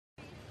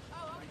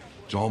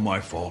It's all my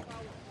fault.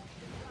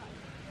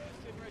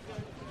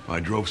 I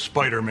drove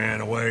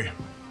Spider-Man away.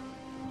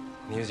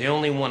 He was the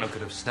only one who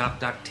could have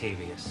stopped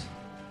Octavius.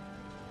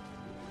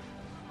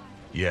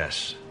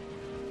 Yes.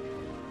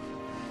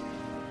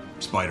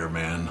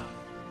 Spider-Man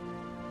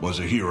was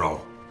a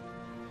hero.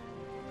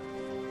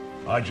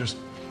 I just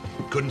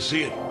couldn't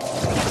see it.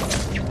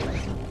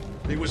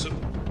 He was a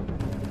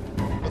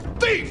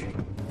thief!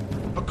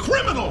 A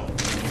criminal!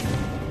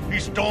 He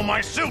stole my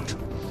suit!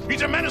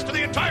 He's a menace to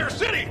the entire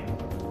city!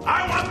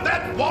 I want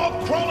that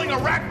wall-crawling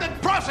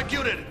arachnid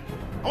prosecuted!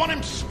 I want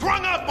him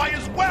strung up by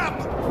his web!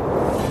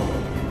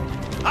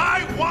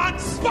 I want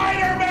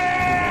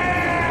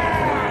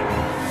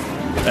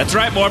Spider-Man! That's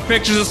right, more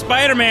pictures of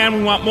Spider-Man.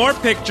 We want more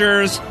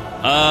pictures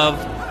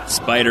of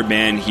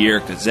Spider-Man here,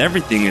 because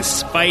everything is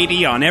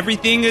Spidey on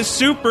Everything is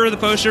Super, the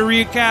post-show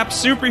recap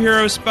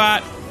superhero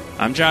spot.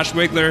 I'm Josh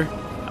Wigler.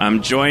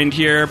 I'm joined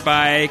here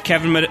by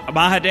Kevin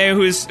Mahadeo,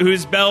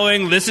 who's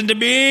bellowing, "Listen to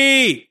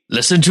me!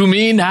 Listen to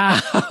me now."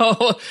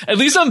 At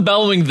least I'm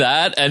bellowing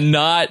that and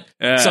not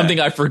something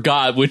I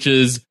forgot, which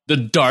is the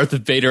Darth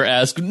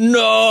Vader-esque,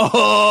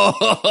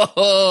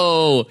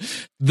 "No!"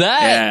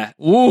 That,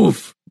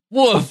 woof.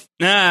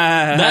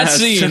 That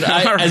scene,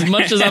 as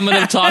much as I'm going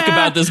to talk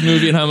about this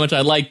movie and how much I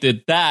liked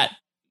it, that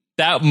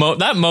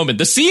moment,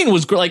 the scene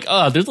was like,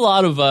 there's a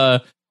lot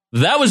of...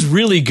 that was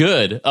really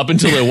good up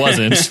until it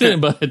wasn't.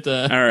 But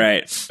all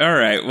right.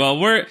 Well,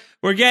 we're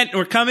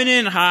coming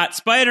in hot.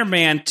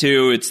 Spider-Man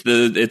 2. It's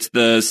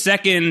the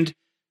second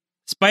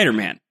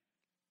Spider-Man.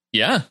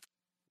 Yeah.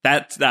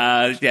 That's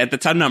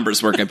that's how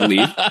numbers work, I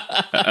believe.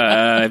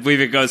 I believe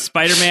it goes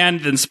Spider-Man,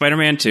 then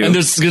Spider-Man 2. And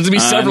there's going to be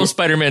several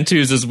Spider-Man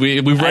 2s, as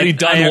we've already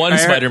done one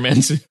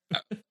Spider-Man 2.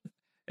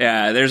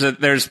 Yeah,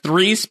 there's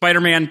 3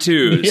 Spider-Man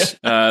 2s.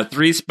 Yeah.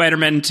 3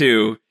 Spider-Man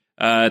 2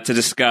 to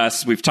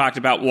discuss. We've talked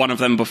about one of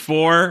them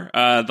before,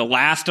 the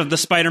last of the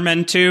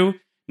Spider-Man 2.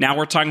 Now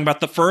we're talking about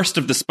the first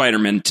of the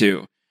Spider-Man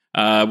 2,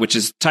 which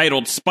is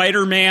titled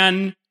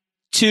Spider-Man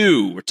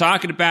 2. We're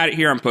talking about it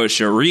here on Post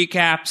Show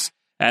Recaps,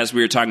 as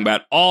we are talking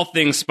about all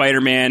things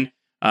Spider-Man.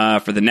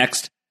 For the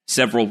next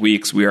several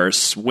weeks, we are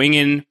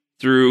swinging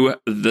through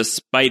the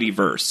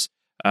Spideyverse.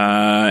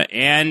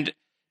 And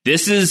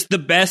this is the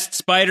best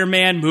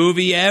Spider-Man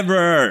movie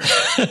ever.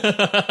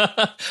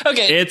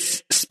 Okay.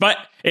 It's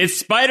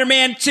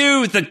Spider-Man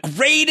 2, the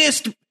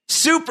greatest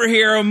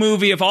superhero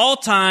movie of all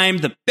time,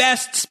 the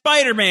best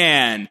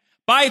Spider-Man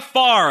by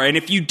far. And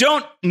if you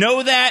don't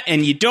know that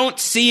and you don't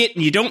see it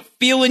and you don't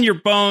feel in your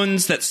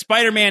bones that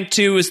Spider-Man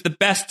 2 is the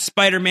best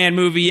Spider-Man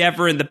movie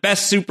ever and the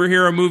best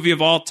superhero movie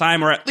of all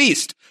time, or at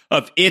least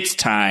of its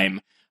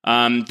time,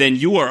 then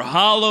you are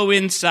hollow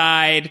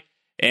inside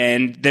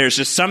and there's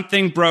just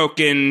something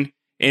broken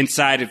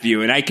inside of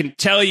you. And I can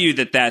tell you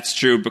that that's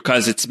true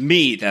because it's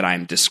me that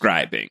I'm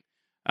describing.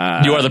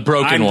 You are the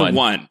broken I'm the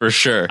one. For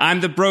sure.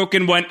 I'm the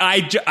broken one.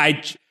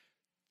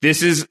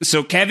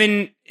 So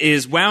Kevin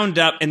is wound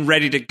up and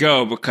ready to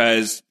go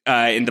because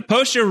in the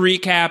post-show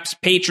recaps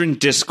patron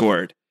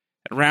Discord,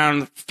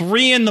 around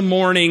 3 a.m.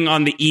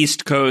 on the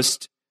East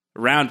Coast,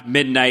 around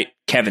midnight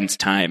Kevin's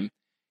time,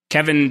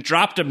 Kevin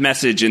dropped a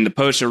message in the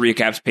post-show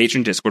recaps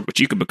patron Discord,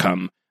 which you can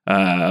become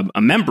a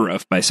member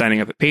of by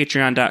signing up at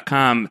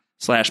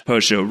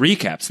patreon.com/post-show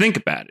recaps. Think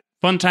about it.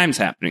 Fun times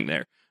happening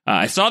there.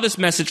 I saw this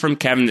message from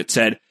Kevin that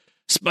said,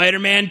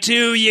 "Spider-Man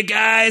 2, you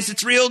guys,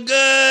 it's real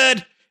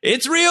good.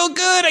 It's real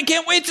good. I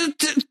can't wait to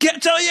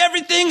tell you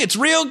everything. It's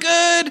real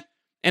good."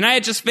 And I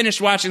had just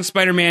finished watching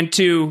Spider-Man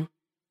 2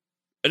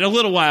 a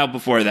little while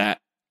before that.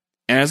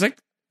 And I was like,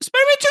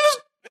 Spider-Man 2,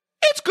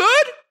 it's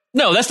good.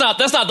 No, that's not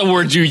the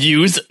word you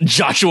use,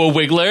 Joshua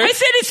Wigler. I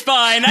said it's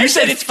fine. I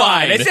said it's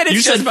fine. I said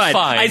it's just fine.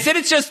 I said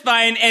it's just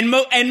fine, and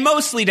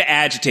mostly to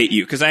agitate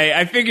you, because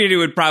I figured it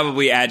would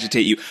probably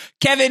agitate you.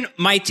 Kevin,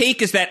 my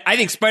take is that I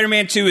think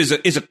Spider-Man 2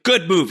 is a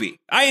good movie.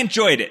 I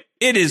enjoyed it.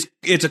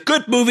 It's a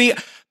good movie,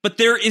 but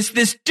there is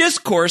this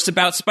discourse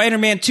about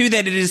Spider-Man 2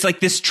 that it is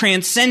like this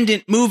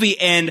transcendent movie,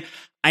 and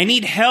I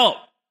need help.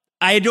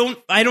 I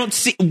don't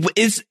see.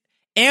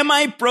 Am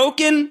I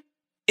broken?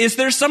 Is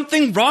there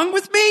something wrong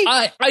with me?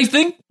 I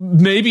think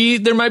maybe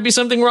there might be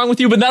something wrong with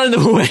you, but not in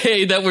the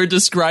way that we're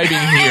describing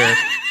here.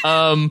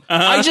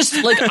 I just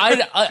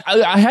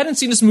I hadn't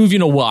seen this movie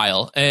in a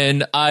while,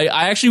 and I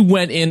actually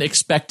went in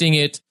expecting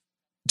it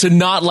to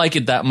not like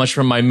it that much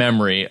from my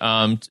memory.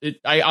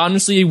 I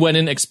honestly went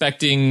in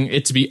expecting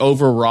it to be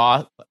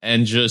overwrought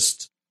and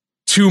just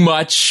too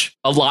much,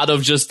 a lot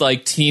of just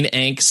like teen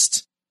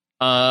angst.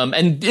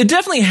 And it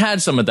definitely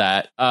had some of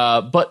that,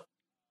 but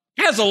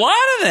it has a lot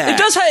of that. It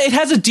does. It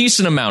has a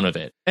decent amount of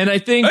it, and I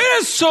think it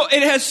has so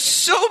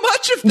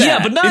much of that. Yeah,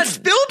 but not, it's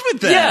filled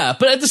with that. Yeah,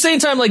 but at the same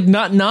time, like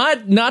not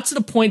to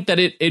the point that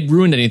it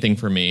ruined anything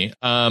for me.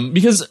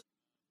 Because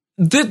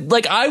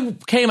I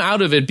came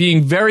out of it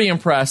being very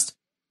impressed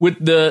with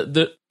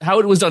the how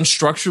it was done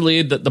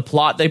structurally, the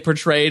plot they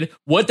portrayed,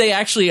 what they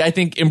actually I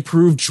think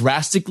improved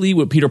drastically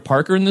with Peter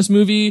Parker in this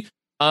movie.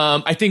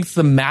 I think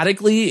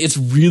thematically it's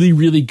really,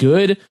 really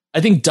good. I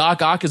think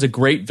Doc Ock is a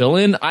great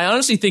villain. I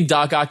honestly think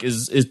Doc Ock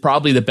is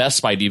probably the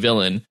best Spidey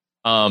villain.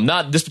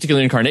 Not this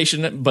particular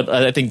incarnation, but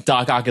I think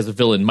Doc Ock as a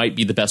villain might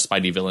be the best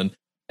Spidey villain.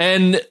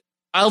 And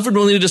Alfred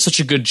Molina does such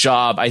a good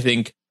job, I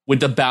think, with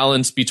the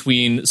balance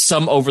between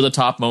some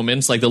over-the-top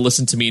moments, like the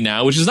Listen to Me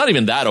Now, which is not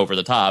even that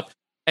over-the-top,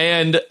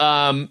 and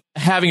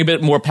having a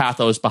bit more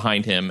pathos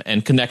behind him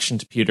and connection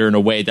to Peter in a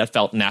way that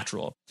felt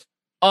natural.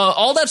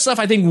 All that stuff,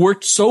 I think,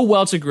 worked so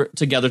well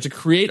together to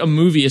create a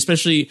movie,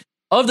 especially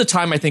of the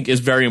time, I think, is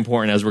very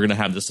important as we're going to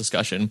have this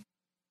discussion,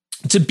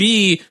 to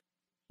be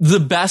the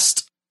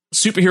best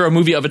superhero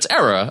movie of its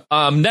era.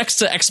 Next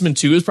to X-Men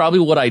 2 is probably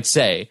what I'd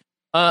say.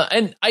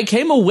 And I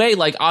came away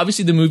like,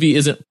 obviously the movie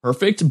isn't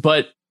perfect,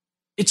 but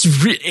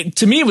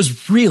to me, it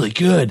was really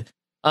good.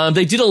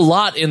 They did a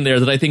lot in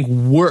there that I think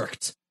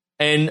worked,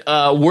 and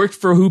worked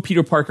for who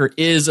Peter Parker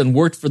is, and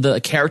worked for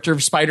the character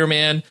of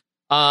Spider-Man.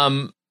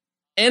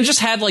 And just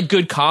had like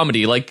good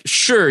comedy. Like,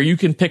 sure, you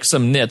can pick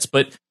some nits,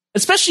 but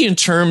especially in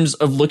terms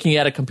of looking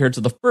at it compared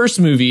to the first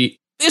movie,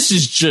 this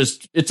is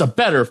just, it's a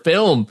better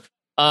film.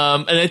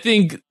 And I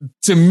think,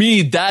 to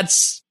me,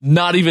 that's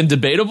not even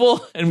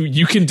debatable. And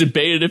you can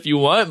debate it if you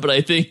want, but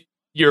I think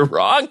you're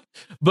wrong.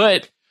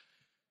 But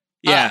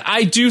yeah,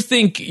 I do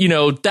think,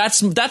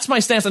 that's my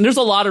stance. And there's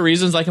a lot of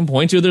reasons I can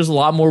point to. There's a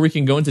lot more we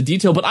can go into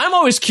detail. But I'm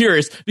always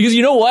curious because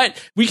you know what?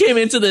 We came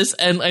into this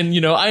and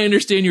I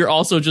understand you're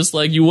also just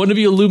like, you want to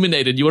be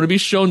illuminated. You want to be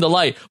shown the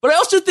light. But I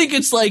also think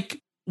it's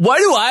like, why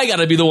do I got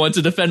to be the one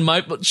to defend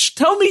my...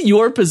 Tell me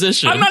your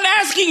position. I'm not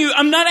asking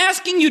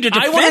you to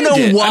defend it. I want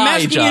to know why, I'm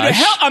asking Josh. you to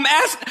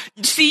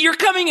help. See, you're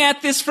coming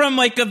at this from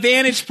like a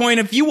vantage point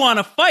of you want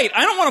to fight.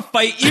 I don't want to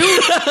fight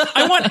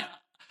you.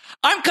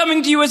 I'm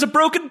coming to you as a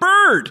broken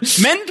bird.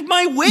 Mend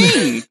my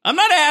wing. I'm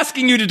not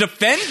asking you to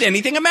defend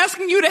anything. I'm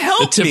asking you to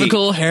help me. The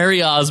typical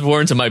Harry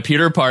Osborn to my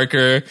Peter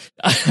Parker.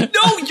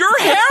 No, you're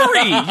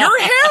Harry.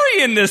 You're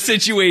Harry in this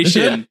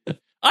situation.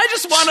 I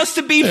just want us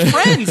to be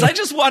friends. I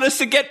just want us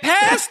to get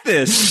past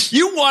this.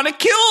 You want to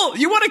kill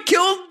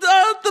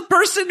the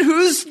person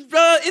who's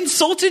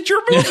insulted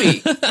your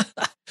movie.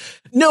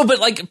 No, but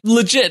like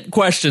legit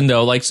question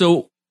though. Like,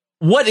 so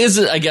what is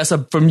it, I guess,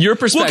 from your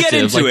perspective? We'll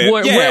get into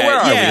like, it. Where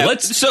are we?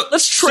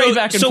 Let's trade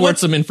back and forth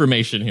some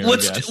information here.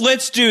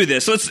 Let's do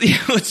this.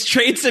 Let's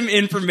trade some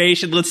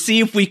information. Let's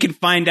see if we can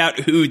find out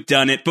who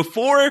done it.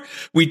 Before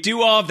we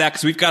do all of that,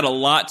 because we've got a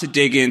lot to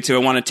dig into, I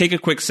want to take a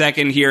quick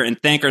second here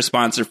and thank our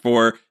sponsor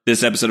for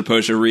this episode of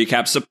Post Show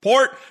Recap.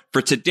 Support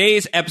for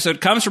today's episode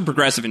comes from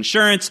Progressive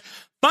Insurance.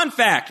 Fun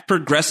fact,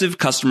 Progressive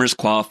customers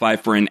qualify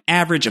for an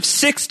average of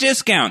 6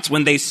 discounts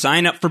when they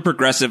sign up for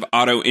Progressive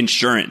Auto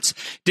Insurance.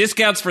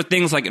 Discounts for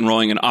things like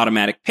enrolling in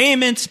automatic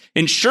payments,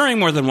 insuring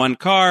more than one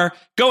car,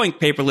 going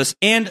paperless,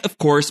 and, of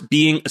course,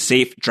 being a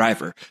safe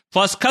driver.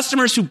 Plus,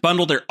 customers who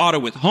bundle their auto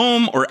with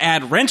home or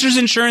add renter's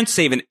insurance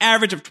save an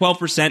average of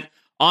 12%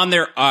 on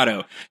their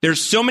auto. There's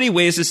so many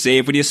ways to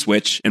save when you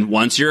switch, and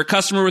once you're a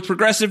customer with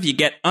Progressive, you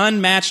get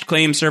unmatched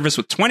claim service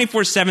with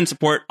 24/7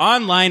 support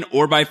online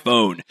or by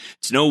phone.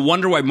 It's no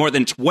wonder why more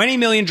than 20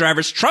 million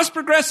drivers trust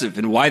Progressive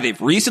and why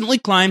they've recently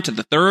climbed to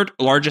the 3rd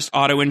largest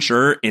auto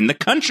insurer in the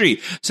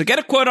country. So get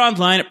a quote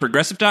online at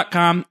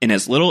Progressive.com in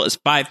as little as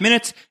 5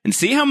 minutes and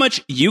see how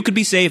much you could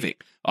be saving.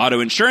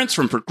 Auto insurance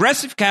from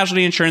Progressive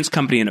Casualty Insurance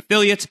Company and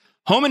affiliates.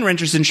 Home and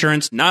renter's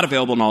insurance not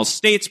available in all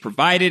states,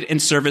 provided and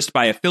serviced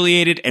by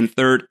affiliated and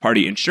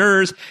third-party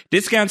insurers.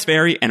 Discounts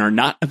vary and are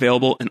not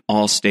available in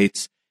all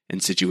states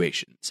and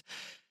situations.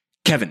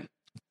 Kevin,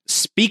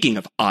 speaking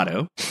of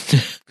Otto,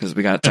 because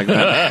we got to talk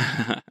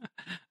about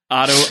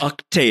Otto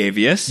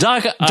Octavius.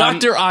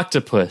 Dr.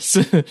 Octopus.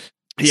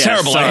 Yeah,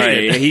 terrible.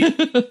 Sorry. I hate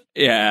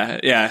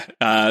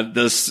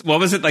it. What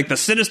was it? Like the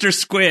Sinister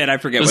Squid. I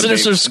forget. The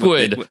Sinister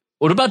Squid.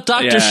 What about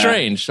Doctor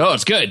Strange? Oh,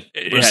 it's good.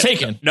 It's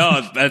taken.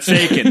 No, that's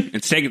taken.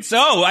 It's taken.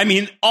 So, I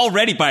mean,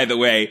 already, by the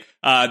way,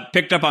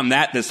 picked up on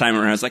that this time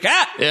around. I was like,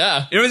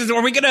 yeah.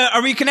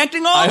 Are we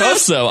connecting all this? I hope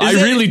so. I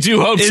really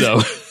do hope so.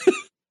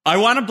 I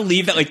want to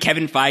believe that like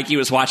Kevin Feige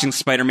was watching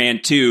Spider-Man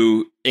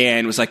 2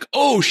 and was like,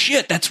 oh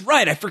shit, that's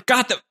right. I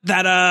forgot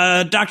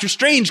that Doctor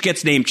Strange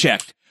gets name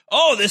checked.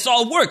 Oh, this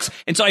all works.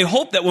 And so I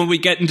hope that when we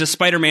get into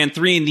Spider-Man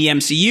 3 in the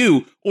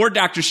MCU or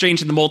Doctor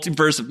Strange in the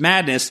Multiverse of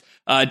Madness,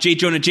 J.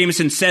 Jonah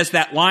Jameson says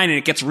that line and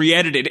it gets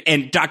re-edited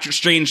and Doctor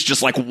Strange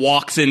just like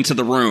walks into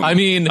the room. I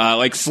mean,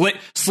 like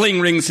sling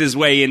rings his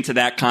way into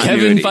that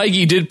continuity. Kevin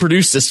Feige did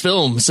produce this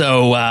film,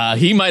 so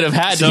he might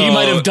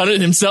have done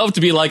it himself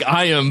to be like,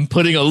 I am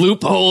putting a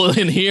loophole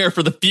in here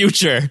for the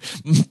future.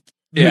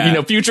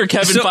 Yeah. Future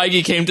Kevin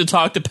Feige came to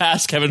talk to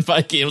past Kevin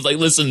Feige and was like,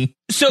 listen.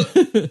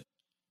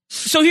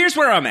 So here's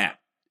where I'm at.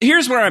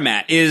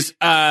 Is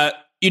I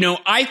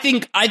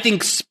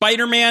think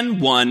Spider-Man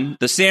 1,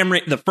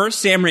 the first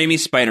Sam Raimi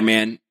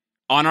Spider-Man,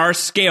 on our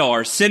scale,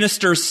 our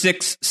Sinister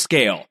 6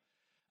 scale,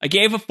 I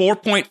gave a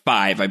 4.5,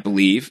 I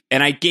believe,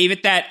 and I gave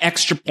it that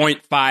extra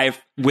 0.5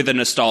 with a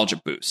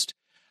nostalgia boost.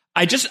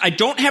 I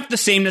don't have the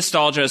same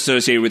nostalgia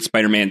associated with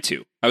Spider-Man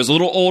 2. I was a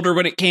little older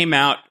when it came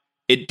out.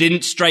 It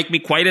didn't strike me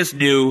quite as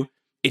new.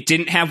 It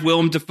didn't have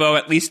Willem Dafoe,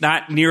 at least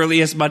not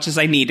nearly as much as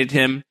I needed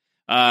him.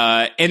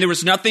 And there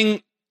was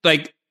nothing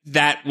like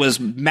that was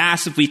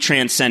massively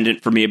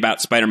transcendent for me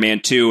about Spider-Man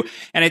 2.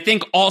 And I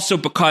think also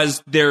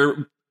because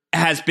there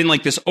has been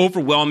like this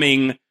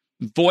overwhelming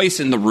voice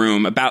in the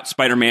room about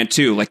Spider-Man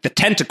 2, like the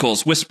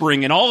tentacles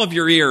whispering in all of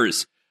your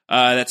ears,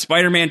 that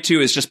Spider-Man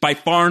 2 is just by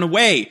far and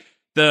away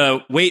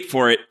the, wait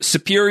for it,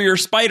 superior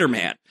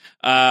Spider-Man.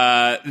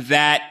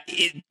 That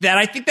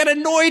I think that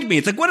annoyed me.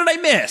 It's like, what did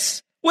I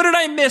miss? What did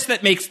I miss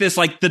that makes this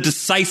like the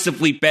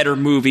decisively better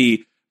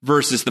movie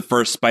versus the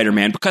first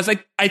Spider-Man? Because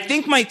I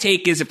think my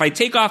take is, if I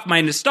take off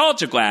my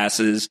nostalgia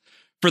glasses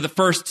for the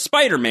first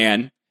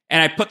Spider-Man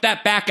and I put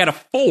that back at a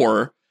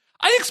 4,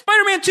 I think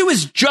Spider-Man 2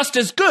 is just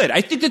as good.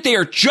 I think that they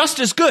are just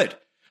as good.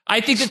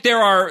 I think that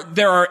there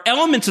are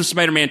elements of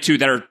Spider-Man 2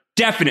 that are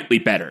definitely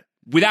better,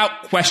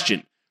 without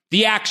question.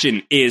 The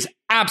action is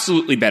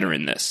absolutely better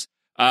in this.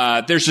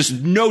 There's just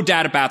no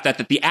doubt about that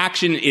the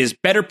action is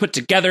better put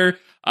together.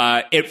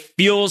 It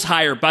feels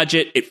higher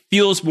budget. It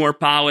feels more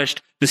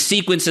polished. The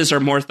sequences are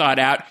more thought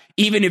out,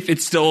 even if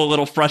it's still a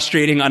little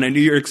frustrating on a New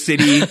York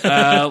City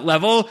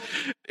level.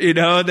 You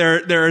know,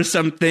 there are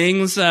some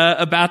things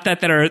about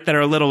that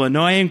are a little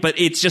annoying, but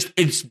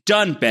it's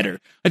done better.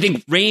 I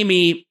think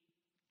Raimi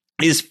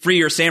is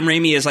freer. Sam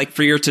Raimi is like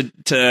freer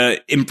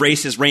to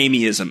embrace his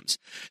Raimi-isms.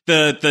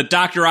 The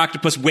Dr.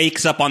 Octopus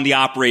wakes up on the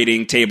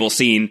operating table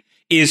scene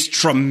is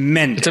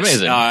tremendous.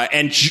 It's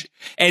amazing.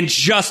 And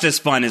just as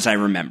fun as I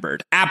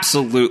remembered.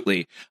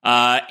 Absolutely.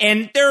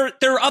 And there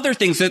are other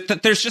things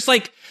that there's just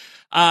like,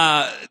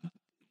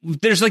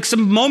 there's like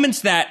some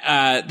moments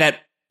that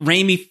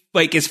Raimi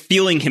like is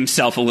feeling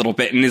himself a little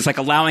bit and is like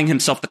allowing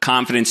himself the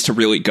confidence to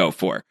really go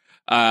for,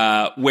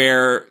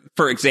 where,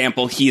 for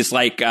example, he's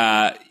like,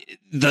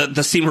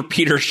 the scene where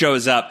Peter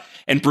shows up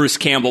and Bruce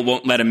Campbell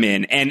won't let him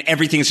in, and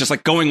everything's just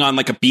like going on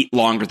like a beat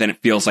longer than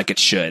it feels like it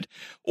should.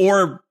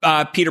 Or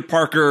Peter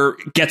Parker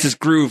gets his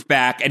groove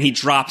back and he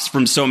drops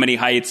from so many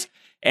heights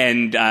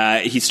and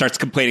he starts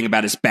complaining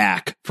about his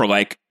back for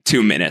like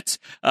 2 minutes.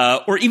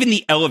 Or even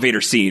the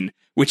elevator scene,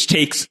 which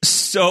takes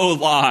so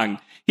long.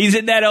 He's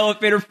in that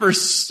elevator for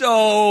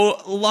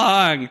so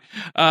long.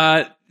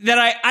 That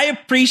I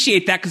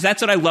appreciate that, because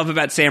that's what I love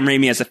about Sam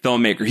Raimi as a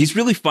filmmaker. He's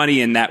really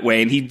funny in that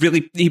way, and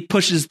he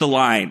pushes the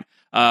line.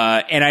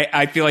 And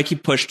I feel like he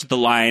pushed the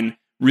line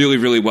really,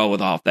 really well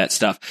with all of that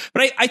stuff.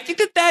 But I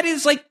think that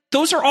is like,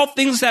 those are all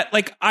things that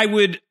like I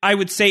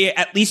would say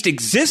at least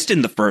exist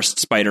in the first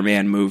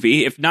Spider-Man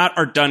movie, if not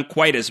are done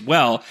quite as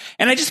well.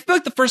 And I just feel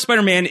like the first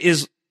Spider-Man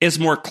is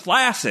more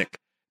classic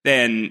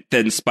than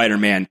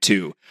Spider-Man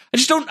 2.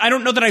 I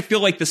don't know that I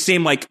feel like the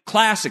same like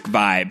classic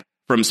vibe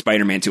from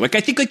Spider-Man 2. Like, I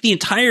think like the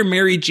entire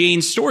Mary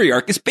Jane story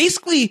arc is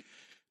basically,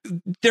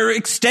 they're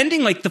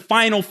extending like the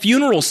final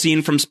funeral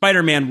scene from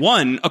Spider-Man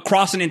 1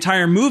 across an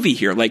entire movie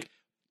here. Like,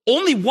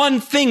 only one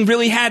thing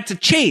really had to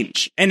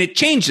change, and it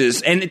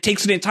changes, and it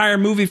takes an entire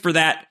movie for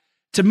that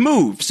to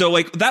move. So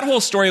like that whole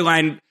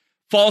storyline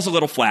falls a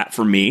little flat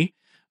for me.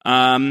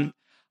 I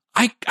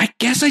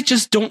guess I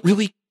just don't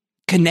really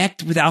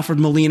connect with Alfred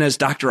Molina as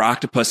Dr.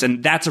 Octopus,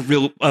 and that's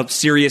a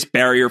serious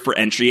barrier for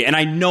entry. And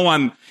I know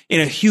I'm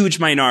in a huge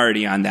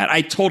minority on that.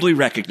 I totally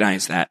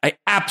recognize that. I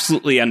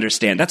absolutely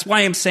understand. That's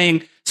why I'm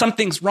saying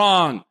something's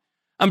wrong.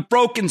 I'm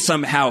broken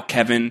somehow,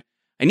 Kevin.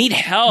 I need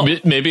help.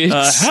 Maybe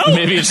it's help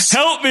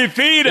me,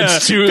 Peter.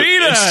 It's too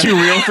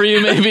real for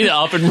you. Maybe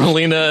Alfred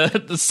Molina,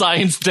 the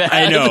science dad.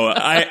 I know.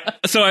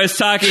 So I was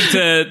talking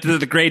to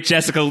the great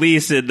Jessica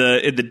Leese in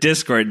the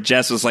Discord.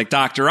 Jess was like,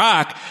 Dr.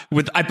 Ock,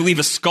 with I believe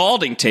a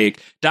scalding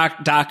take.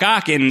 Doc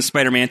Ock in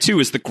Spider-Man 2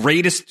 is the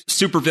greatest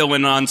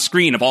supervillain on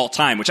screen of all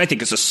time, which I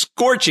think is a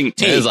scorching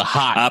take. It is a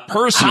hot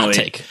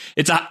take.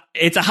 It's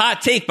a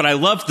hot take, but I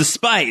love the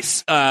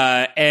spice.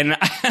 And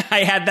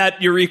I had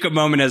that eureka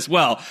moment as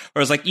well, where I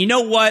was like, you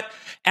know what?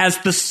 As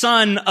the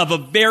son of a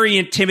very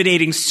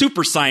intimidating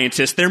super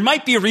scientist, there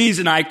might be a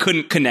reason I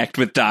couldn't connect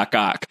with Doc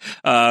Ock,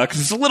 because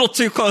it's a little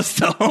too close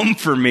to home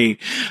for me.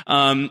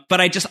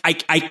 But I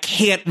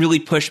can't really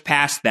push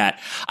past that.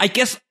 I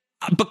guess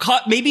because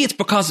maybe it's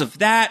because of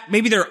that.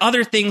 Maybe there are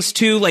other things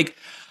too. Like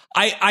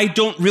I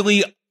don't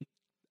really.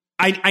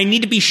 I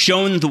need to be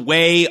shown the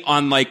way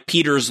on like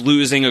Peter's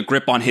losing a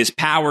grip on his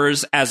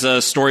powers as a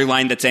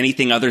storyline that's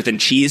anything other than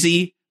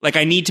cheesy. Like,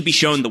 I need to be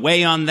shown the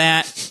way on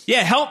that.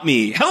 Yeah, help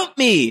me. Oh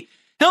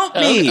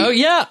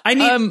yeah.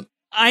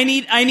 I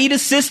need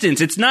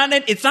assistance. It's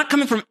not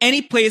coming from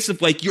any place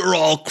of like, you're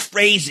all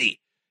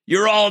crazy.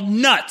 You're all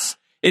nuts.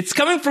 It's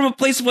coming from a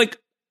place of like,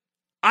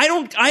 I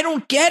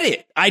don't get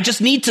it. I just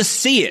need to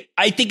see it.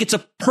 I think it's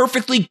a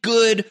perfectly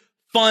good,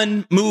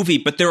 fun movie,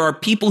 but there are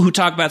people who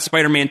talk about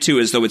Spider-Man 2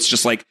 as though it's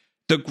just like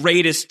the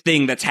greatest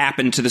thing that's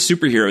happened to the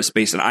superhero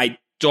space, and I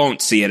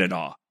don't see it at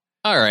all.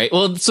 All right.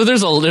 Well, so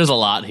there's a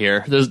lot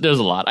here. There's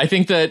a lot. I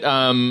think that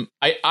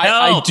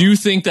I do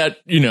think that,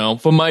 you know,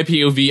 from my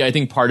POV, I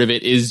think part of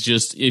it is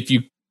just if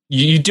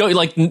you don't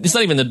like, it's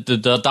not even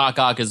the Doc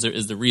Ock is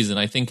the reason.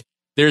 I think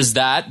there's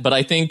that, but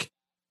I think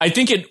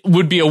it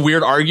would be a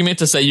weird argument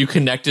to say you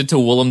connected to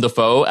Willem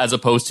Dafoe as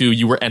opposed to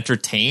you were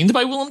entertained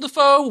by Willem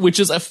Dafoe, which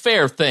is a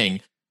fair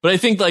thing. But I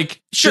think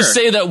like Sure. to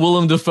say that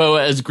Willem Dafoe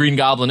as Green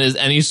Goblin is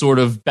any sort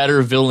of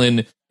better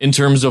villain in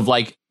terms of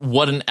like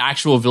what an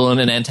actual villain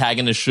and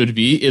antagonist should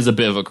be is a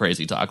bit of a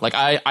crazy talk. Like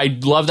I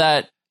love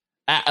that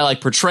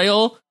like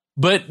portrayal,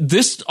 but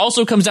this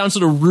also comes down to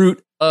the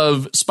root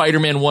of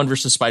Spider-Man 1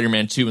 versus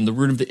Spider-Man 2. And the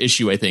root of the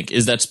issue, I think,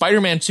 is that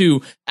Spider-Man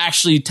 2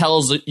 actually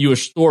tells you a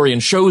story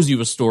and shows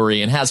you a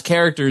story and has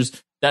characters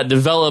that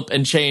develop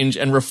and change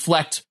and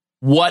reflect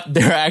what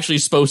they're actually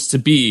supposed to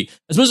be.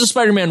 As opposed to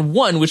Spider-Man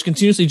 1, which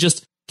continuously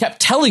just kept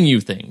telling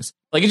you things.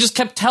 Like, it just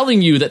kept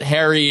telling you that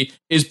Harry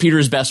is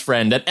Peter's best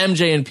friend, that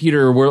MJ and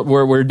Peter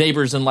were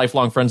neighbors and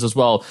lifelong friends as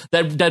well,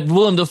 that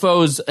Willem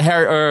Dafoe's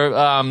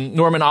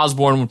Norman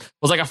Osborn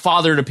was like a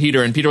father to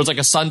Peter, and Peter was like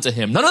a son to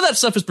him. None of that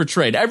stuff is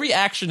portrayed. Every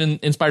action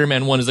in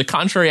Spider-Man 1 is a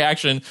contrary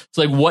action to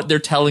like what they're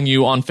telling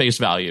you on face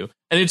value.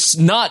 And it's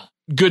not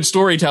good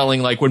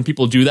storytelling, like when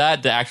people do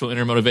that, the actual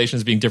inner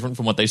motivations being different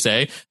from what they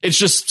say. It's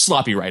just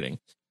sloppy writing.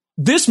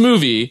 This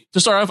movie, to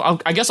start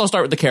off, I guess I'll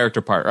start with the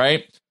character part,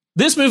 right?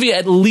 This movie,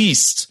 at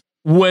least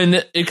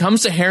when it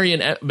comes to Harry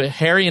and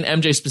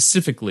MJ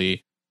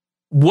specifically,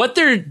 what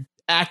they're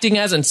acting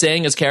as and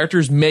saying as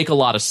characters make a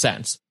lot of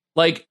sense.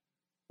 Like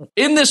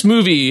in this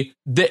movie,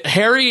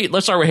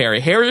 let's start with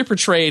Harry. Harry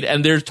portrayed,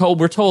 and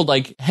we're told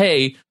like,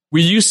 hey,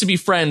 we used to be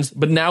friends,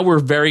 but now we're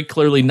very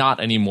clearly not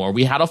anymore.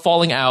 We had a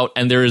falling out,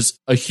 and there is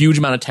a huge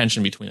amount of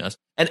tension between us.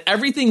 And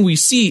everything we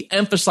see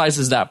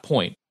emphasizes that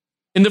point.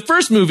 In the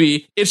first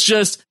movie, it's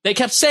just they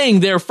kept saying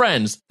they're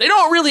friends. They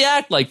don't really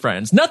act like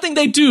friends. Nothing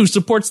they do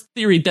supports the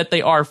theory that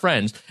they are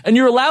friends. And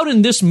you're allowed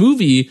in this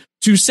movie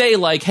to say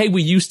like, hey,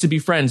 we used to be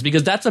friends,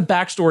 because that's a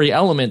backstory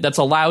element that's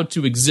allowed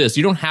to exist.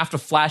 You don't have to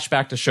flash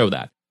back to show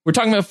that. We're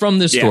talking about from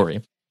this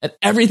story. And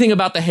everything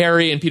about the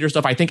Harry and Peter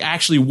stuff, I think,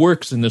 actually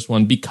works in this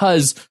one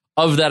because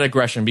of that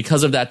aggression,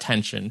 because of that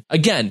tension.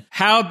 Again,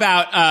 how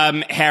about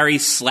Harry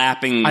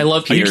slapping? I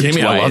love. Peter Are you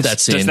kidding me? I love that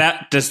scene.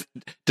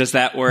 Does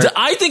that work?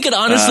 I think it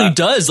honestly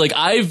does. Like,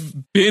 I've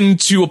been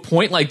to a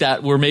point like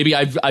that where maybe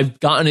I've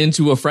gotten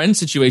into a friend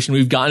situation.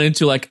 We've gotten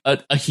into like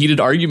a heated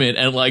argument,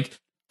 and like,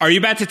 are you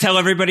about to tell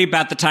everybody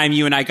about the time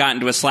you and I got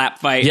into a slap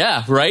fight?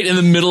 Yeah, right in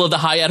the middle of the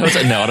Hyatt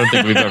Hotel. No, I don't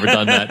think we've ever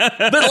done that.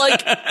 But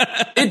like,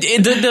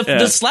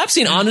 the slap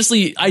scene,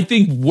 honestly, I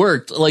think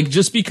worked. Like,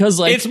 just because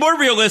like it's more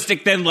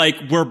realistic than like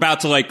we're about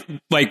to like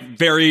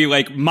very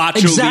like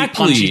macholy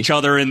punch each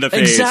other in the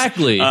face.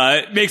 Exactly.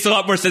 It makes a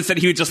lot more sense that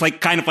he would just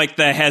like kind of like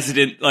the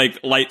hesitant like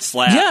light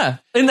slap. Yeah,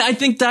 and I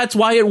think that's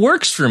why it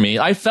works for me.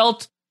 I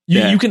felt.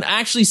 You can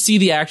actually see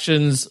the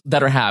actions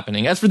that are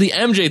happening. As for the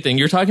MJ thing,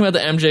 you're talking about the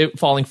MJ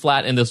falling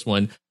flat in this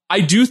one. I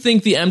do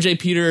think the MJ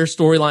Peter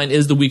storyline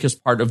is the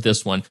weakest part of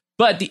this one.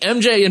 But the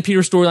MJ and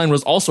Peter storyline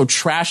was also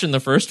trash in the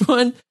first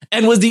one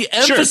and was the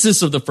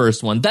emphasis of the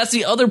first one. That's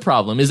the other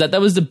problem, is that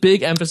was the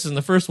big emphasis in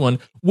the first one.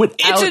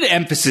 It's an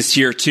emphasis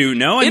here too,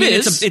 no? I mean,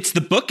 it's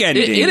the book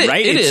ending,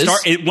 right?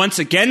 It once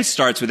again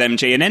starts with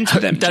MJ and ends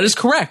with MJ. That is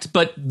correct.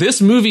 But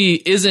this movie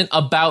isn't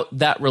about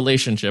that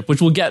relationship, which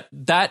we'll get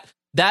that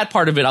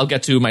part of it I'll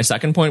get to my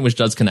second point, which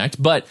does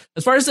connect. But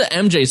as far as the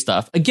MJ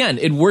stuff, again,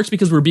 it works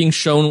because we're being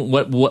shown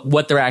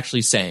what they're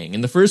actually saying.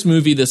 In the first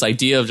movie, this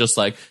idea of just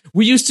like,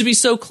 we used to be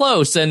so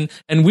close and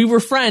we were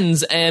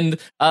friends and,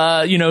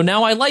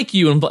 now I like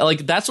you. And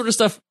like that sort of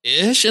stuff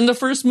ish in the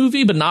first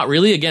movie, but not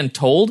really, again,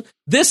 told.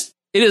 It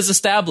is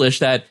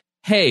established that,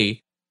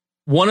 hey,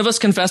 one of us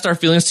confessed our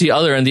feelings to the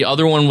other and the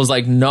other one was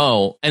like,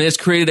 no. And it's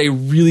created a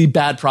really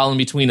bad problem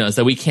between us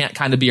that we can't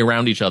kind of be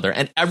around each other.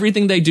 And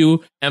everything they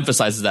do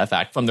emphasizes that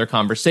fact, from their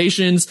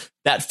conversations.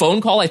 That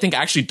phone call, I think,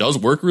 actually does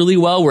work really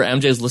well, where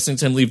MJ is listening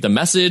to him leave the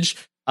message.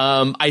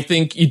 I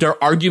think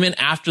their argument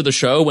after the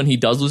show when he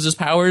does lose his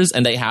powers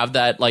and they have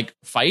that like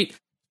fight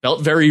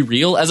felt very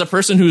real. As a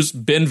person who's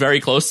been very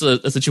close to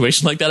a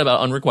situation like that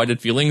about unrequited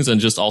feelings and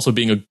just also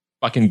being a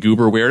fucking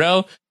goober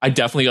weirdo, I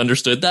definitely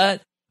understood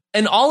that.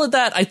 And all of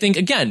that, I think,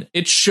 again,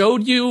 it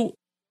showed you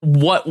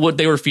what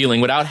they were feeling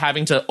without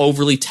having to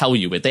overly tell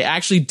you it. They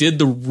actually did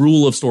the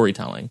rule of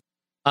storytelling.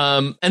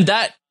 And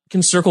that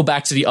can circle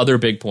back to the other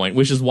big point,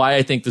 which is why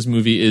I think this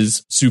movie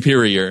is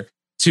superior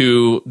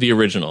to the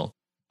original.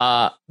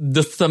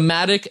 The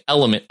thematic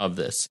element of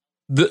this.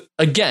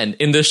 Again,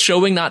 in the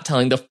showing, not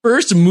telling, the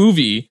first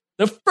movie,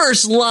 the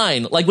first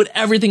line, like with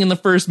everything in the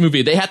first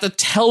movie, they had to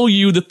tell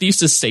you the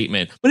thesis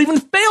statement, but even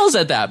fails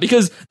at that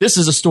because this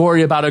is a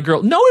story about a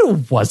girl. No,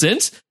 it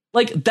wasn't.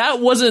 Like,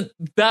 that wasn't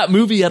that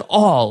movie at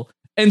all.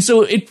 And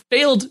so it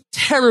failed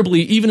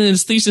terribly, even in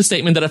its thesis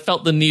statement that I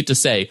felt the need to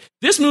say.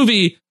 This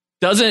movie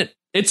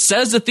it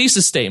says the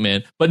thesis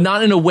statement, but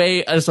not in a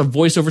way as a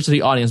voiceover to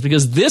the audience,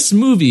 because this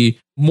movie,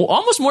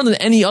 almost more than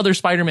any other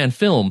Spider-Man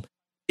film,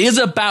 is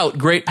about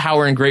great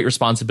power and great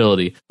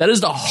responsibility. That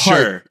is the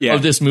heart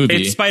of this movie.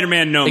 It's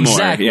Spider-Man no more.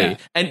 Exactly. Yeah.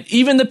 And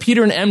even the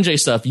Peter and MJ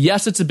stuff,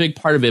 yes, it's a big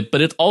part of it,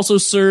 but it also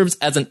serves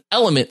as an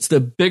element to the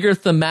bigger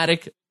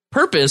thematic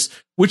purpose,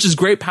 which is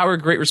great power,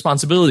 great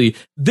responsibility.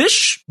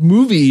 This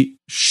movie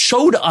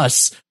showed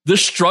us the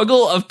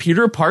struggle of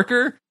Peter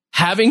Parker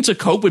having to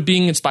cope with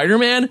being in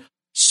Spider-Man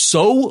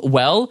so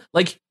well.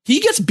 Like, he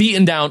gets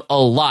beaten down a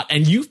lot,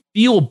 and you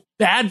feel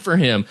bad for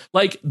him.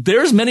 Like,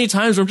 there's many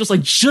times where I'm just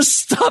like, just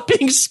stop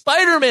being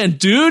Spider-Man,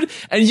 dude.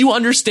 And you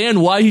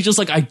understand why he's just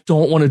like, I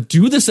don't want to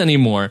do this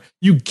anymore.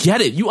 You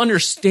get it. You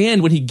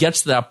understand when he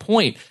gets to that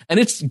point.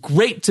 And it's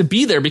great to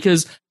be there,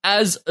 because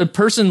as a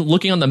person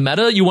looking on the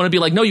meta, you want to be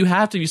like, no, you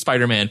have to be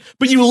Spider-Man.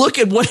 But you look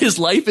at what his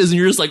life is and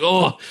you're just like,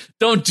 oh,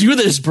 don't do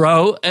this,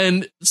 bro.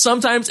 And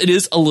sometimes it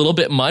is a little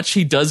bit much.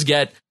 He does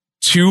get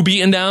too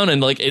beaten down, and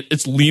like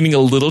it's leaning a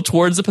little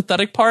towards the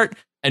pathetic part.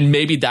 And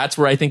maybe that's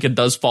where I think it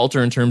does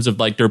falter in terms of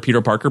like their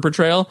Peter Parker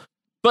portrayal.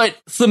 But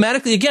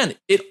thematically, again,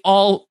 it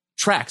all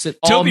tracks. It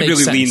all makes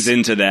sense. Toby really leans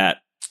into that.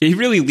 He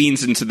really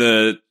leans into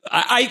the,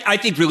 I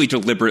think really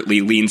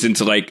deliberately leans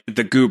into like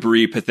the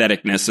goobery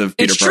patheticness of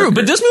Peter Parker. It's true,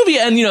 but this movie,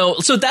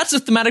 and so that's the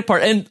thematic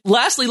part. And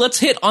lastly, let's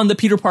hit on the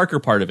Peter Parker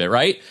part of it,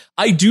 right?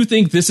 I do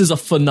think this is a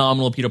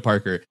phenomenal Peter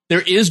Parker.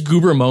 There is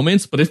goober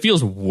moments, but it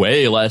feels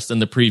way less than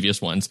the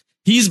previous ones.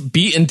 He's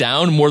beaten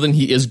down more than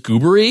he is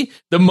goobery.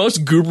 The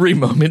most goobery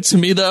moment to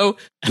me, though,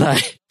 and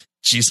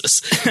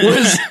Jesus,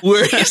 was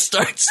where he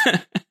starts.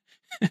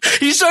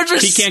 He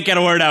can't get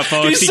a word out,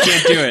 folks. He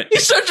can't do it. He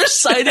starts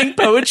reciting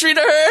poetry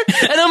to her,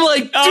 and I'm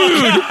like, dude,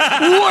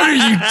 what are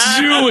you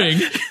doing?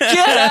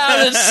 Get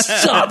out and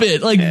stop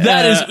it. Like,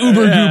 that is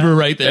uber goober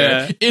right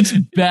there. Yeah. It's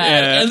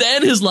bad. Yeah. And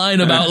then his line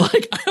about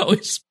like,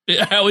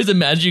 I always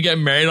imagine you get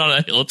married on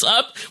a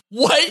hilltop.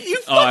 What?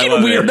 You fucking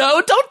weirdo.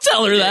 It. Don't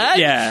tell her that.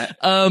 Yeah.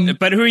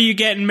 But who are you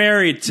getting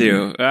married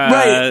to?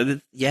 Right.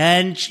 You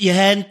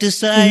hadn't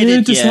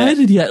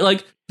decided yet.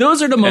 Like,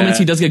 those are the moments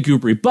he does get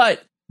goobery.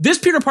 But this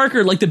Peter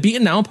Parker, like the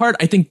beaten down part,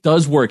 I think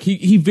does work.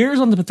 He veers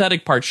on the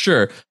pathetic part,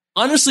 sure.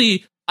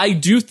 Honestly, I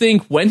do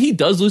think when he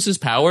does lose his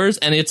powers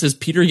and it's as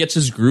Peter gets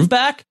his groove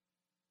back,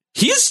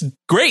 he's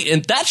great.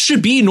 And that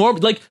should be normal.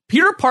 Like,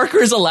 Peter Parker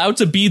is allowed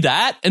to be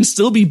that and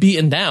still be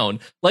beaten down.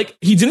 Like,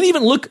 he didn't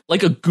even look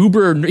like a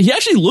goober. He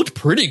actually looked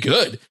pretty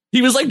good.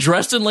 He was like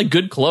dressed in like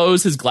good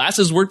clothes. His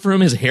glasses worked for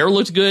him. His hair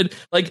looked good.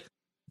 Like,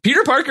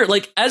 Peter Parker,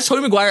 like, as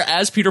Tobey Maguire,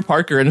 as Peter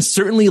Parker, and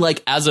certainly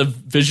like as a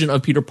vision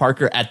of Peter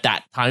Parker at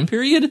that time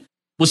period,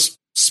 was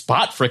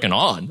spot freaking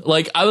on.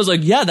 Like, I was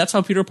like, yeah, that's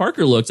how Peter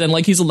Parker looks. And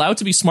like, he's allowed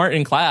to be smart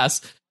in class,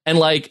 and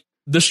like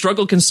the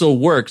struggle can still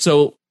work.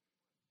 So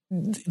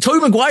Tobey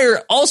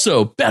Maguire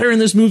also better in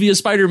this movie as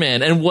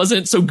Spider-Man, and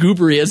wasn't so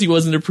goobery as he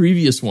was in the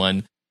previous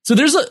one. So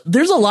there's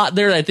a lot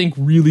there that I think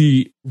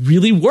really,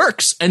 really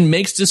works and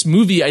makes this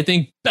movie, I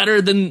think,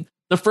 better than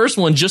the first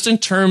one, just in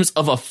terms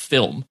of a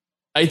film.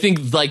 I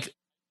think, like,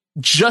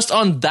 just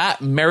on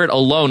that merit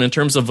alone, in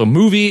terms of a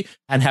movie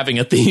and having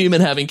a theme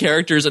and having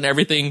characters and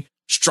everything,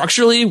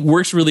 structurally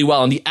works really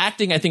well. And the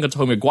acting, I think, of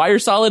Tobey Maguire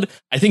solid.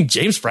 I think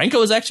James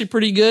Franco is actually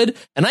pretty good.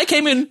 And I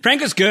came in...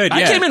 Franco's good,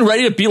 I came in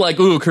ready to be like,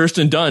 ooh,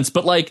 Kirsten Dunst.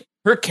 But, like,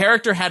 her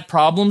character had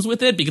problems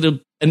with it, because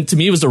and to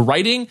me, it was the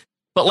writing.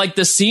 But, like,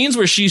 the scenes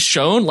where she's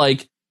shown,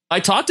 like, I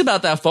talked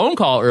about that phone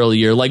call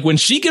earlier. Like, when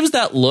she gives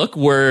that look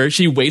where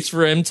she waits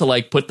for him to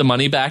like put the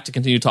money back to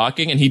continue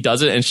talking, and he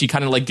does it, and she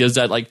kind of like gives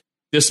that like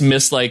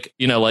dismiss, like,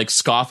 like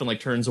scoff and like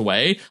turns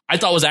away. I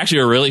thought was actually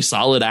a really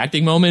solid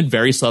acting moment,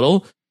 very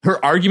subtle.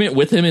 Her argument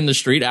with him in the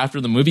street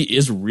after the movie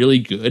is really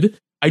good.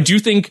 I do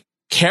think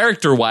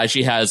character wise,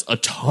 she has a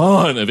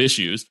ton of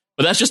issues,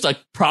 but that's just a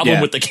problem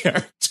with the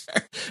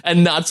character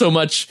and not so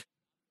much,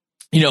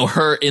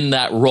 her in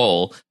that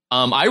role.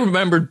 I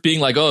remember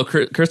being like, oh,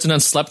 Kirsten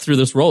Dunst slept through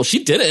this role.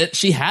 She did it.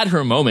 She had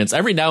her moments.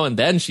 Every now and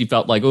then she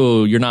felt like,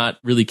 oh, you're not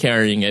really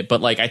carrying it.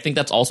 But like, I think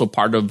that's also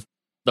part of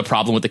the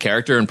problem with the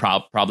character, and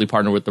probably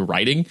partner with the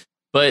writing.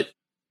 But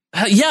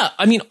yeah,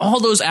 I mean, all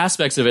those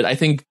aspects of it, I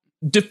think,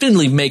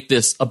 definitely make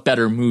this a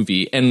better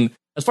movie. And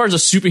as far as a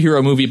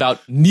superhero movie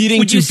about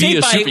needing to be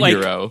a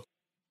superhero, like,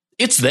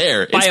 it's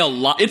there. By a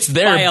lot. It's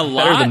there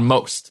better than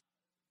most.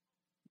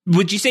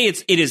 Would you say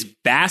it is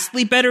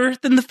vastly better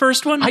than the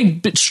first one?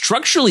 But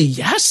structurally,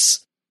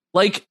 yes.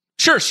 Like,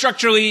 sure,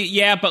 structurally,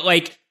 yeah, but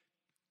like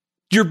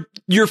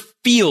your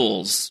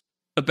feels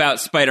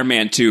about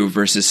Spider-Man 2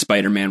 versus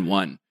Spider-Man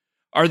 1,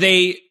 are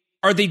they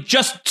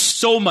just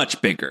so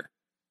much bigger?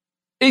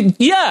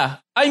 Yeah.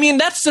 I mean,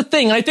 that's the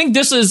thing. I think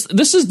this is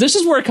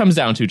where it comes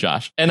down to,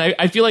 Josh. And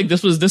I feel like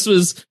this was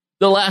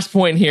the last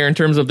point here in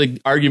terms of the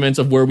arguments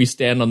of where we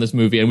stand on this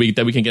movie, and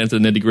that we can get into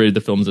the nitty-gritty of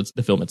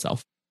the film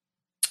itself.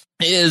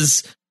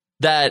 Is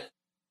that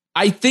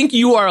I think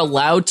you are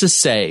allowed to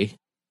say,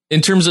 in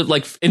terms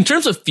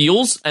of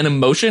feels and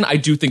emotion, I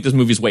do think this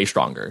movie is way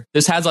stronger.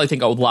 This has, I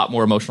think, a lot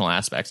more emotional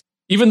aspects.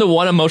 Even the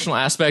one emotional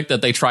aspect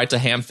that they tried to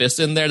ham fist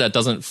in there that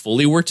doesn't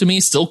fully work to me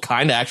still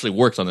kind of actually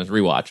works on this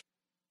rewatch.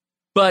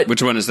 But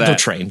which one is that? The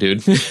train,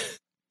 dude.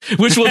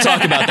 Which we'll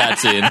talk about that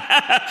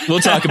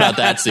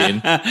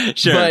scene.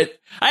 Sure. But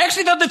I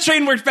actually thought the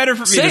train worked better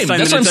for me. Same.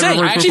 That's what I'm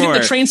saying. I actually think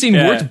the train scene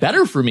worked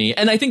better for me.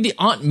 And I think the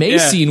Aunt May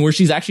scene where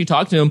she's actually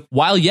talking to him,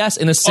 while yes,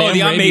 in a Sam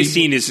the Aunt May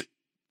scene is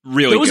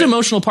really those good.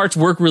 Emotional parts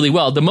work really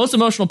well. The most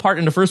emotional part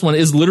in the first one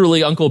is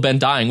literally Uncle Ben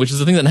dying, which is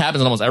the thing that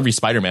happens in almost every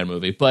Spider-Man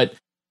movie. But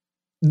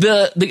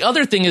the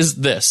other thing is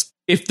this.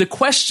 If the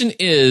question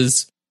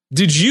is,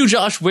 did you,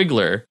 Josh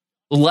Wigler,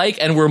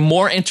 like and were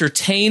more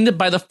entertained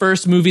by the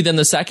first movie than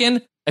the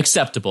second,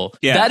 acceptable.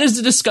 Yeah. That is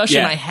the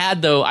discussion I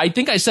had, though. I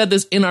think I said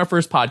this in our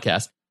first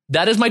podcast.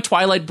 That is my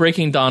Twilight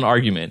Breaking Dawn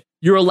argument.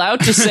 You're allowed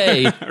to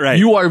say right.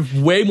 you are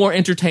way more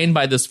entertained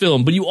by this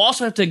film, but you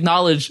also have to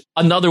acknowledge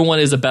another one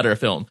is a better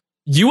film.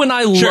 You and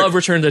I love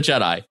Return of the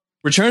Jedi.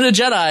 Return of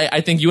the Jedi,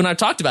 I think you and I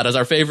talked about as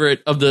our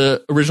favorite of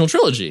the original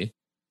trilogy.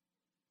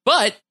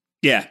 But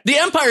The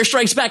Empire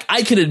Strikes Back,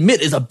 I can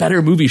admit, is a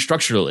better movie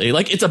structurally.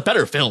 Like, it's a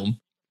better film.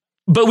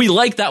 But we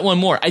like that one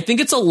more. I think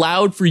it's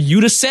allowed for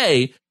you to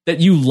say that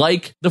you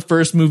like the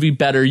first movie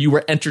better. You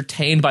were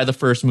entertained by the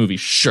first movie.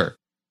 Sure.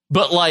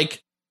 But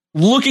like,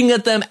 looking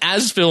at them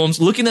as films,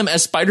 looking at them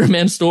as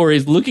Spider-Man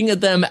stories, looking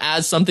at them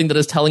as something that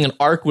is telling an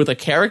arc with a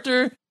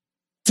character,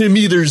 to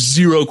me, there's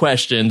zero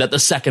question that the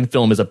second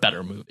film is a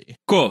better movie.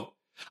 Cool.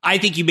 I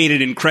think you made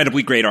an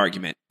incredibly great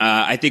argument.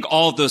 I think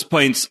all of those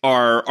points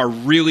are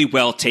really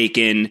well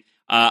taken.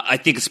 I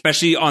think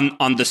especially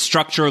on the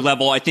structure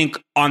level, I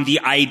think on the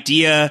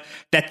idea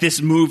that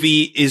this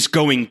movie is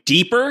going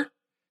deeper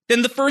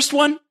than the first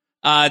one,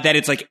 that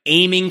it's like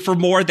aiming for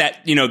more,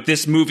 that, you know,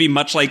 this movie,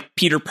 much like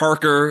Peter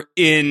Parker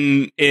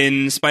in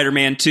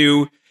Spider-Man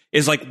 2,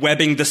 is like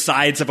webbing the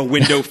sides of a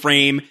window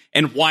frame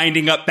and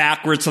winding up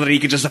backwards so that he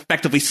can just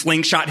effectively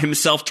slingshot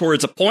himself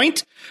towards a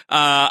point.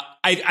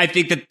 I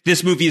think that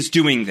this movie is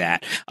doing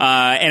that.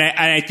 And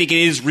I think it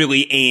is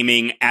really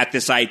aiming at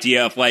this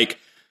idea of like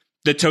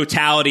the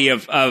totality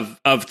of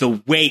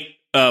the weight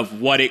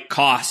of what it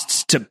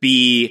costs to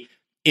be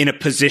in a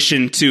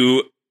position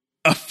to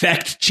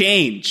affect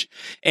change,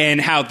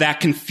 and how that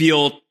can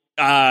feel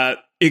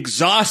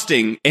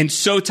exhausting and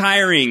so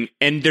tiring,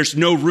 and there's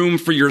no room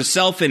for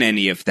yourself in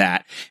any of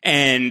that.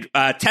 And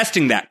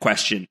testing that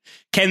question: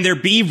 can there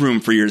be room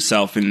for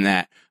yourself in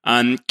that?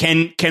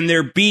 Can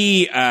there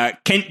be?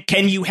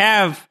 Can you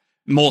have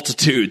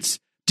multitudes?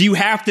 Do you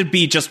have to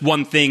be just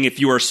one thing if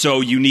you are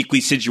so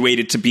uniquely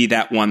situated to be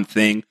that one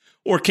thing?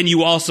 Or can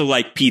you also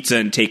like pizza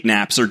and take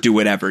naps or do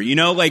whatever? You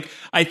know, like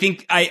I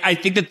think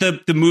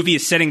that the movie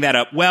is setting that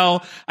up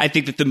well. I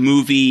think that the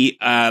movie,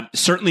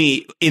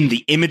 certainly in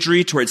the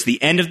imagery towards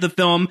the end of the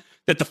film,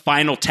 that the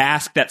final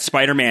task that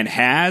Spider-Man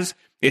has,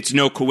 it's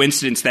no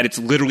coincidence that it's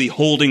literally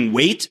holding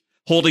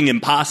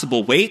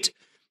impossible weight.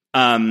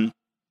 I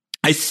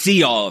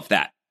see all of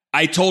that.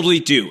 I totally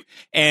do.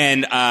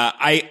 And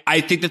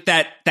I think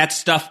that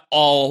stuff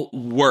all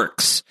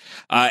works.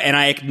 And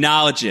I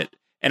acknowledge it.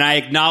 And I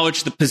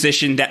acknowledge the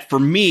position that for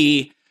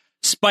me,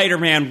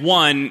 Spider-Man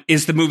 1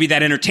 is the movie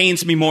that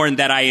entertains me more and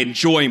that I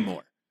enjoy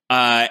more.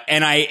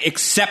 And I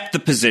accept the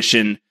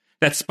position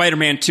that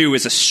Spider-Man 2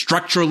 is a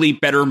structurally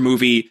better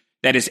movie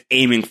that is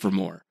aiming for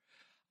more.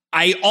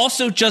 I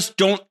also just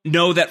don't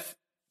know that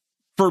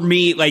for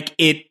me, like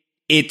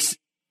it's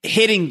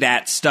hitting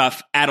that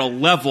stuff at a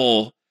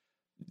level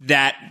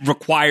that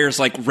requires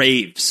like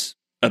raves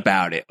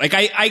about it. Like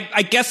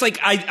I guess like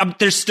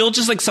there's still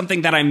just like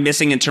something that I'm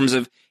missing in terms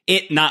of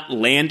it not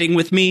landing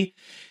with me,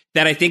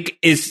 that I think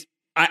is,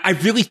 I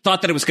really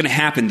thought that it was going to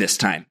happen this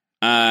time.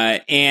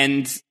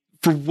 And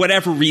for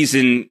whatever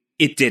reason,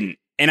 it didn't.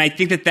 And I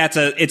think that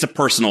it's a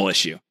personal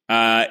issue.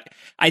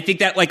 I think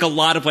that like a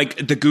lot of like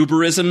the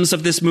gooberisms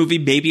of this movie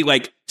maybe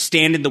like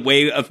stand in the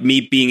way of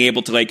me being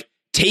able to like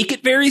take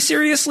it very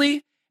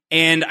seriously.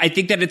 And I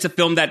think that it's a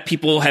film that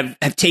people have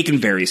taken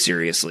very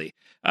seriously.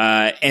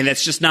 And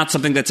that's just not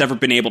something that's ever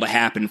been able to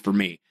happen for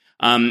me.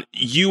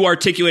 You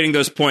articulating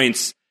those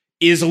points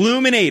is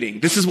illuminating.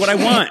 This is what I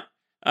want.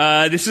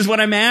 This is what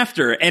I'm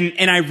after.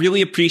 And I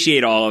really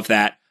appreciate all of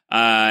that.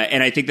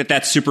 And I think that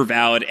that's super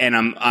valid. And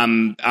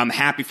I'm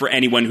happy for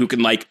anyone who can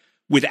like,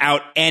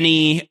 without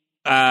any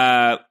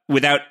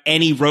roadblocks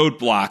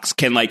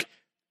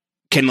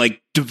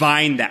can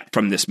divine that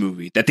from this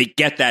movie, that they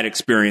get that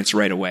experience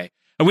right away.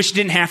 I wish it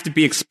didn't have to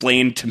be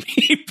explained to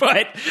me,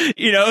 but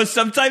you know,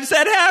 sometimes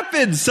that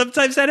happens.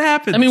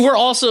 I mean, we're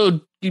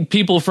also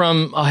people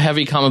from a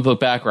heavy comic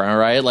book background,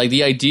 right? Like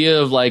the idea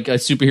of like a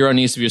superhero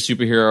needs to be a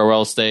superhero or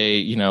else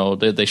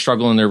they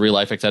struggle in their real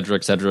life, et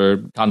cetera,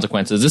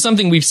 consequences is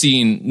something we've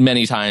seen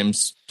many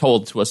times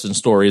told to us in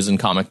stories and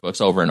comic books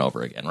over and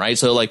over again, right?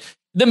 So like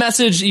the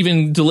message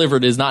even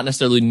delivered is not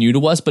necessarily new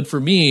to us, but for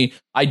me,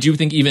 I do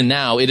think even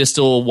now it is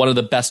still one of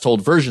the best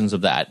told versions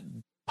of that.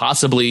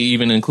 Possibly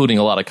even including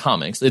a lot of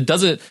comics. There's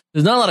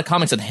not a lot of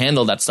comics that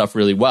handle that stuff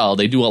really well.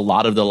 They do a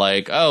lot of the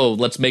like, oh,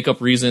 let's make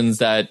up reasons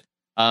that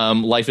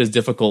life is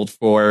difficult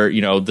for, you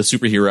know, the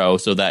superhero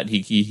so that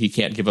he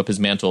can't give up his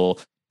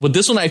mantle. But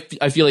this one I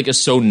feel like is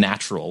so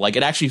natural. Like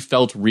it actually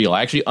felt real.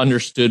 I actually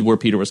understood where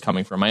Peter was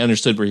coming from. I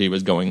understood where he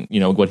was going, you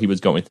know, what he was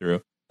going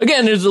through.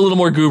 Again, there's a little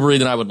more goobery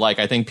than I would like.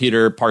 I think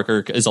Peter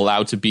Parker is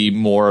allowed to be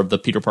more of the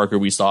Peter Parker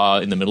we saw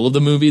in the middle of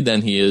the movie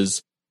than he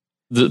is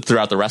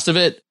throughout the rest of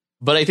it.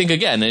 But I think,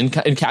 again,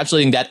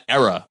 encapsulating that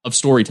era of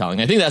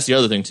storytelling, I think that's the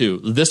other thing, too.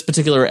 This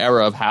particular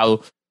era of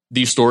how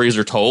these stories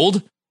are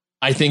told,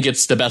 I think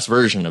it's the best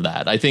version of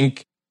that. I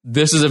think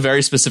this is a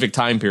very specific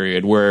time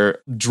period where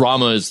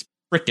drama is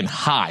freaking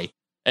high.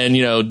 And,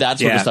 you know, that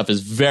sort of stuff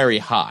is very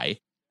high.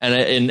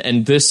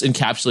 And this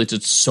encapsulates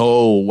it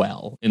so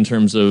well in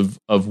terms of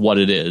what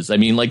it is. I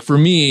mean, like for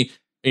me,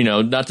 you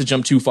know, not to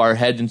jump too far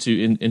ahead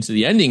into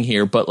the ending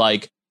here, but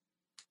like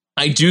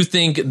I do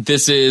think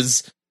this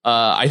is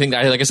I think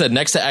like I said,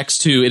 next to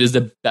X2, it is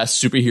the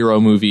best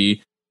superhero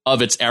movie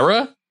of its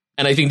era.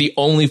 And I think the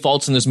only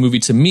faults in this movie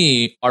to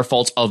me are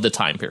faults of the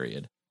time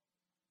period.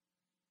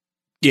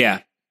 Yeah.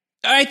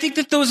 I think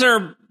that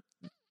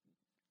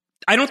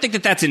I don't think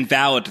that that's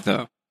invalid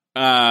though.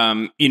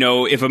 You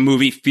know, if a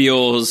movie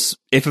feels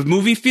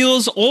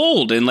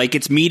old and like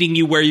it's meeting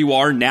you where you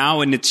are now,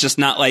 and it's just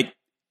not like,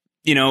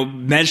 you know,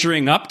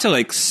 measuring up to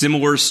like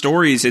similar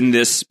stories in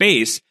this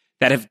space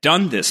that have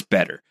done this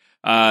better.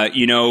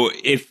 You know,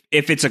 if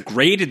it's a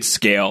graded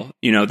scale,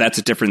 you know, that's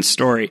a different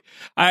story.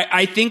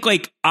 I think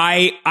like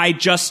I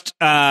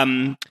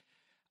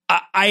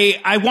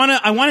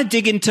want to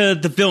dig into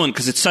the villain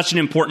because it's such an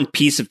important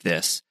piece of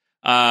this.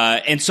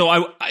 And so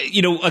I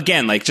you know,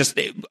 again, like just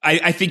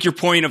I think your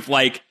point of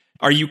like,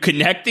 are you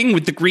connecting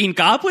with the Green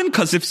Goblin?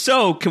 Because if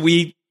so, can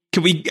we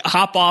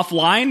hop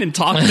offline and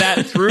talk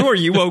that through? Are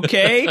you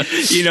okay?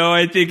 You know,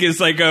 I think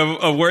is like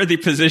a worthy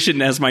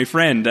position as my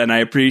friend, and I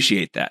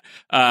appreciate that.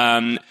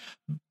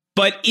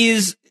 But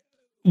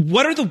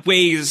what are the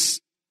ways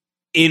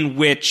in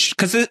which,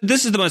 because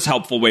this is the most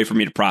helpful way for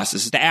me to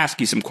process, is to ask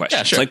you some questions.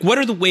 Yeah, sure. Like, what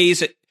are the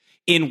ways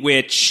in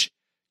which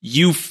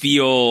you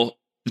feel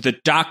the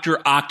Dr.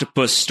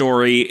 Octopus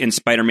story in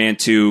Spider-Man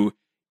 2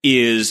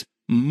 is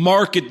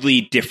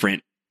markedly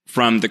different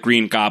from the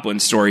Green Goblin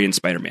story in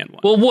Spider-Man 1?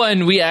 Well,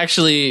 one, we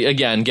actually,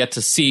 again, get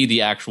to see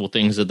the actual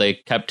things that they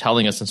kept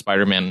telling us in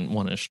Spider-Man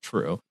 1 is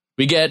true.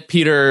 We get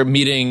Peter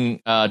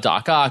meeting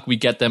Doc Ock. We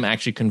get them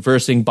actually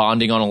conversing,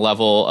 bonding on a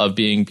level of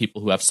being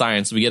people who have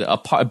science. We get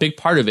a big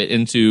part of it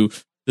into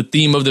the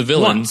theme of the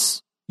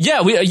villains.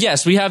 Yeah, we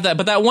have that.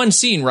 But that one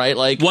scene, right?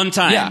 Like one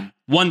time. Yeah.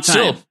 One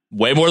time. Still,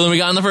 way more than we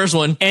got in the first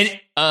one.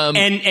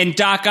 And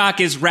Doc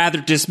Ock is rather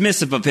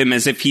dismissive of him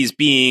as if he's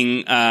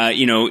being,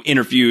 you know,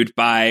 interviewed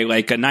by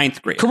like a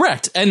ninth grader.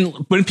 Correct. And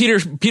when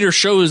Peter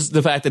shows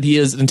the fact that he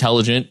is an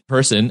intelligent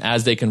person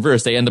as they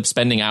converse, they end up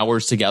spending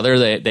hours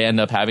together. They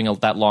end up having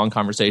that long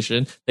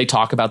conversation. They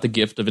talk about the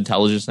gift of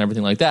intelligence and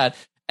everything like that.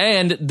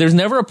 And there's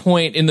never a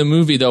point in the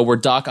movie, though, where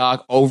Doc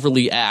Ock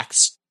overly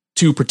acts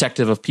too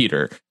protective of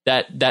Peter.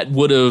 That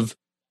would have,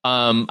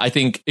 I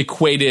think,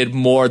 equated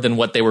more than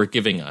what they were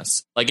giving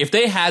us. Like if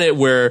they had it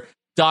where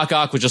Doc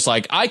Ock was just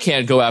like, I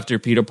can't go after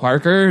Peter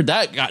Parker.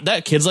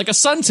 That kid's like a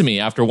son to me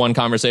after one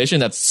conversation.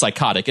 That's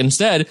psychotic.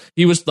 Instead,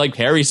 he was like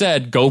Harry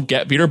said, go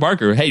get Peter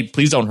Parker. Hey,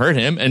 please don't hurt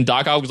him. And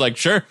Doc Ock was like,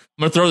 sure, I'm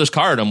going to throw this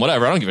car at him.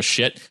 Whatever. I don't give a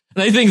shit.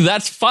 And I think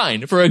that's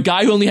fine. For a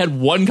guy who only had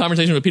one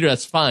conversation with Peter,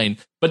 that's fine.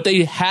 But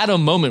they had a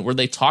moment where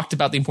they talked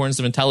about the importance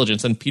of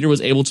intelligence, and Peter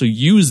was able to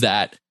use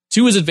that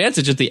to his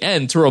advantage at the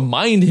end to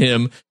remind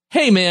him,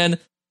 hey, man,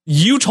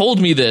 you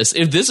told me this.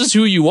 If this is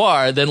who you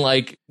are, then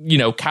like, you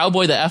know,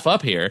 cowboy the F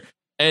up here.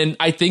 And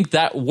I think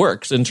that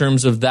works in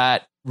terms of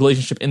that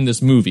relationship in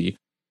this movie.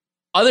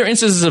 Other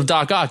instances of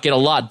Doc Ock get a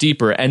lot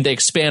deeper and they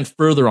expand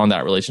further on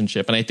that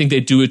relationship. And I think they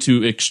do it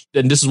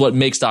and this is what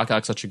makes Doc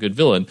Ock such a good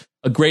villain.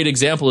 A great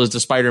example is the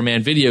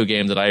Spider-Man video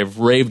game that I have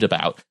raved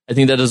about. I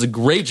think that does a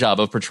great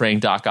job of portraying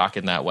Doc Ock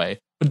in that way.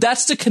 But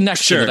that's the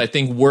connection that I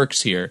think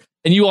works here.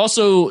 And you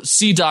also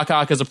see Doc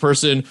Ock as a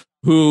person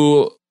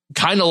who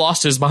kind of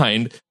lost his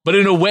mind, but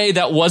in a way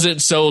that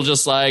wasn't so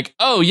just like,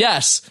 oh,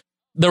 yes,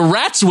 the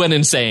rats went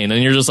insane.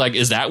 And you're just like,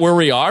 is that where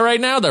we are right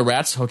now? The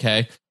rats?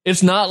 Okay.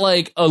 It's not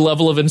like a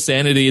level of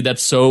insanity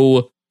that's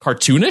so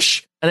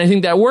cartoonish. And I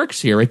think that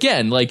works here.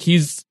 Again, like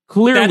he's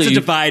clearly... That's a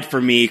divide for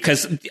me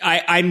because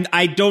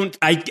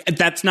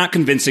that's not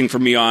convincing for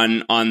me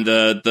on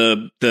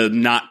the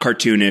not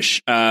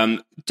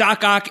cartoonish.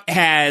 Doc Ock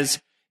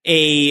has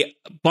a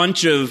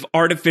bunch of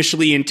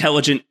artificially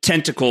intelligent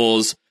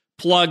tentacles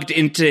plugged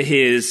into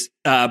his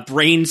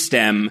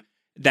brainstem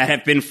that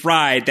have been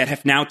fried, that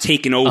have now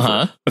taken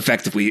over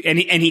effectively, and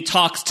he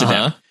talks to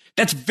them.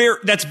 That's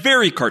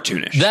very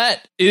cartoonish.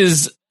 That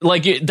is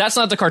like that's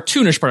not the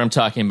cartoonish part I'm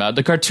talking about.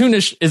 The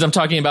cartoonish is I'm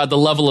talking about the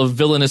level of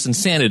villainous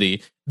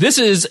insanity. This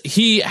is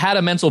he had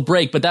a mental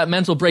break, but that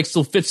mental break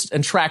still fits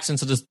and tracks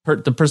into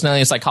the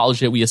personality and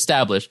psychology that we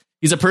established.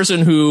 He's a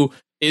person who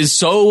is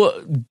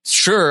so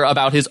sure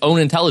about his own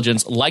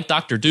intelligence, like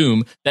Dr.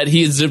 Doom, that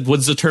he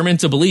was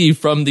determined to believe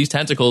from these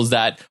tentacles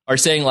that are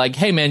saying like,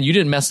 hey man, you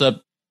didn't mess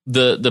up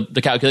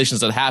the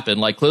calculations that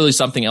happened. Like clearly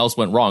something else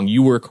went wrong.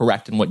 You were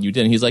correct in what you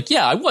did. And he's like,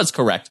 yeah, I was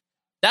correct.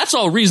 That's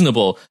all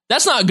reasonable.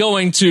 That's not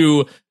going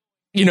to,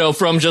 you know,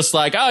 from just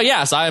like, oh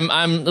yes, I'm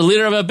the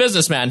leader of a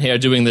businessman here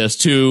doing this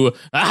to,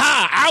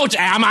 ouch,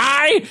 am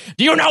I?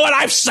 Do you know what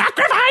I've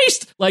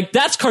sacrificed? Like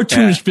that's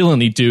cartoonish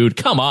villainy, dude.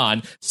 Come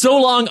on. So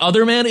Long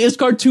Other Man is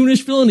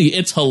cartoonish villainy.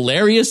 It's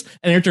hilarious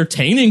and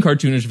entertaining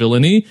cartoonish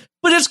villainy,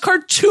 but it's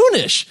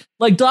cartoonish.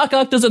 Like Doc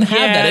Ock doesn't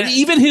have that. And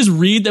even his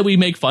read that we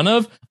make fun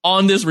of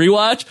on this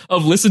rewatch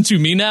of Listen to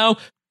Me Now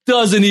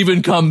doesn't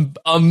even come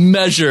a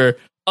measure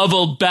of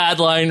a bad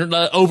line,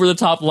 over the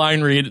top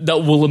line read that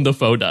Willem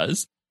Dafoe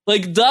does.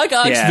 Like, Doc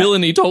Ock's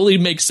villainy totally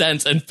makes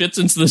sense and fits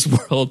into this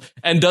world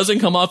and doesn't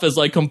come off as,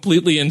 like,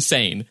 completely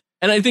insane.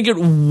 And I think it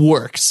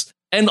works.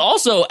 And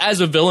also,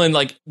 as a villain,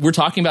 like, we're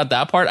talking about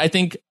that part, I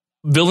think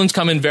villains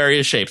come in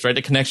various shapes, right?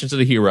 The connection to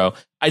the hero.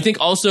 I think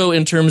also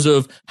in terms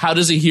of how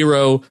does a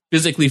hero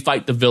physically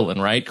fight the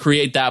villain, right?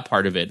 Create that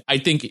part of it. I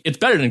think it's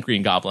better than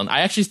Green Goblin.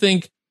 I actually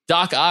think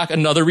Doc Ock,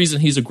 another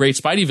reason he's a great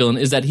Spidey villain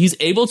is that he's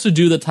able to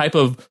do the type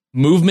of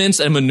movements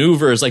and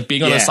maneuvers, like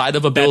being on the side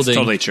of a building,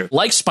 totally true,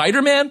 like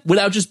Spider-Man,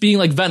 without just being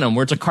like Venom,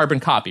 where it's a carbon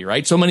copy,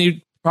 right? So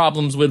many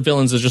problems with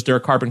villains is just they're a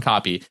carbon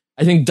copy.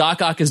 I think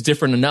Doc Ock is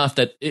different enough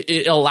that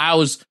it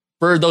allows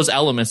for those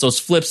elements, those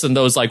flips and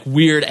those like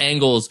weird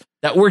angles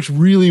that works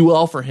really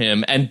well for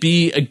him and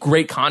be a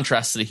great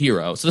contrast to the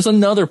hero. So that's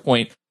another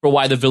point for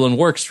why the villain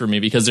works for me,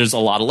 because there's a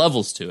lot of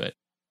levels to it.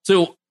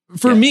 So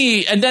for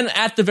me, and then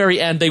at the very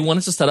end, they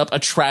wanted to set up a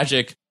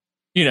tragic,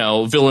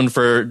 villain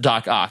for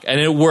Doc Ock. And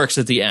it works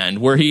at the end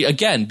where he,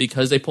 again,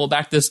 because they pull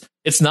back this,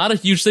 it's not a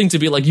huge thing to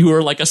be like, you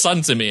were like a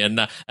son to me and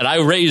I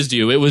raised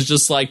you. It was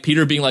just like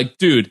Peter being like,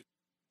 dude,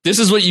 this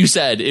is what you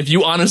said. If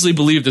you honestly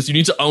believe this, you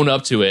need to own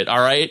up to it. All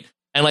right.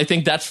 And I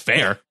think that's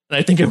fair. And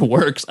I think it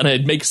works. And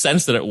it makes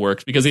sense that it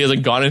works because he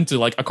hasn't gone into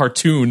like a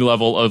cartoon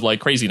level of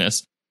like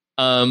craziness.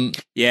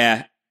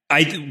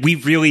 We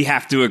really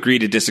have to agree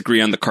to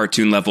disagree on the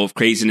cartoon level of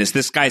craziness.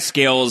 This guy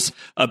scales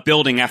a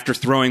building after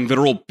throwing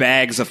literal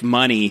bags of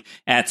money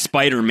at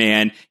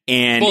Spider-Man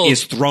and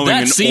is throwing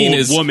an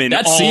old woman all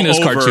over. That scene is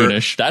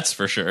cartoonish, that's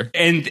for sure.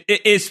 And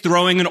is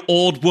throwing an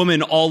old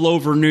woman all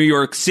over New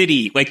York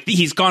City. Like,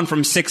 he's gone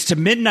from 6 to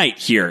midnight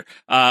here.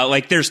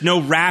 Like, there's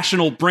no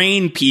rational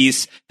brain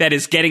piece that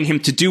is getting him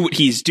to do what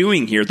he's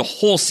doing here. The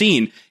whole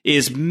scene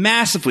is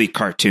massively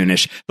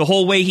cartoonish. The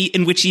whole way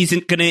in which he's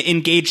going to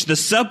engage the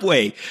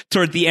subway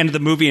toward the end of the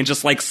movie and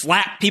just like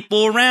slap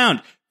people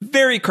around.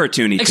 Very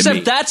cartoony. Except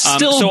to me. That's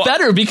still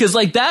better because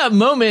like that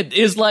moment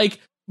is like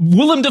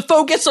Willem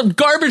Dafoe gets some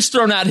garbage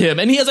thrown at him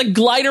and he has a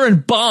glider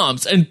and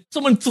bombs and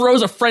someone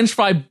throws a French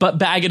fry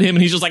bag at him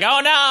and he's just like,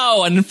 oh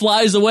no, and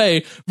flies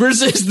away,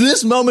 versus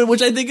this moment,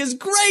 which I think is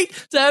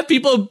great, to have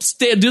people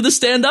do the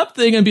stand up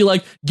thing and be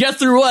like, get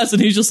through us.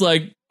 And he's just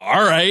like,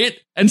 all right,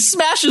 and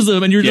smashes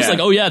him. And you're just like,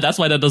 oh yeah, that's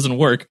why that doesn't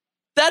work.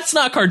 That's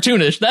not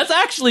cartoonish. That's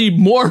actually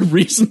more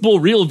reasonable,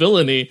 real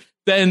villainy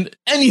than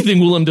anything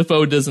Willem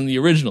Dafoe does in the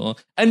original.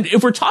 And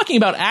if we're talking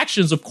about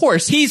actions, of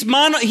course, he's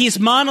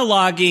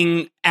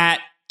monologuing at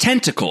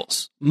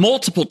tentacles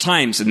multiple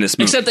times in this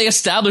movie. Except they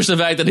establish the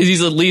fact that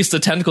he's at least the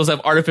tentacles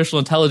have artificial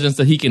intelligence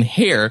that he can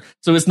hear.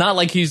 So it's not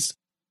like he's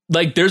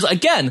like, there's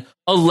again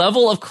a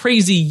level of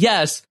crazy,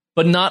 yes,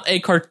 but not a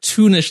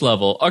cartoonish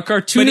level. A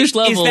cartoonish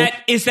level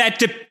is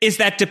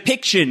that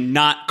depiction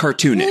not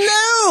cartoonish?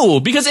 No,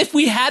 because if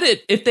we had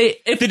it, if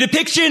the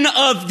depiction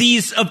of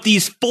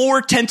these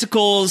 4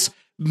 tentacles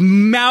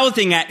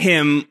mouthing at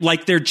him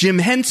like they're Jim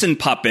Henson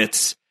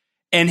puppets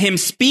and him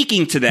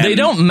speaking to them, they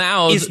don't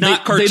mouth. Is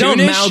not cartoonish. They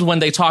don't mouth when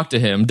they talk to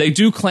him. They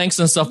do clanks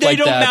and stuff like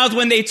that. They don't mouth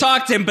when they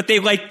talk to him, but they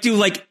like do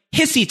like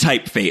hissy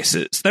type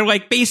faces. They're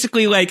like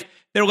basically like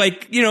they're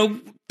like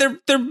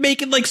They're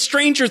making like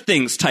Stranger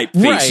Things type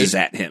faces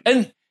at him.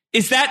 And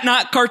is that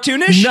not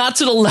cartoonish? Not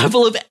to the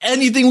level of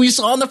anything we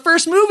saw in the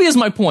first movie is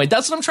my point.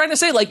 That's what I'm trying to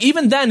say. Like,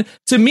 even then,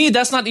 to me,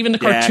 that's not even the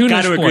cartoonish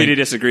got to point. agree to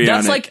disagree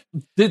that's on like,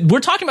 we're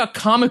talking about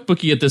comic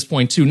booky at this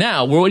point too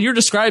now, where what you're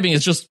describing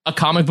is just a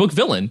comic book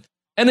villain.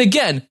 And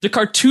again, the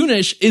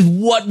cartoonish is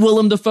what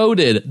Willem Dafoe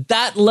did.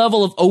 That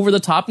level of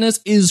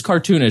over-the-topness is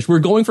cartoonish. We're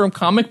going from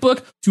comic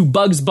book to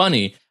Bugs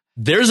Bunny.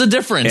 There's a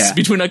difference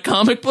between a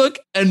comic book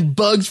and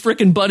Bugs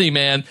frickin' Bunny,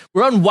 man.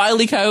 We're on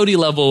Wile E. Coyote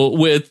level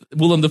with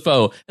Willem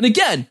Dafoe. And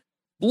again,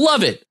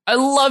 love it. I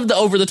love the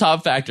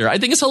over-the-top factor. I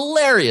think it's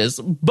hilarious,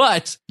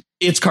 but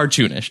it's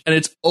cartoonish and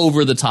it's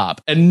over the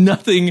top. And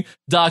nothing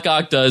Doc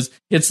Ock does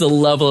hits the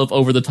level of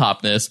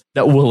over-the-topness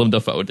that Willem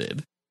Dafoe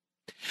did.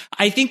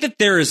 I think that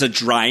there is a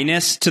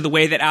dryness to the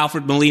way that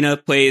Alfred Molina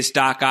plays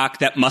Doc Ock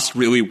that must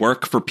really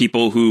work for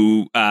people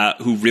who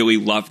really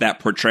love that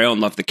portrayal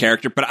and love the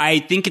character. But I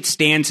think it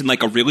stands in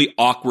like a really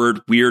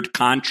awkward, weird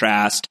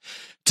contrast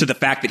to the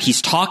fact that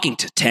he's talking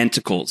to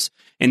tentacles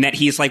and that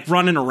he's like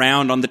running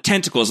around on the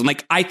tentacles. And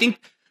like, I think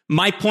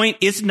my point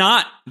is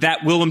not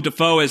that Willem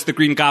Dafoe as the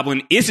Green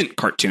Goblin isn't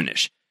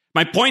cartoonish.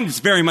 My point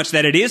is very much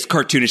that it is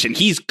cartoonish and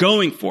he's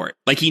going for it.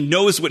 Like, he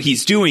knows what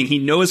he's doing. He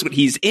knows what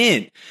he's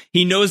in.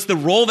 He knows the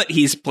role that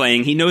he's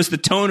playing. He knows the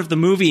tone of the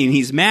movie and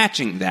he's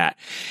matching that.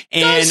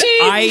 And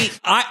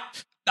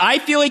I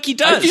feel like he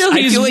does. I feel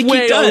he's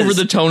way over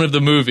the tone of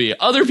the movie.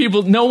 Other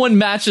people, no one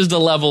matches the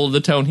level of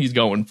the tone he's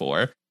going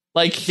for.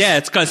 Like, yeah,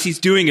 it's because he's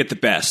doing it the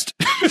best.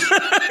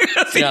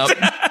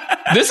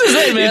 This is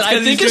it, man.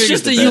 I think it's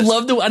just that you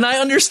love the, and I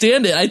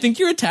understand it. I think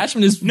your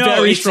attachment is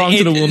very strong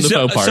to the Willem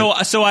Dafoe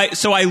part. So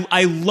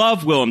I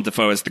love Willem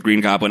Dafoe as the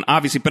Green Goblin,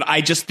 obviously, but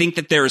I just think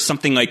that there is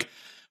something like,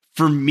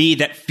 for me,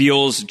 that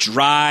feels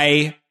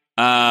dry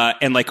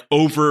and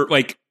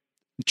like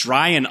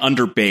dry and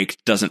underbaked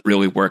doesn't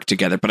really work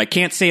together. But I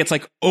can't say it's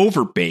like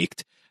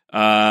overbaked,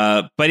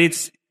 but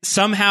it's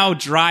somehow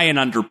dry and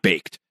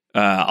underbaked.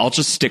 I'll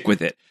just stick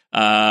with it.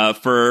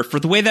 for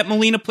the way that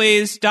Molina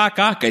plays Doc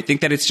Ock. I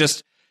think that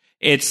it's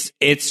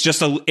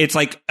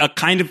like a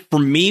kind of, for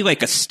me,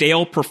 like a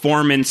stale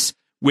performance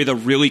with a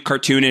really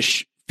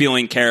cartoonish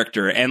feeling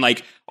character. And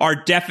like our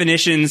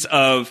definitions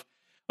of,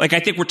 like, I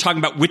think we're talking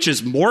about which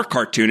is more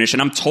cartoonish,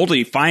 and I'm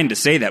totally fine to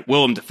say that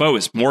Willem Dafoe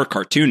is more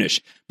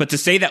cartoonish. But to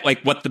say that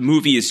like what the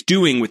movie is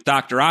doing with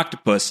Dr.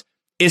 Octopus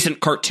isn't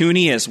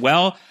cartoony as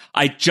well,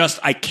 I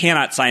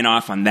cannot sign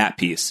off on that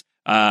piece.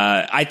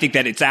 I think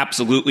that it's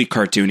absolutely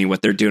cartoony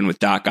what they're doing with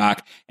Doc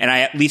Ock, and I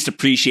at least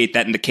appreciate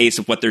that in the case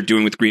of what they're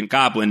doing with Green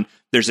Goblin.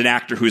 There's an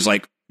actor who's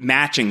like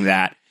matching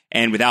that,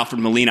 and with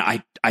Alfred Molina,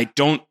 I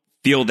don't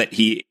feel that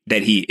he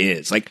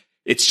is like,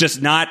 it's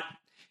just not.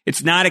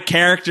 It's not a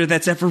character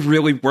that's ever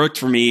really worked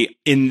for me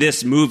in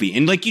this movie.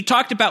 And like you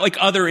talked about like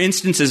other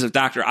instances of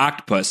Dr.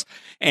 Octopus,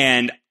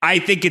 and I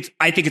think it's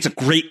a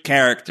great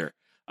character.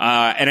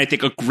 And I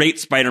think a great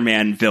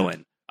Spider-Man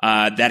villain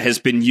that has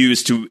been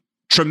used to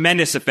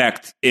tremendous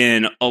effect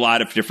in a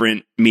lot of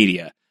different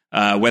media,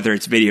 whether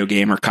it's video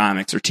game or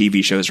comics or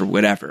TV shows or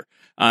whatever.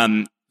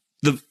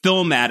 The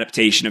film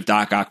adaptation of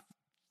Doc Ock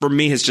for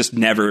me has just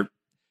never,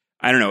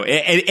 I don't know.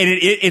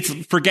 It's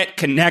forget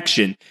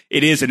connection.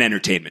 It is an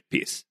entertainment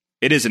piece.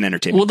 It is an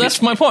entertainment. Well, that's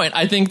my point.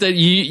 I think that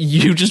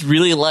you just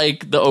really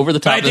like the over the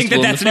top. I think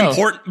that's an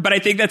important. But I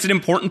think that's an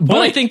important point. But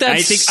I think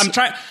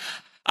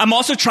I'm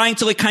also trying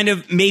to like kind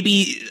of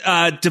maybe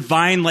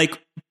divine like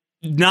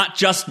not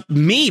just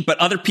me, but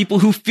other people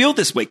who feel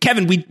this way.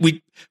 Kevin,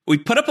 we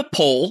put up a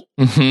poll.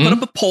 Put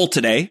up a poll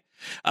today.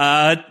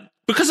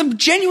 Because I'm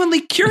genuinely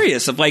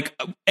curious of like,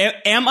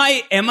 am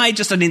I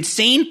just an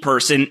insane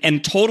person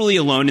and totally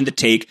alone in the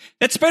take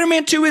that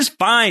Spider-Man 2 is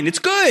fine, it's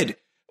good?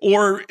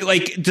 Or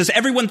like, does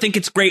everyone think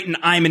it's great and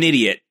I'm an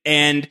idiot?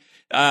 And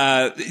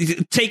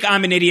take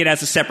I'm an idiot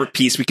as a separate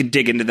piece. We can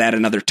dig into that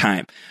another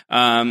time.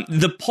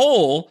 The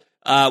poll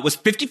was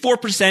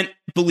 54%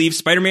 believe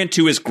Spider-Man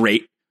 2 is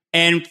great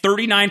and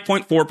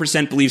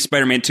 39.4% believe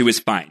Spider-Man 2 is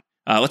fine.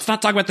 Let's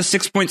not talk about the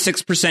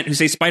 6.6% who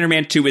say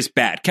Spider-Man 2 is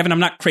bad. Kevin, I'm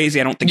not crazy.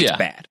 I don't think it's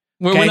bad.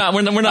 Okay? We're not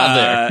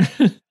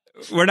there.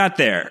 We're not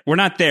there. We're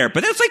not there.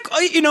 But that's like,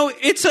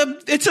 it's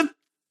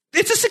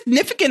a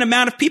significant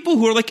amount of people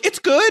who are like, it's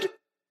good.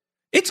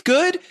 It's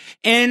good.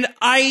 And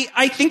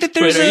I think that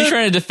there's are you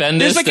trying to defend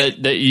this, like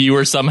that you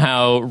were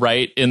somehow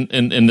right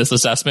in this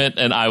assessment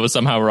and I was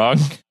somehow wrong?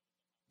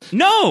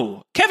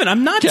 No, Kevin,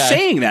 I'm not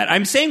saying that.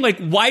 I'm saying like,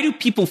 why do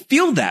people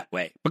feel that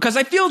way? Because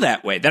I feel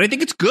that way, that I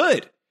think it's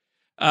good.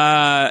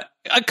 Because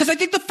I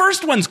think the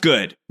first one's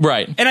good.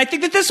 Right. And I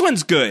think that this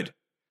one's good.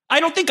 I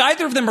don't think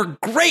either of them are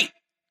great.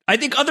 I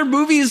think other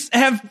movies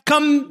have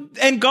come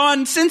and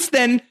gone since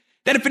then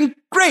that have been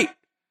great.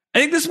 I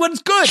think this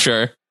one's good.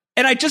 Sure.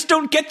 And I just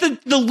don't get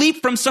the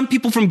leap from some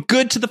people from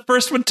good to the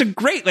first one to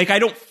great. Like, I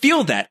don't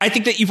feel that. I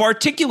think that you've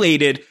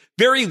articulated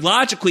very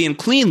logically and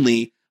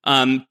cleanly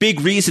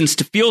big reasons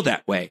to feel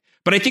that way.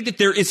 But I think that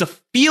there is a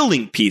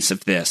feeling piece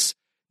of this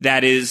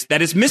that is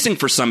missing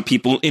for some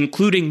people,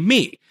 including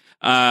me.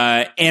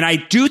 And I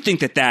do think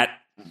that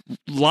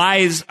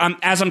lies,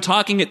 as I'm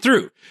talking it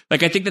through,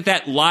 like I think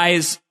that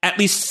lies at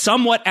least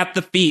somewhat at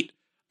the feet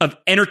of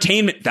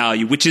entertainment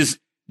value, which is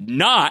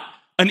not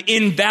an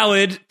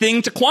invalid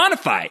thing to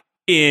quantify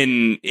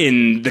in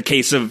the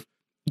case of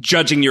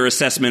judging your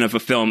assessment of a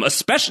film,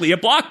 especially a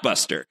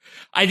blockbuster.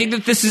 I think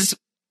that this is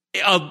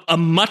a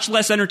much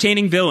less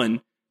entertaining villain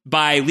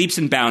by leaps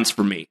and bounds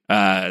for me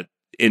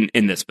in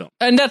this film.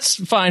 And that's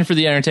fine for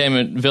the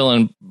entertainment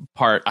villain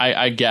part,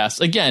 I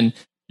guess. Again,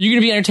 you're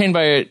going to be entertained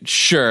by it,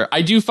 sure.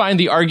 I do find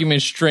the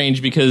argument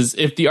strange because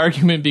if the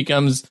argument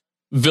becomes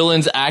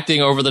villains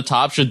acting over the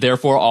top should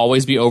therefore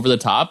always be over the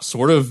top,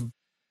 sort of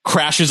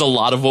crashes a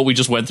lot of what we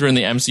just went through in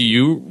the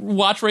MCU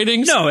watch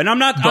ratings. No, and I'm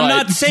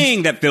not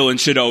saying that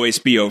villains should always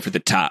be over the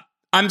top.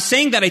 I'm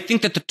saying that I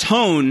think that the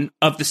tone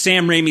of the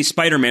Sam Raimi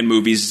Spider-Man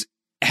movies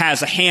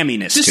has a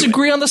hamminess.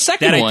 Disagree to it. on the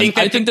second one.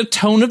 I think the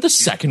tone of the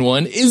second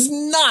one is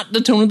not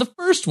the tone of the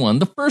first one.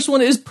 The first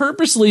one is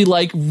purposely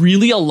like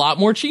really a lot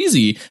more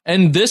cheesy,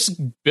 and this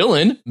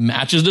villain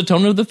matches the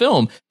tone of the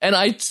film. And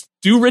I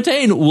do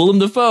retain Willem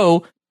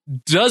Dafoe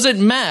doesn't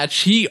match.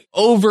 He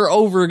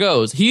over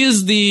goes. He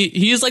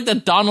is like the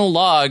Donald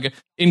Logg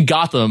in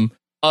Gotham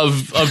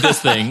of this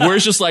thing, where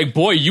it's just like,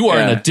 boy, you are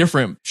in a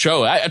different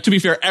show. To be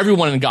fair,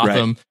 everyone in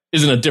Gotham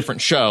is in a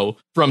different show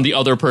from the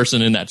other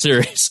person in that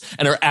series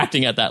and are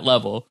acting at that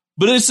level.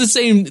 But it's the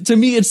same, to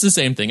me, it's the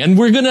same thing. And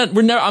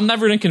I'm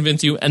never going to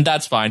convince you, and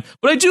that's fine.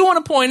 But I do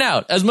want to point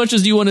out, as much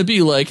as you want to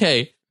be like,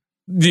 hey,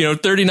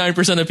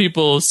 39% of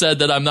people said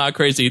that I'm not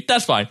crazy.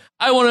 That's fine.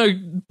 I want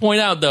to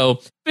point out,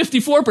 though,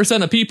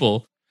 54% of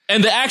people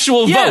and the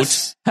actual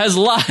vote has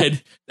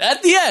lied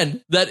at the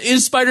end. That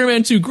is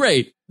Spider-Man 2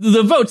 great?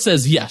 The vote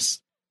says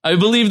yes. I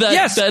believe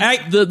that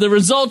the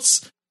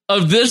results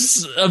of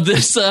this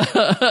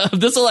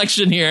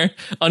election here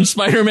on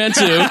Spider-Man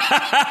 2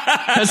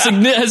 has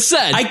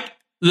said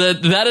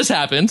that has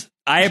happened.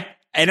 I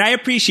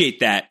appreciate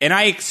that, and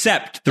I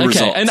accept the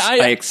results. And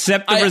I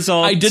accept the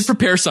results. I did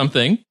prepare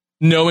something,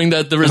 knowing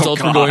that the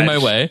results were going my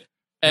way.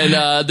 And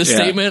the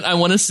statement I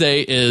want to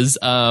say is,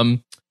 I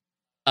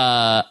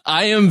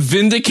am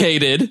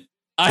vindicated.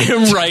 I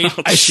am right.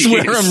 I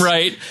swear I'm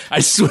right.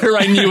 I swear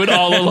I knew it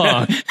all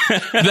along.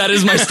 That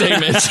is my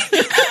statement.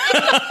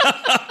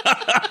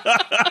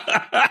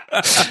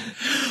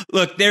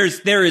 Look, there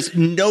is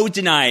no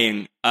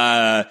denying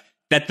that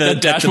the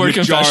Dashboard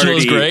Confessional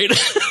is great.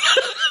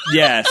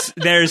 Yes,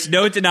 there's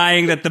no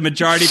denying that the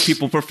majority of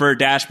people prefer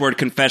Dashboard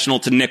Confessional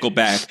to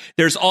Nickelback.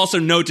 There's also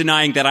no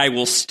denying that I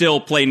will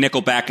still play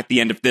Nickelback at the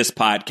end of this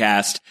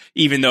podcast,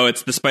 even though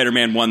it's the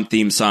Spider-Man 1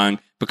 theme song,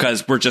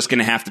 because we're just going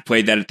to have to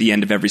play that at the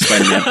end of every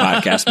Spider-Man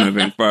podcast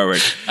moving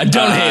forward. I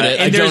don't hate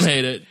it. I don't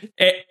hate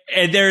it.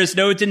 And there is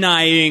no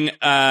denying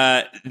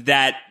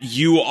that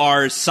you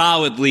are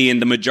solidly in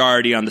the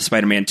majority on the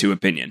Spider-Man 2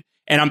 opinion.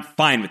 And I'm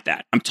fine with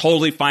that. I'm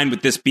totally fine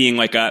with this being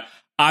like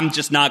I'm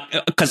just not,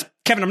 because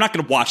Kevin, I'm not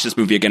going to watch this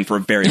movie again for a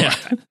very long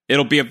time.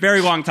 It'll be a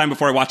very long time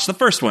before I watch the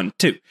first one,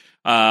 too.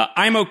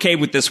 I'm okay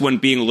with this one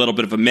being a little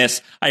bit of a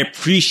miss. I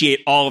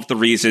appreciate all of the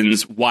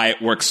reasons why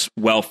it works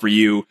well for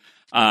you.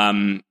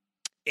 And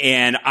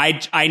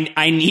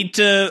I need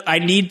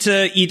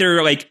to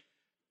either like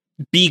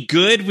be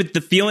good with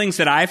the feelings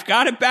that I've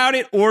got about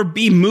it or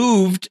be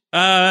moved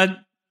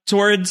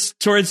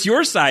towards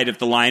your side of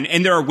the line.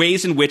 And there are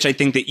ways in which I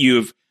think that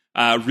you've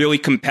really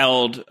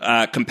compelled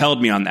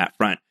me on that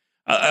front.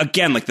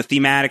 Again, like the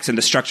thematics and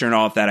the structure and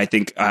all of that, I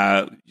think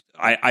I'm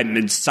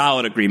in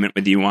solid agreement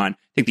with you on. I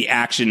think the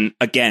action,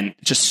 again,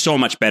 just so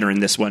much better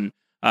in this one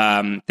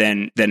than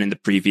in the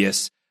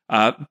previous.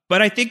 But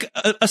I think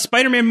a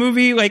Spider-Man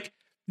movie, like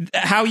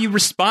how you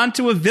respond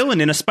to a villain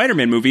in a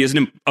Spider-Man movie, is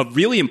a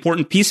really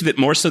important piece of it,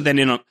 more so than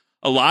in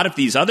a lot of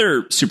these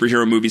other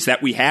superhero movies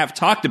that we have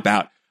talked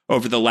about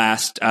over the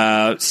last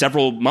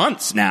several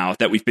months now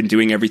that we've been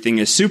doing Everything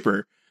is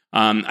Super.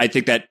 I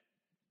think that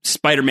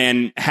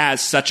Spider-Man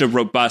has such a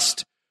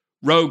robust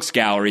rogues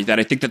gallery that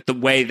I think that the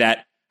way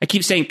that I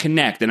keep saying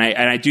connect, and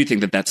I do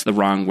think that that's the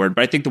wrong word,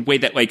 but I think the way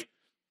that, like,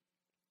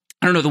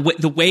 I don't know,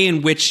 the way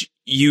in which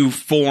you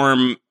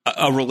form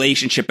a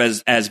relationship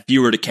as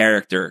viewer to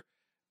character,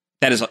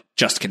 that is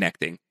just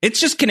connecting. It's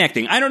just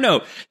connecting. I don't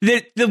know.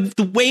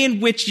 The way in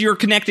which you're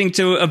connecting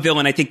to a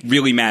villain, I think,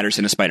 really matters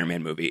in a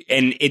Spider-Man movie,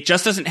 and it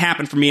just doesn't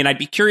happen for me. And I'd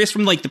be curious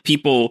from like the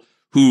people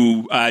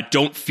who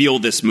don't feel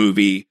this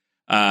movie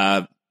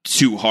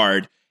too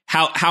hard,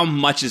 how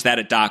much is that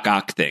a Doc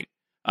Ock thing?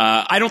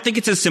 I don't think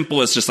it's as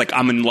simple as just like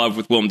I'm in love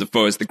with Willem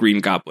Dafoe as the Green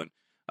Goblin.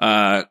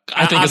 I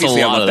think it's a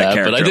lot of that,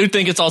 but I do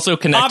think it's also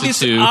connected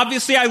to.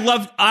 Obviously, I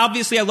love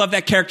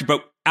that character,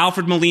 but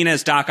Alfred Molina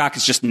as Doc Ock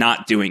is just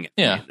not doing it.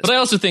 Yeah, but I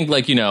also think,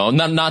 like, you know,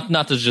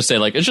 not to just say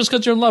like it's just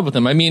because you're in love with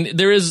him. I mean,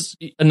 there is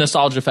a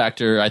nostalgia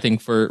factor, I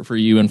think, for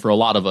you and for a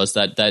lot of us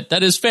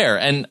that is fair,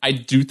 and I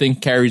do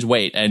think carries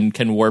weight and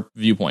can warp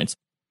viewpoints.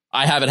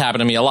 I have it happen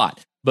to me a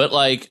lot, but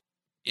like,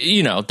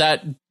 you know,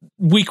 that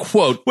we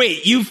quote.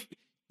 Wait,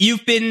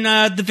 You've been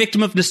the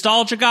victim of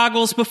nostalgia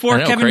goggles before,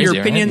 Kevin? Crazy,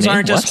 your opinions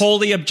aren't just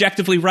wholly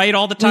objectively right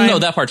all the time? No,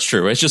 that part's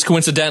true. It's just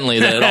coincidentally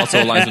that it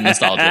also aligns with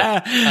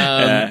nostalgia.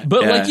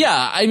 Like,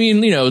 yeah, I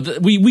mean, you know,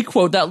 we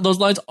quote those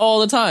lines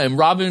all the time.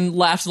 Robin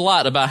laughs a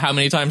lot about how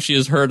many times she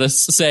has heard us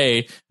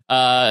say,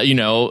 you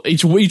know,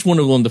 each one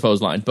of Willem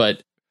Dafoe's line.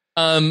 But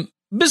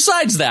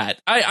besides that,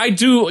 I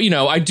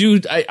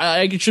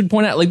should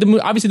point out, like,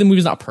 obviously the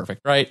movie's not perfect,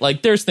 right?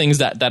 Like, there's things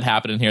that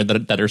happen in here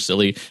that are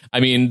silly.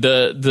 I mean,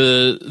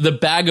 the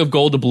bag of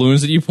gold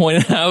doubloons that you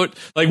pointed out,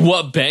 like,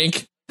 what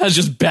bank has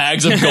just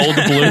bags of gold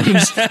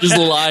doubloons just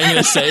lying in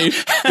a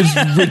safe?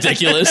 It's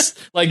ridiculous.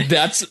 Like,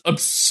 that's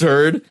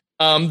absurd.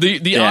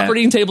 The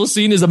operating table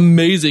scene is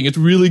amazing. It's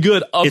really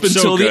good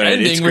until the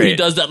ending where he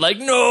does that, like,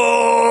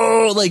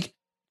 no, like,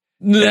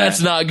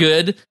 that's not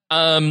good.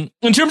 In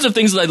terms of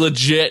things that I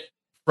legit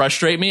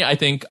frustrate me, I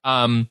think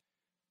we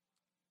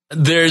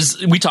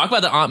talk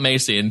about the Aunt May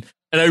scene,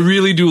 and I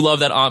really do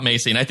love that Aunt May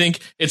scene. I think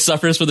it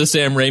suffers for the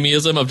Sam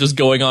Raimiism of just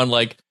going on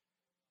like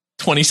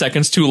 20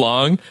 seconds too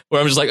long, where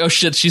I'm just like, oh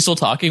shit, she's still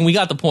talking. We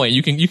got the point.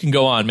 You can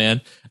go on,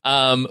 man.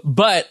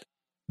 But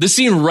the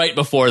scene right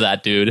before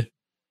that, dude,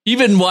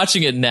 even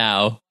watching it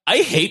now, I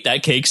hate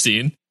that cake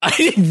scene.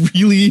 I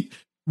really,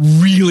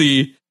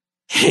 really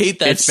hate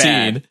that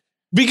scene. Bad.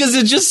 Because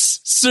it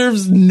just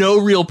serves no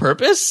real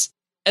purpose.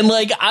 And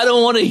like, I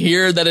don't want to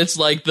hear that it's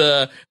like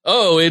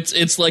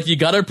it's like you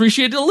got to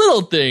appreciate the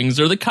little things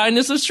or the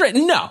kindness of straight.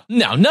 No,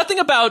 nothing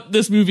about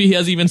this movie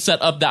has even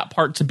set up that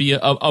part to be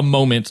a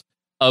moment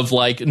of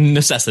like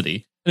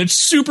necessity. And it's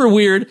super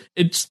weird.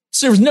 It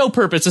serves no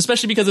purpose,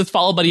 especially because it's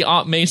followed by the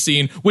Aunt May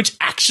scene, which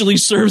actually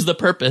serves the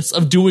purpose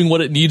of doing what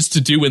it needs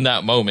to do in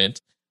that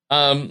moment.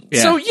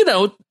 So, you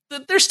know,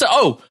 there's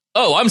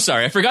Oh, I'm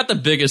sorry. I forgot the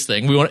biggest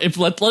thing. We want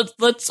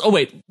let's. Oh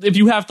wait, if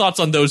you have thoughts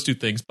on those two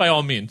things, by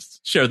all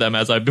means, share them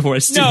before I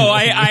steal. No,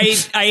 I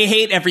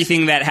hate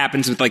everything that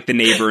happens with like the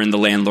neighbor and the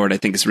landlord. I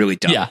think is really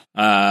dumb. Yeah.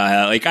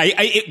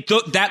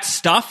 That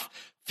stuff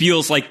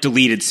feels like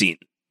deleted scene.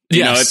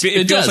 You know,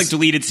 it feels like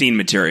deleted scene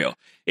material.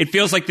 It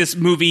feels like this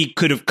movie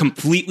could have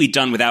completely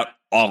done without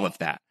all of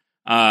that.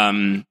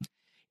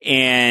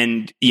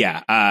 And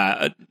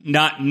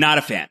not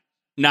a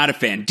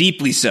fan,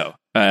 deeply so.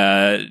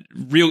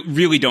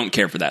 Really don't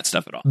care for that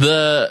stuff at all.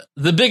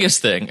 The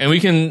biggest thing, and we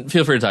can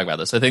feel free to talk about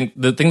this, I think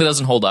the thing that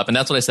doesn't hold up, and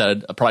that's what I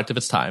said, a product of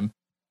its time.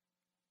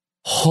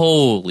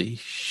 Holy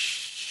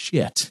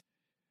shit.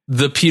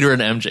 The Peter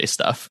and MJ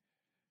stuff.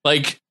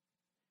 Like,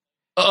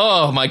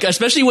 oh my god,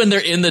 especially when they're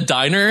in the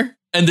diner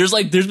and there's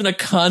been a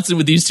constant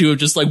with these two of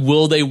just like,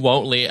 will they,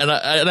 won't they? And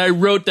I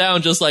wrote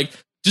down just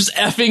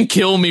effing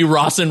kill me,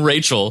 Ross and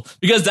Rachel,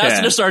 because that's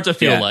going to start to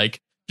feel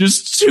like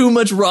just too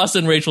much Ross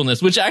and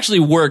Rachelness, which actually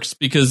works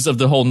because of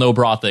the whole no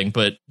bra thing,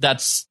 but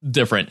that's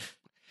different.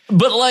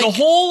 But like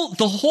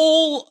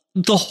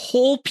the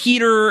whole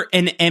Peter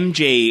and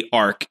MJ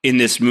arc in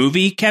this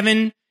movie,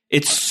 Kevin,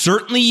 it's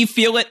certainly, you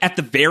feel it at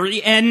the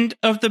very end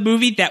of the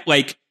movie that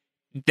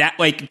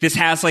this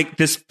has like,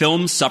 this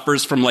film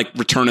suffers from like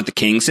Return of the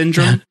King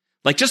syndrome.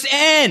 Like, just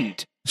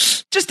end.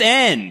 Just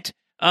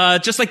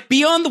like,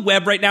 be on the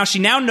web right now. She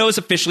now knows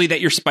officially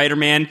that you're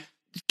Spider-Man.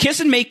 Kiss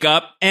and make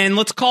up, and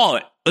let's call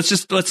it.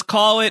 Let's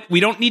call it. We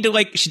don't need to,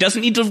 like, she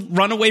doesn't need to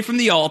run away from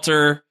the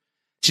altar.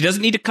 She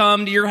doesn't need to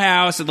come to your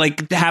house and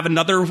like have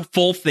another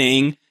full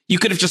thing. You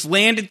could have just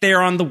landed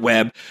there on the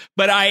web.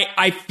 But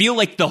I feel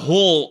like the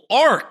whole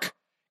arc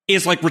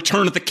is like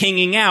Return of the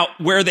Kinging out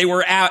where they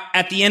were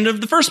at the end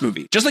of the first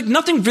movie. Just like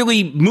nothing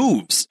really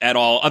moves at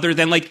all, other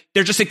than like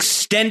they're just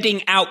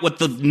extending out what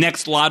the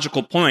next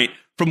logical point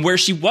from where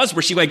she was,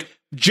 where she like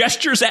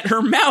gestures at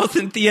her mouth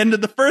at the end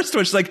of the first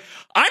one. She's like,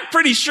 I'm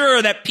pretty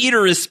sure that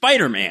Peter is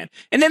Spider-Man.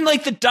 And then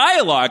like the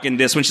dialogue in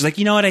this one, she's like,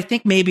 you know what? I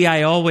think maybe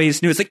I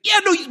always knew. It's like, yeah,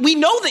 no, we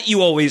know that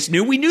you always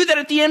knew. We knew that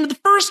at the end of the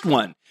first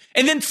one.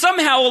 And then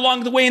somehow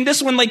along the way in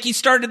this one, like he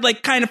started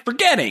like kind of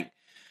forgetting.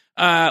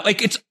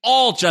 Like it's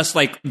all just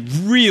like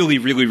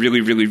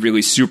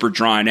really super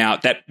drawn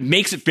out. That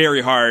makes it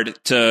very hard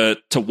to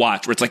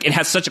watch, where it's like it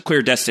has such a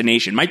clear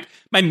destination.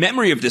 My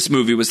memory of this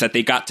movie was that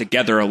they got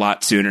together a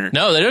lot sooner.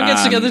 No, they don't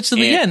get together to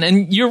the end.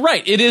 And you're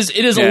right. It is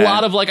a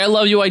lot of like, I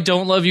love you, I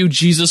don't love you,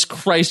 Jesus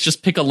Christ,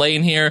 just pick a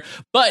lane here.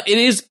 But it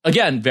is,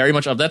 again, very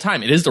much of that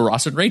time. It is the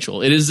Ross and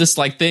Rachel. It is this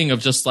like thing of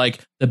just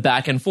like the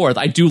back and forth.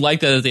 I do like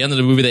that at the end of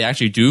the movie they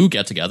actually do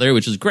get together,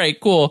 which is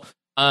great, cool.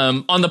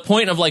 On the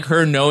point of like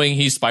her knowing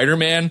he's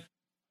Spider-Man,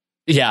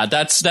 yeah,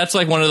 that's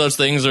like one of those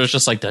things where it's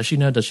just like, does she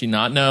know? Does she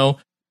not know?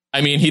 I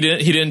mean, he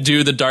didn't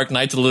do the Dark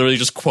Knight to literally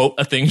just quote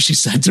a thing she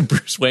said to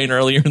Bruce Wayne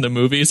earlier in the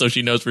movie, so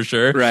she knows for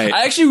sure. Right.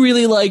 I actually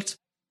really liked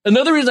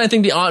another reason I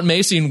think the Aunt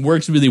May scene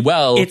works really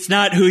well. It's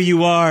not who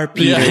you are,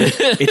 Peter. Yeah.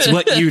 It's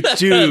what you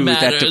do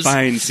that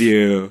defines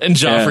you. And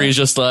Joffrey's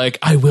just like,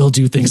 I will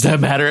do things that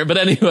matter. But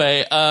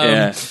anyway,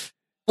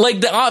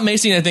 like the Aunt May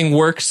scene, I think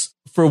works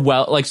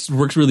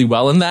really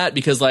well in that,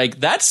 because like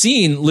that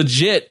scene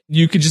legit,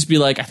 you could just be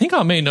like, I think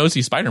Aunt May knows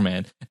he's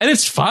Spider-Man, and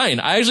it's fine.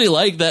 I actually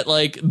like that,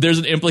 like there's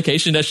an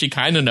implication that she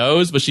kind of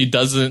knows, but she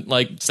doesn't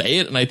like say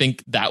it, and I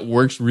think that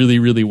works really,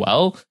 really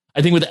well.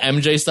 I think with the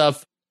MJ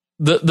stuff,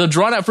 the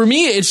drawn out, for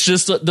me, it's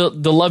just the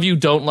love you,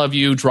 don't love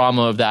you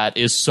drama of that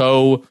is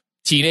so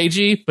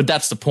teenagey, but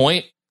that's the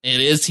point.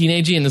 It is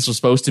teenagey, and this was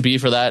supposed to be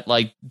for that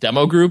like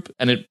demo group,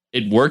 and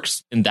it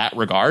works in that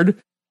regard.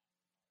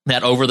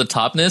 That over the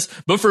topness.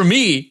 But for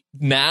me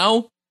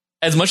now,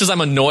 as much as I'm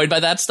annoyed by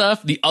that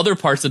stuff, the other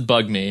parts that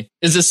bug me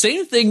is the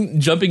same thing,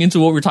 jumping into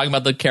what we're talking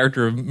about, the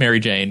character of Mary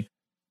Jane.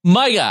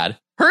 My God,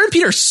 her and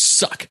Peter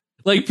suck.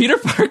 Like Peter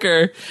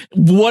Parker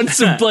wants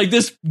to, like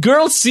this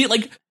girl see,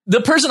 like the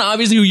person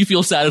obviously who you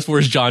feel saddest for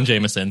is John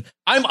Jameson.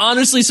 I'm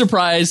honestly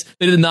surprised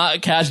they did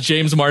not cast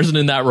James Marsden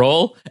in that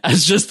role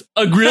as just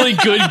a really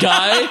good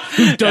guy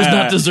who does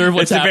not deserve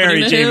what's happening to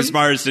him. It's a very James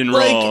Marsden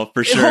role,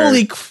 for sure.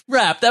 Holy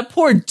crap, that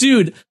poor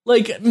dude.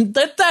 Like,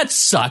 that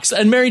sucks.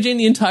 And Mary Jane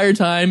the entire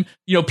time,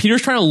 you know,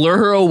 Peter's trying to lure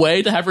her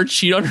away to have her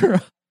cheat on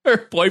her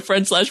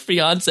boyfriend /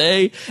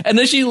 fiance, and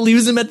then she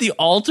leaves him at the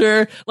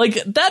altar. Like,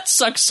 that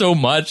sucks so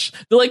much.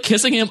 They're like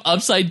kissing him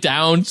upside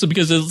down, so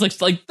because it's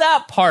like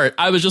that part,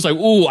 I was just like,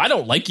 ooh, I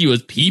don't like you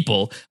as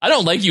people. I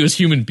don't like you as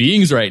human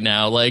beings right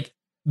now. Like,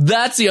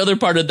 that's the other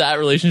part of that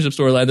relationship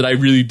storyline that I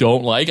really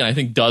don't like, and I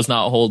think does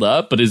not hold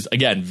up, but is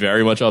again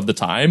very much of the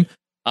time,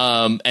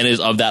 and is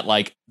of that,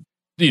 like,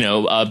 you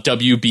know,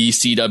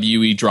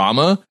 WBCWE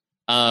drama.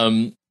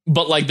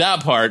 But like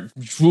that part,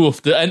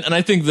 oof, and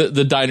I think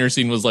the diner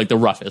scene was like the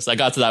roughest. I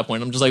got to that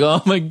point, I'm just like,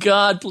 oh my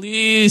God,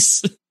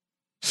 please.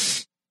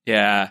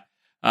 Yeah.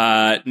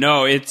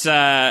 No, it's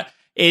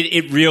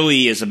it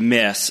really is a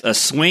miss, a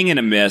swing and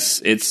a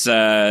miss. It's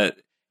not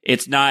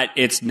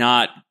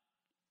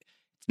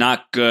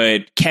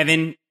good.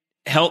 Kevin,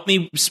 help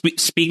me.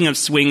 Speaking of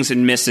swings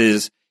and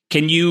misses,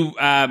 can you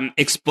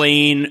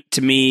explain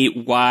to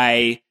me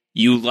why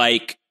you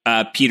like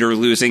Peter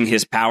losing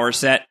his power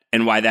set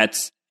and why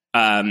that's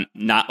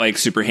not like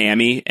super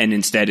hammy and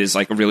instead is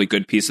like a really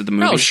good piece of the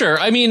movie? Oh, sure.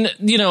 I mean,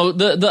 you know,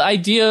 the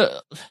idea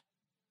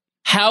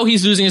how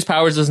he's losing his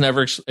powers is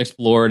never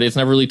explored. It's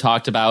never really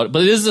talked about,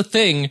 but it is a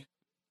thing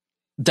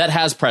that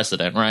has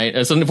precedent, right?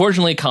 It's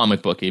unfortunately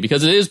comic booky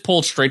because it is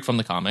pulled straight from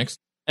the comics,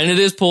 and it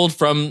is pulled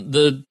from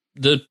the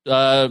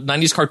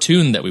 90s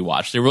cartoon that we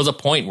watched. There was a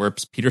point where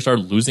Peter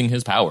started losing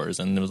his powers,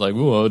 and it was like,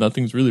 "Whoa,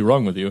 nothing's really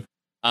wrong with you."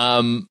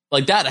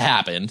 Like that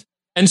happened,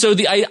 and so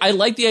I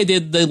like the idea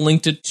that they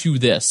linked it to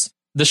this,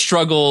 the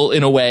struggle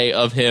in a way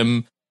of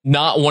him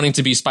not wanting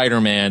to be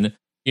Spider-Man,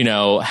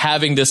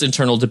 having this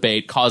internal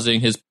debate, causing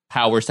his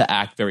powers to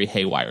act very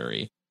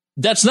haywire-y.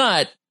 That's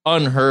not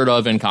unheard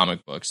of in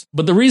comic books,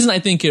 but the reason I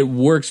think it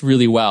works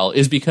really well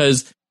is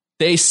because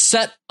they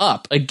set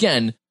up,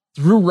 again,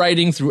 through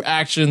writing, through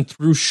action,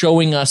 through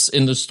showing us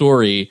in the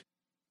story,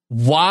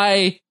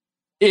 why,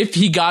 if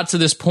he got to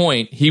this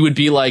point, he would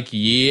be like,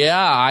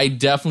 yeah, I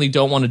definitely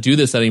don't want to do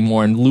this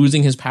anymore. And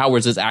losing his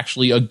powers is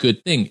actually a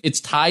good thing.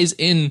 It ties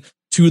in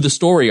to the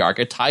story arc.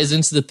 It ties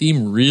into the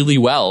theme really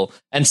well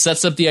and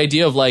sets up the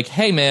idea of like,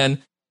 hey,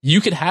 man, you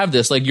could have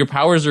this. Like, your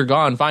powers are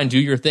gone. Fine, do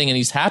your thing. And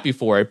he's happy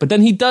for it. But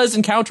then he does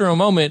encounter a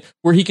moment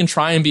where he can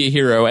try and be a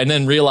hero and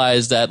then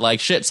realize that, like,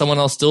 shit, someone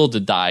else still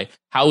did die.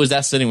 How is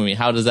that sitting with me?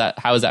 How is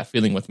that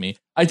feeling with me?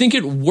 I think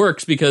it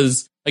works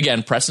because,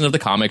 again, precedent of the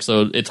comic.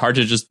 So it's hard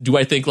to just, do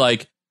I think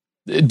like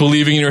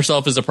believing in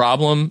yourself is a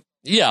problem?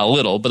 Yeah, a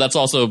little, but that's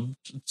also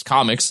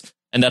comics.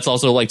 And that's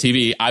also like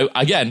TV.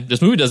 Again,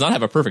 this movie does not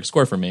have a perfect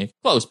score for me.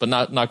 Close, but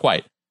not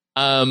quite.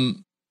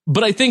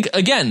 But I think,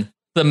 again,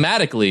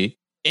 thematically,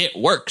 it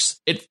works.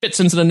 It fits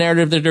into the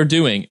narrative that they're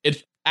doing.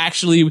 It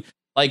actually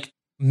like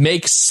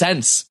makes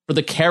sense for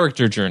the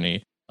character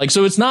journey. Like,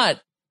 so it's not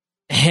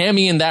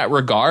hammy in that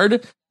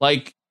regard.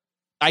 Like,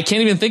 I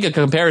can't even think of a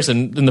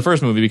comparison in the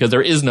first movie because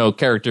there is no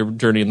character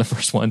journey in the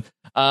first one.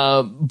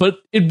 But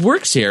it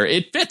works here.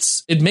 It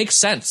fits. It makes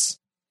sense.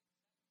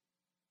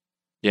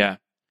 Yeah.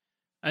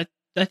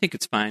 I think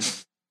it's fine.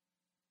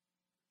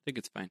 I think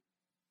it's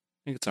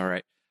all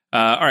right.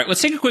 All right,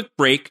 let's take a quick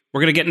break.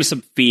 We're going to get into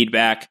some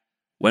feedback.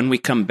 When we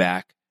come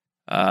back,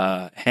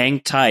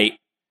 hang tight,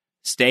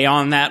 stay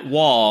on that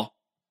wall,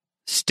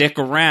 stick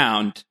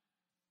around.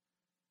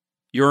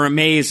 You're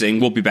amazing.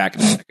 We'll be back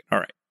in a second. All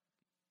right.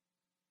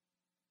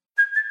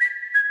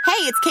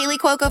 Hey, it's Kaylee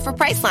Cuoco for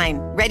Priceline.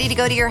 Ready to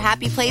go to your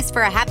happy place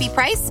for a happy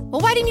price?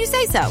 Well, why didn't you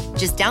say so?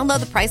 Just download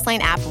the Priceline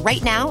app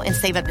right now and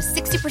save up to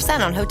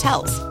 60% on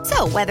hotels.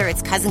 So whether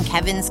it's Cousin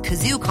Kevin's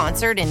Kazoo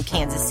Concert in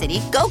Kansas City,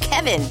 go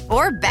Kevin,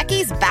 or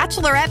Becky's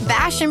Bachelorette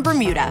Bash in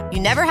Bermuda,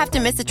 you never have to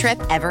miss a trip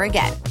ever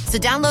again. So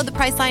download the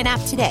Priceline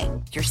app today.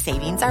 Your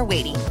savings are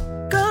waiting.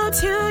 Go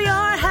to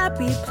your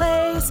happy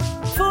place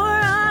for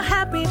a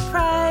happy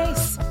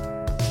price.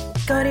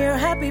 Go to your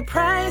happy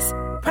price,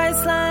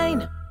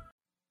 Priceline.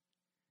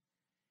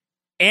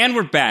 And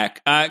we're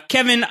back.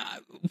 Kevin,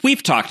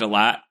 we've talked a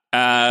lot.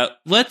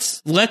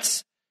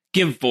 Let's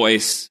give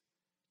voice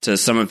to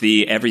some of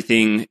the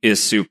Everything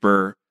is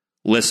Super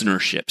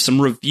listenership,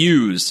 some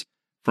reviews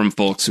from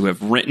folks who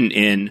have written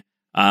in,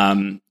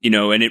 and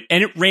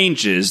it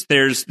ranges.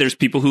 There's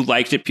people who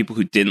liked it, people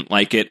who didn't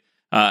like it.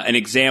 An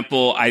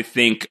example, I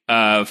think,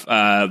 of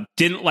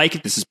didn't like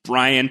it. This is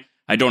Brian.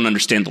 I don't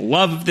understand the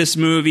love of this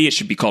movie. It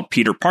should be called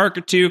Peter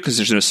Parker 2 because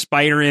there's no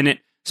Spider-Man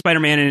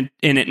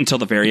in it until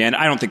the very end.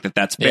 I don't think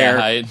that's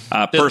fair.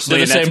 Yeah,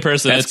 personally, they're the same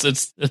person.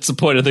 It's the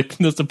point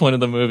of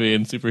the movie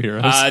in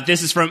superheroes.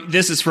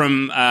 This is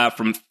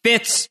from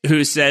Fitz,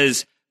 who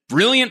says,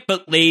 "Brilliant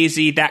but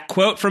lazy." That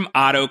quote from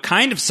Otto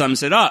kind of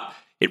sums it up.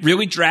 It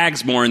really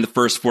drags more in the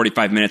first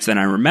 45 minutes than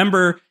I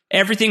remember.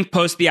 Everything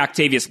post the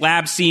Octavius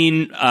lab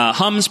scene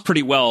hums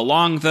pretty well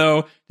along,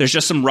 though. There's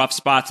just some rough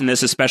spots in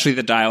this, especially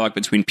the dialogue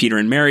between Peter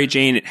and Mary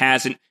Jane. It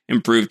hasn't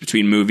improved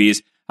between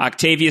movies.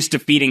 Octavius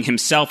defeating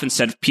himself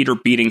instead of Peter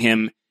beating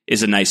him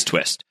is a nice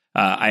twist.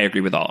 I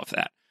agree with all of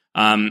that.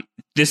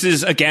 This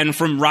is, again,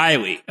 from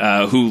Riley,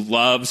 who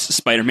loves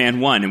Spider-Man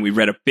 1, and we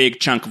read a big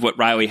chunk of what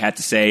Riley had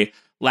to say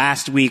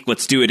last week.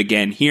 Let's do it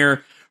again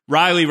here.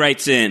 Riley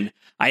writes in,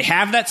 "I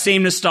have that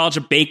same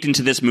nostalgia baked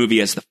into this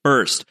movie as the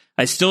first.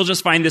 I still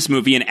just find this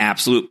movie an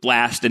absolute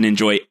blast and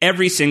enjoy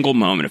every single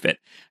moment of it.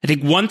 I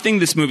think one thing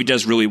this movie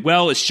does really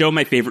well is show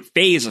my favorite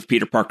phase of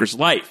Peter Parker's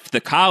life, the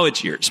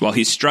college years, while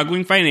he's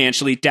struggling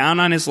financially, down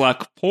on his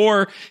luck,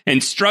 poor,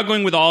 and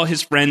struggling with all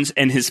his friends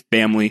and his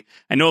family.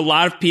 I know a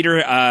lot of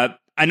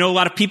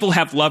people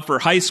have love for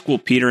high school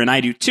Peter, and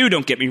I do too,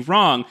 don't get me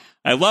wrong.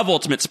 I love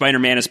Ultimate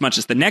Spider-Man as much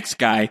as the next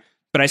guy,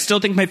 but I still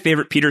think my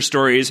favorite Peter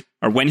stories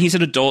are when he's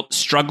an adult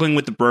struggling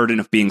with the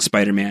burden of being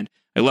Spider-Man.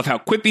 I love how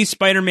quippy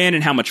Spider-Man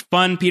and how much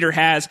fun Peter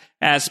has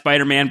as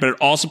Spider-Man, but it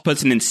also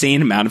puts an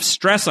insane amount of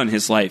stress on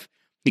his life.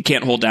 He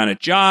can't hold down a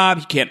job.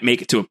 He can't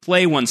make it to a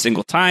play one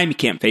single time. He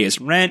can't pay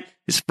his rent.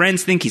 His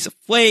friends think he's a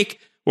flake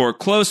or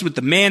close with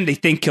the man they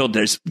think killed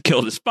his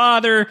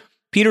father.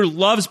 Peter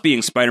loves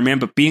being Spider-Man,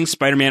 but being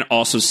Spider-Man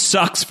also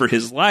sucks for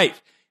his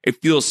life.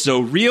 It feels so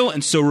real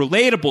and so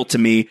relatable to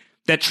me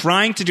that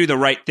trying to do the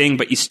right thing,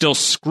 but you still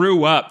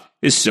screw up,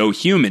 is so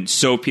human,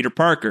 so Peter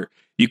Parker.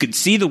 You can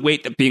see the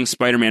weight that being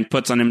Spider-Man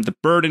puts on him, the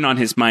burden on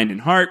his mind and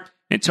heart,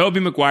 and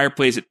Tobey Maguire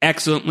plays it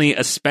excellently,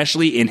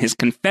 especially in his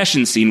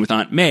confession scene with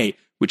Aunt May,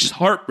 which is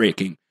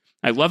heartbreaking.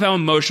 I love how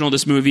emotional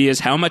this movie is,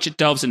 how much it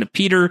delves into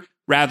Peter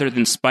rather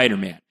than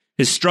Spider-Man.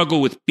 His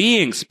struggle with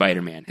being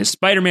Spider-Man, his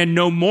Spider-Man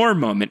no more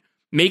moment,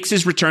 makes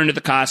his return to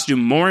the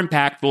costume more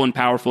impactful and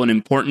powerful and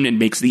important, and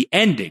makes the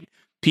ending,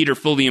 Peter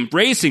fully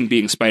embracing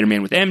being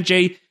Spider-Man with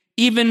MJ,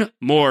 even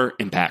more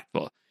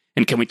impactful.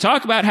 And can we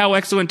talk about how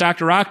excellent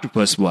Dr.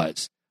 Octopus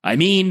was? I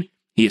mean,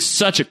 he is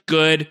such a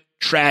good,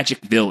 tragic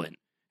villain,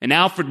 and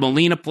Alfred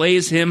Molina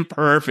plays him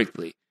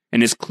perfectly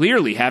and is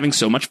clearly having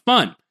so much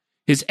fun.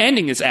 His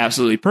ending is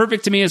absolutely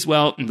perfect to me as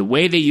well, and the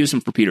way they use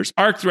him for Peter's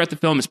arc throughout the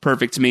film is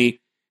perfect to me,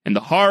 and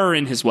the horror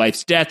in his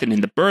wife's death and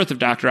in the birth of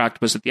Dr.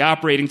 Octopus at the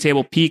operating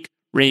table peak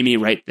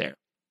Raimi right there.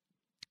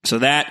 So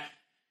that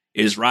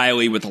is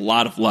Riley with a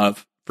lot of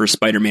love for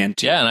Spider-Man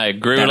 2. Yeah, and I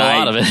agree with a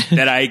lot of it.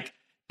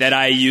 that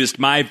I used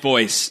my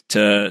voice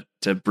to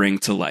bring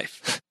to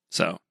life.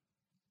 So,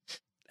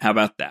 how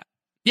about that?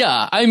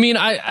 Yeah, I mean,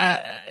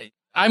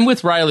 I'm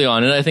with Riley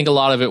on it. I think a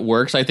lot of it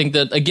works. I think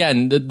that,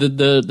 again,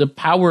 the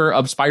power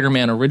of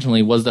Spider-Man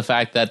originally was the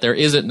fact that there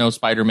isn't no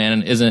Spider-Man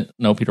and isn't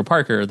no Peter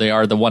Parker. They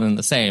are the one and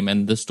the same,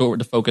 and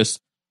the focus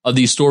of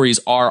these stories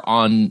are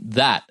on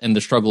that and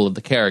the struggle of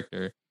the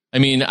character. I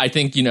mean, I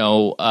think,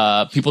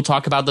 people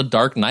talk about The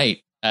Dark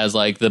Knight as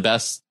like the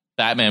best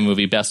Batman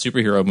movie, best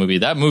superhero movie.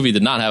 That movie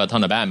did not have a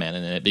ton of Batman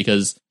in it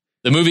because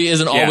the movie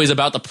isn't always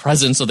about the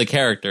presence of the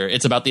character.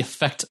 It's about the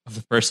effect of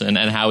the person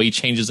and how he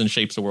changes and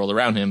shapes the world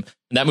around him.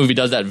 And that movie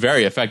does that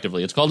very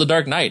effectively. It's called The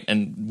Dark Knight,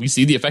 and we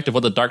see the effect of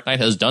what The Dark Knight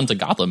has done to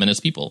Gotham and its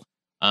people.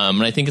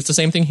 And I think it's the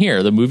same thing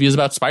here. The movie is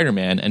about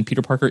Spider-Man, and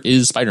Peter Parker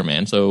is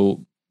Spider-Man.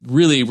 So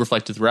really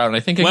reflected throughout. And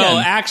I think, again... Well,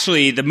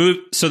 actually, the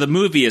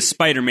movie is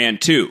Spider-Man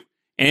 2,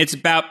 and it's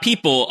about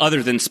people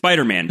other than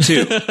Spider-Man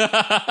 2.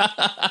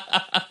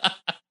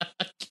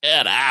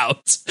 Get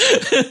out.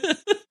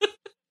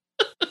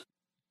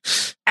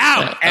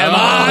 Out, am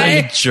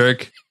I? You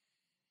jerk.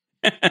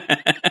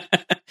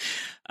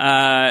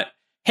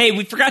 Hey,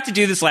 we forgot to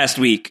do this last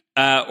week.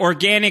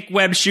 Organic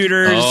web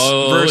shooters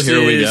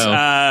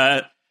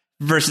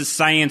versus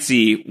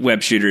science-y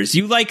web shooters.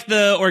 You like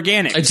the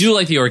organic? I do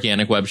like the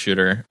organic web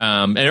shooter.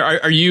 And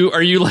are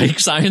you like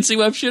science-y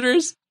web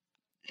shooters?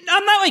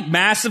 I'm not like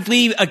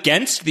massively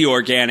against the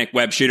organic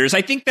web shooters.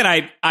 I think that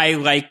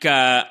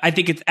I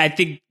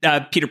think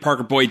Peter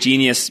Parker Boy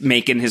Genius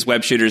making his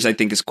web shooters I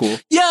think is cool.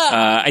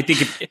 Yeah. I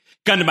think if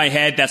gun to my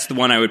head, that's the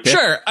one I would pick.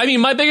 Sure. I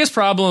mean, my biggest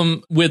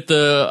problem with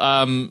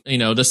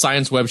the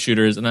science web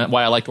shooters and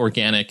why I liked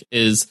organic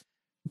is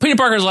Peter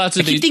Parker's allowed to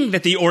I keep thinking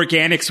that the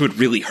organics would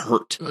really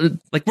hurt.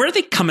 Like, where are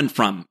they coming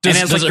from?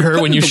 Does it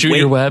hurt when you shoot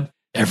your web?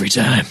 Every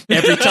time.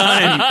 Every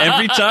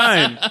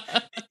time.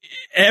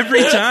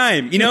 Every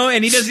time,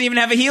 and he doesn't even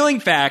have a healing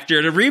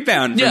factor to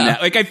rebound from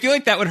that. Like, I feel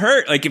like that would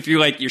hurt. Like, if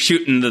you're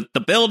shooting the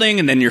building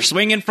and then you're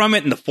swinging from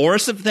it and the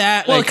force of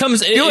that. Well, like,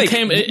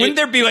 wouldn't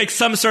there be like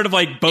some sort of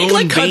like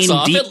bone vein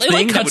deep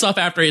thing? It cuts off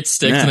after it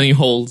sticks and then he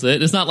holds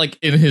it. It's not like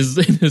in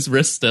his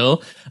wrist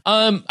still.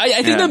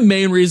 I think the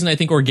main reason I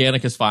think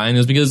organic is fine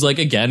is because, like,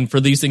 again, for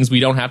these things, we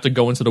don't have to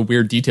go into the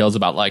weird details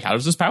about like, how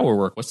does this power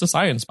work? What's the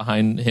science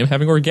behind him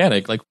having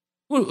organic? Like,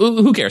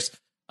 who cares?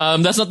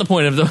 That's not the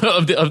point of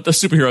the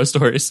superhero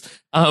stories.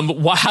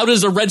 How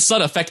does a red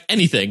sun affect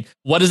anything?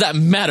 What does that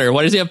matter?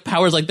 Why does he have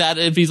powers like that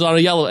if he's on a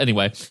yellow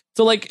anyway?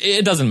 So like,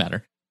 it doesn't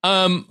matter.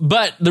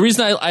 But the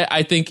reason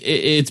I think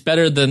it's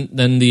better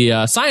than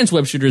the science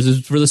web shooters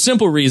is for the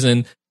simple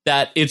reason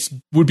that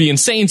would be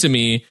insane to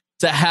me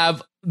to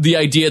have the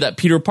idea that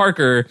Peter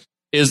Parker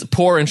is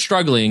poor and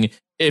struggling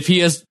if he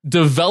has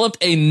developed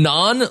a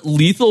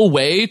non-lethal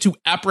way to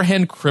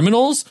apprehend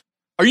criminals.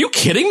 Are you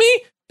kidding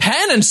me?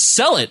 Pan and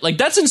sell it. Like,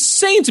 that's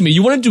insane to me.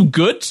 You want to do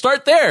good?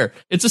 Start there.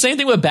 It's the same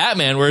thing with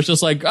Batman, where it's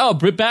just like, oh,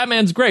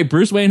 Batman's great.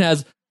 Bruce Wayne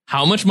has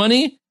how much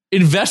money?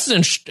 Invest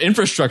in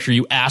infrastructure,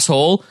 you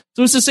asshole.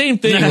 So it's the same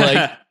thing.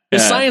 Like, the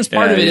science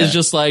part of it is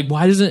just like,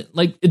 why doesn't,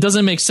 like, it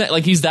doesn't make sense.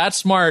 Like, he's that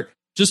smart.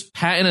 Just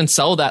patent and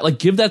sell that. Like,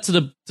 give that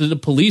to the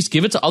police.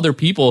 Give it to other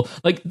people.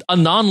 Like, a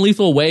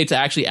non-lethal way to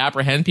actually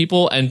apprehend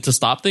people and to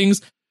stop things.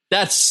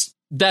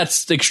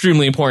 That's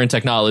extremely important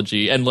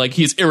technology, and like,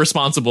 he's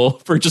irresponsible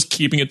for just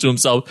keeping it to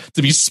himself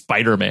to be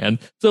Spider-Man.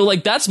 So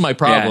like, that's my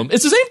problem.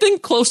 It's the same thing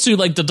close to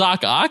like the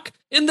Doc Ock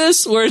in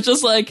this, where it's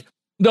just like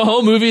the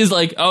whole movie is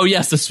like, oh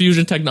yes, this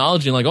fusion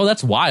technology, and like, oh,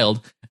 that's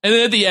wild. And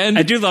then at the end,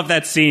 I do love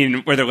that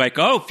scene where they're like,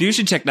 "Oh,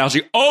 fusion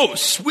technology! Oh,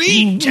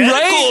 sweet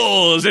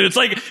tentacles!" Right? And it's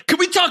like, "Can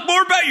we talk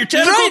more about your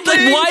tentacles?" Right?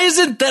 Like, why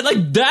isn't that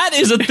like that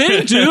is a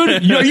thing,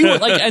 dude? You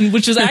like, and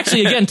which is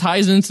actually again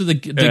ties into the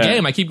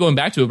game. I keep going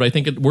back to it, but I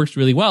think it works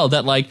really well.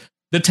 That like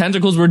the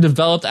tentacles were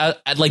developed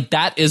at like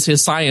that is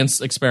his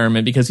science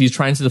experiment because he's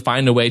trying to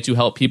find a way to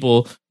help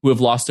people who have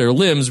lost their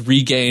limbs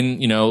regain,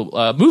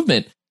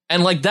 movement,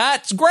 and like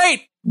that's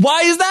great.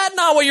 Why is that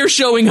not what you're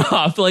showing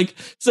off? Like,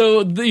 so,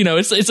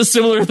 it's a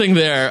similar thing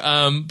there.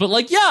 But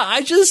like, yeah,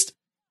 I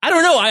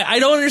don't know. I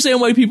don't understand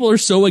why people are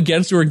so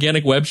against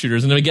organic web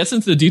shooters. And if it gets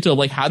into the detail of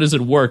like, how does it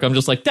work? I'm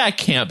just like, that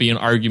can't be an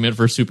argument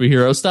for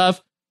superhero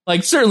stuff.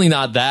 Like, certainly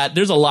not that.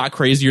 There's a lot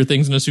crazier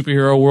things in a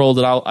superhero world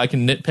that I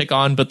can nitpick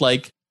on, but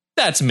like,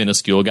 that's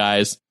minuscule,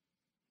 guys.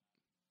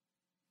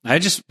 I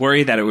just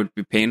worry that it would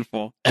be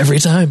painful. Every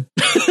time.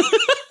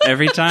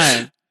 Every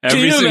time. Can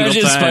you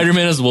imagine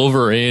Spider-Man as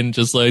Wolverine,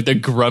 just like the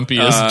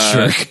grumpiest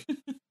jerk?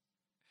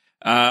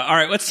 All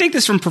right, let's take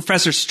this from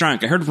Professor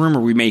Strunk. I heard a rumor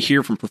we may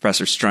hear from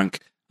Professor Strunk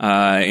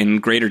in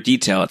greater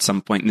detail at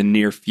some point in the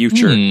near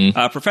future.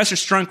 Professor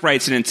Strunk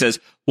writes in and says,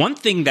 one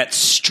thing that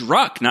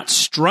not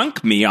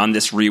strunk me on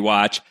this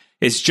rewatch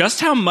is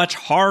just how much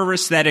horror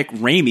aesthetic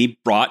Raimi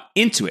brought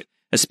into it,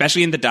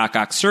 especially in the Doc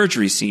Ock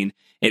surgery scene.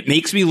 It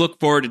makes me look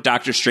forward to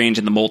Doctor Strange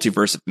and the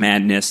Multiverse of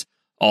Madness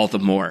all the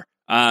more.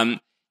 So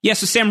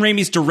Sam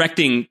Raimi's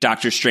directing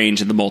Doctor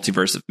Strange and the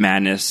Multiverse of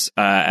Madness,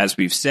 as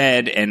we've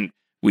said, and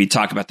we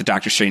talk about the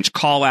Doctor Strange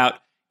call out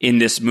in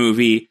this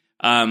movie.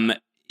 Are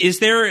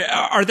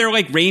there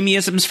like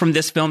Raimi-isms from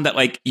this film that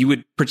like you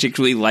would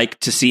particularly like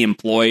to see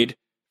employed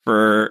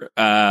for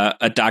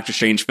a Doctor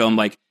Strange film?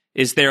 Like,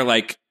 is there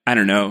like, I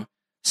don't know,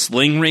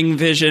 sling ring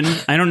vision?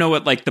 I don't know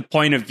what like the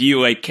point of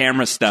view, like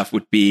camera stuff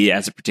would be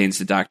as it pertains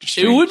to Doctor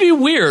Strange. It would be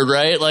weird,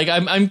 right? Like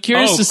I'm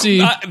curious to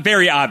see.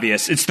 Very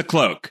obvious. It's the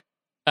cloak.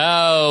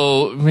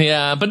 Oh,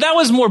 yeah. But that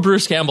was more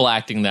Bruce Campbell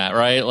acting that,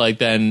 right? Like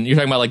then you're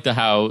talking about like the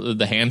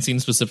hand scene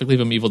specifically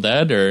from Evil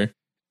Dead, or?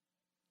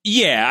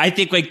 Yeah, I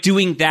think like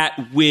doing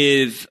that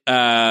with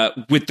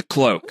the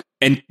cloak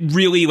and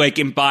really like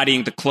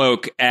embodying the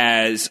cloak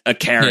as a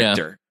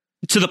character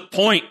to the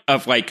point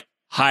of like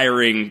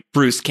hiring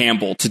Bruce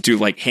Campbell to do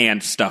like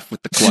hand stuff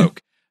with the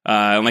cloak,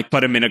 and like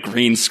put him in a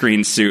green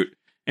screen suit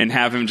and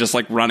have him just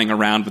like running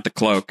around with the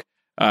cloak.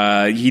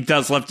 He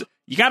does love to.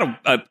 You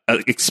got to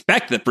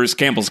expect that Bruce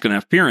Campbell's going to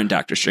appear in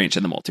Doctor Strange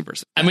in the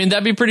Multiverse. I mean,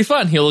 that'd be pretty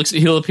fun. He'll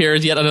appear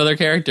as yet another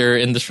character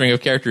in the string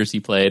of characters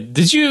he played.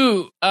 Did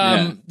you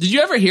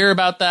ever hear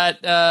about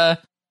that?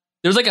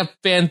 There's like a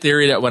fan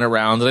theory that went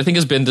around that I think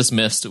has been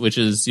dismissed, which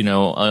is,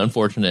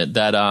 unfortunate,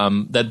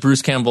 that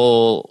Bruce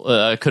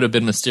Campbell could have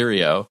been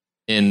Mysterio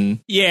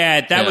in.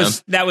 Yeah, that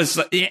was.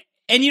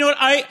 And you know what?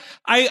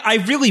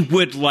 I really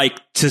would like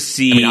to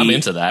see. I mean, I'm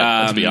into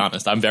that. To be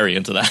honest, I'm very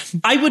into that.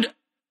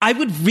 I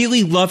would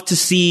really love to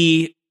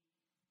see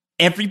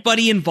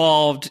everybody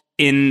involved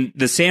in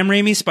the Sam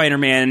Raimi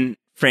Spider-Man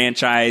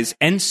franchise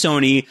and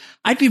Sony.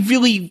 I'd be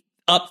really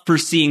up for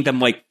seeing them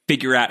like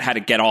figure out how to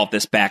get all of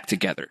this back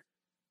together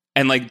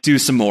and like do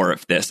some more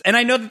of this. And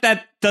I know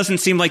that doesn't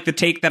seem like the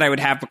take that I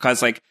would have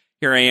because like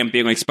here I am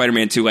being like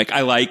Spider-Man 2, like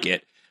I like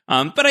it.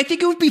 But I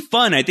think it would be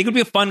fun. I think it would be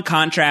a fun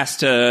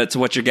contrast to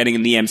what you're getting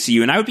in the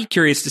MCU. And I would be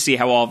curious to see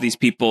how all of these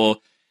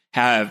people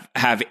have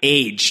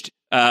aged.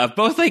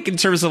 Both like in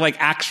terms of like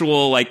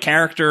actual like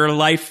character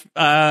life,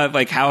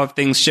 like how have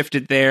things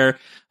shifted there,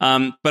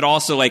 but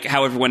also like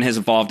how everyone has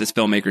evolved as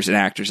filmmakers and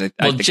actors. I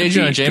think J.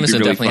 Jonah Jameson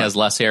really definitely has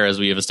less hair, as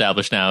we have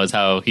established now, is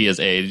how he has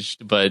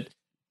aged. But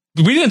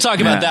we didn't talk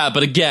about that.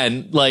 But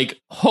again, like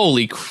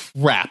holy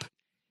crap.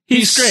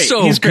 He's great.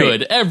 He's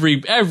good.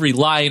 Every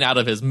line out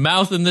of his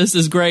mouth in this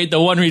is great.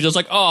 The one where he's just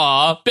like,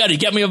 "Aw, Betty,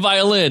 get me a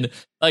violin."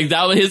 Like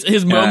that was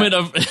his moment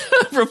of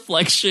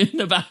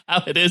reflection about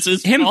how it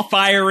is. Him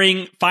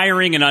firing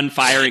and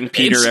unfiring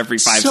Peter every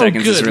 5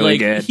 seconds is really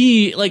good.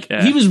 He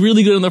was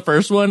really good in the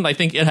first one. I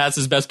think it has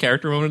his best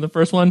character moment in the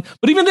first one.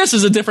 But even this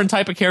is a different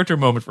type of character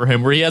moment for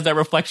him, where he has that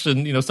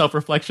reflection,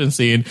 self-reflection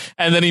scene,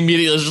 and then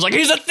immediately is just like,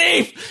 "He's a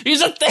thief!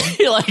 He's a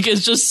thief!" Like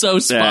it's just so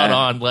spot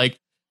on. Like.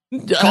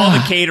 Call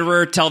the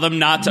caterer, tell them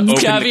not to open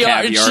the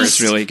caviar.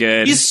 It's really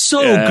good. He's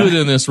so good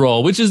in this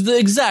role, which is the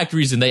exact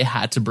reason they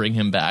had to bring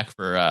him back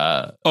for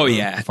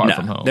Far From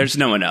Home. There's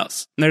no one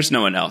else.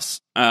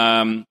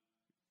 All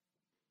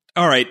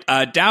right.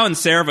 Dow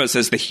Servo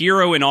says the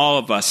hero in all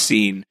of us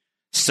scene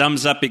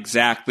sums up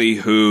exactly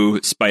who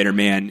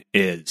Spider-Man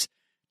is.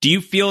 Do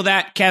you feel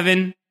that,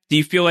 Kevin? Do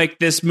you feel like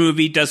this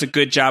movie does a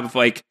good job of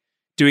like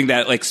doing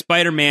that? Like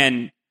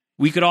Spider-Man,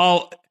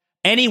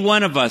 any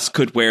one of us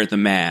could wear the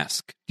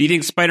mask. Do you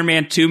think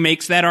Spider-Man 2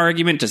 makes that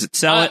argument? Does it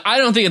sell it? I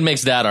don't think it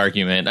makes that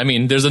argument. I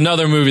mean, there's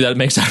another movie that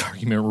makes that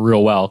argument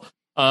real well,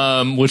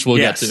 which we'll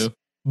get to.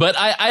 But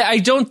I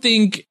don't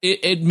think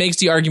it makes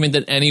the argument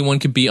that anyone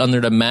could be under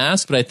the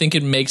mask, but I think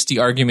it makes the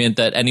argument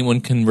that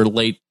anyone can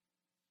relate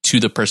to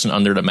the person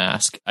under the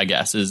mask, I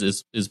guess,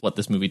 is what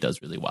this movie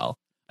does really well.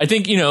 I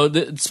think,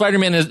 the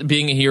Spider-Man is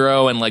being a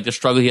hero and like the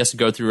struggle he has to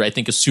go through, I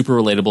think is super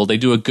relatable. They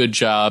do a good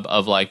job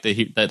of like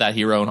that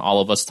hero and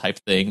all of us type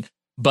thing.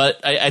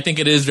 But I think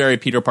it is very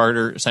Peter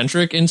Parker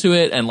centric into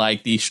it and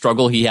like the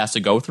struggle he has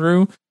to go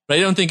through. But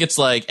I don't think it's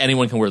like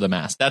anyone can wear the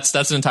mask. That's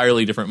an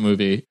entirely different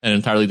movie, an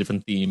entirely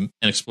different theme,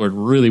 and explored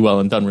really well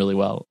and done really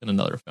well in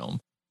another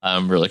film.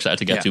 I'm really excited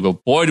to get to.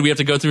 But boy, do we have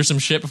to go through some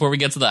shit before we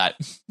get to that.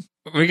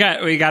 We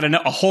got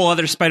a whole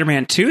other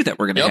Spider-Man 2 that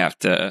we're gonna have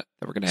to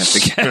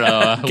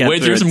get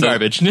wade through some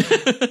garbage.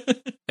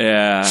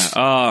 Yeah.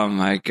 Oh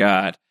my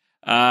god.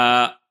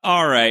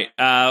 All right.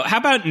 How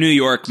about New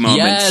York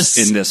moments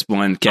in this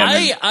one,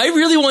 Kevin? I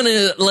really want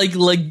to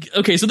like.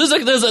 Okay, so there's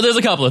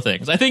a couple of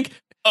things. I think.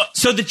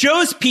 So the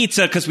Joe's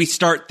Pizza, because we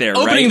start there,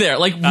 opening right? there,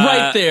 like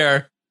right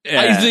there.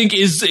 Yeah. I think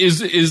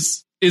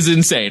is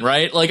insane,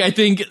 right? Like I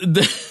think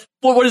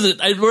what is it?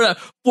 We're at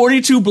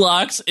 42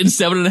 blocks in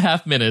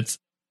 7.5 minutes.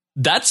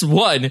 That's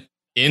one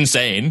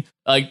insane.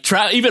 Like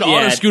even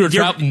on a scooter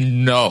trap,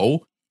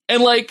 no.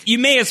 And like, you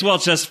may as well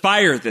just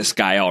fire this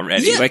guy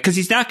already, Yeah. like, because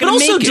he's not but going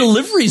to also make it.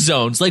 delivery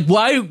zones. Like,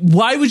 why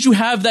would you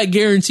have that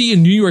guarantee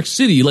in New York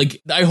City?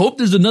 Like, I hope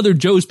there's another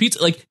Joe's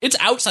Pizza. Like, it's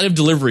outside of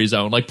delivery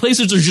zone. Like,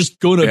 places are just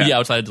going to be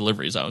outside of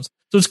delivery zones.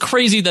 So it's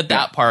crazy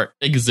that part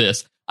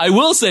exists. I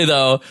will say,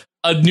 though,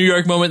 a New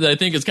York moment that I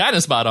think is kind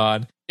of spot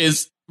on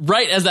is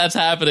right as that's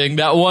happening,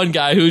 that one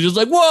guy who's just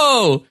like,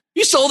 whoa,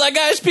 you sold that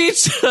guy's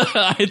pizza,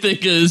 I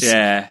think is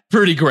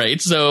pretty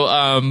great. So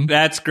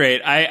that's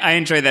great. I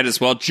enjoy that as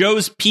well.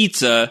 Joe's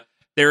Pizza.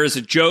 There is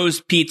a Joe's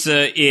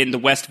Pizza in the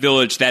West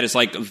Village that is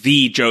like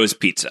the Joe's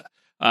Pizza.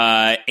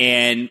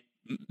 And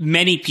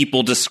many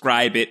people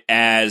describe it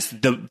as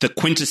the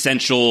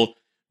quintessential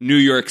New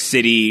York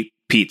City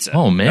pizza.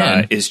 Oh,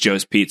 man. Is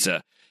Joe's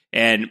Pizza.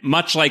 And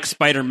much like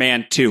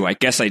Spider-Man 2, I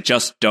guess I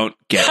just don't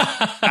get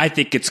it. I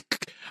think it's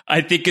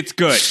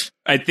good.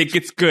 I think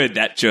it's good,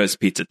 that Joe's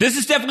Pizza. This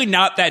is definitely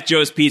not that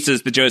Joe's Pizza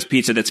is the Joe's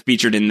Pizza that's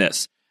featured in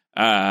this.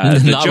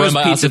 The Joe's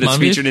Pizza that's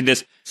featured in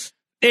this.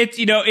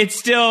 It's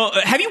still.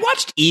 Have you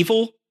watched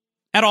Evil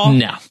at all?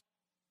 No.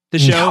 The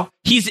show. No.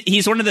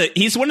 He's one of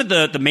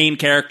the main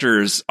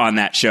characters on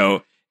that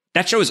show.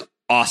 That show is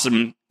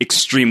awesome.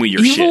 Extremely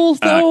your Evil,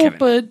 shit, though, Kevin.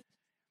 but.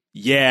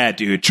 Yeah,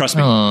 dude, trust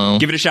me. Oh.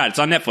 Give it a shot. It's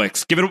on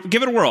Netflix. Give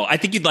it a whirl. I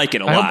think you'd like it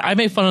a lot. I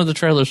made fun of the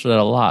trailers for that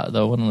a lot,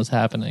 though, when it was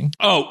happening.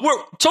 Oh,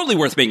 we're totally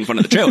worth making fun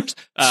of the trailers.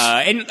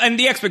 And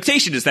the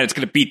expectation is that it's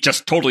going to be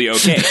just totally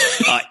okay.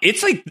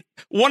 It's like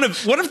one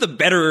of the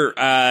better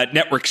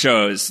network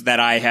shows that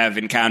I have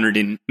encountered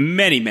in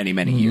many, many,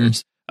 many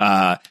years.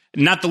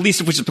 Not the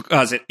least of which is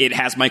because it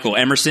has Michael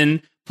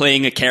Emerson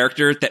playing a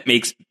character that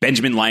makes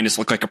Benjamin Linus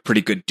look like a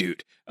pretty good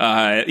dude.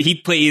 He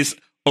plays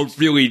a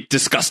really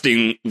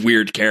disgusting,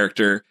 weird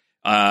character.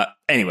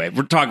 Anyway,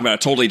 we're talking about a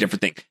totally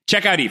different thing.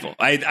 Check out Evil.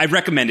 I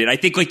recommend it. I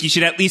think like you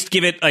should at least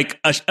give it like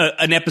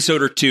an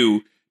episode or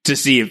two to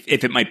see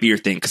if it might be your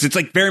thing, because it's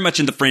like very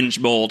much in the Fringe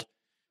mold.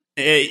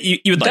 You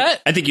would like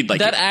that. I think you'd like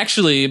that. It.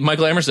 Actually,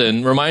 Michael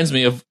Emerson reminds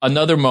me of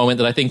another moment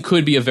that I think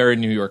could be a very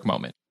New York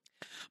moment.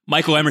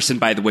 Michael Emerson,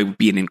 by the way, would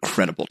be an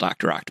incredible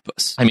Dr.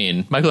 Octopus. I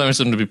mean, Michael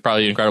Emerson would be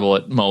probably incredible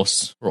at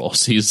most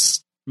roles.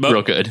 He's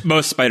real good.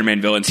 Most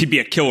Spider-Man villains. He'd be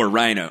a killer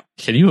rhino.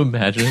 Can you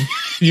imagine?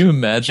 Can you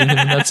imagine him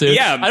in that suit?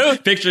 Yeah, I'm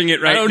picturing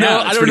it right now.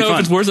 I don't know if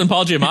it's worse than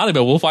Paul Giamatti,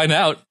 but we'll find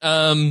out.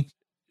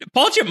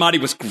 Paul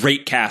Giamatti was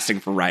great casting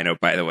for Rhino,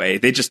 by the way.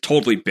 They just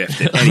totally biffed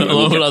it. Anyway,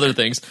 along with other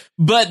things.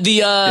 But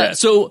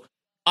so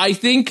I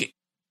think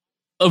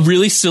a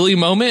really silly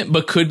moment,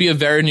 but could be a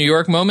very New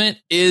York moment,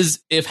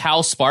 is if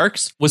Hal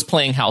Sparks was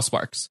playing Hal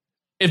Sparks.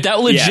 If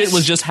that legit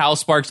was just Hal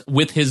Sparks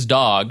with his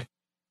dog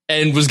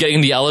and was getting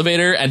in the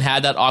elevator and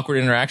had that awkward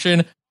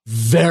interaction,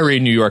 very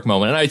New York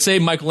moment. And I'd say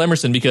Michael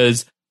Emerson,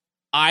 because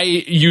I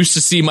used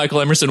to see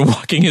Michael Emerson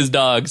walking his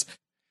dogs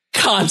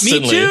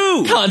constantly. Me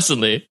too.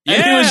 Constantly. Yeah.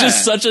 And it was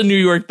just such a New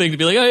York thing to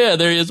be like, oh yeah,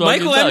 there he is.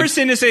 Michael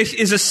Emerson is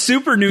a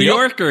super New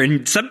Yorker,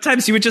 and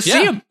sometimes you would just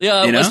see him.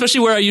 Yeah,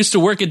 especially where I used to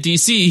work at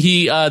DC.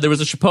 He there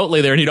was a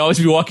Chipotle there, and he'd always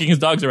be walking his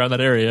dogs around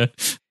that area.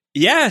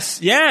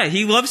 Yes, yeah,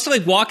 he loves to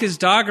like walk his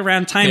dog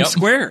around Times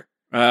Square.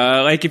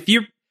 Like if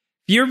you're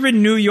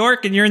in New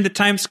York and you're in the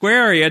Times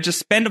Square area, just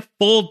spend a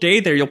full day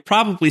there. You'll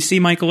probably see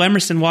Michael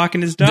Emerson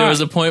walking his dog. There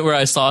was a point where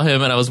I saw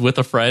him and I was with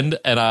a friend,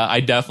 and I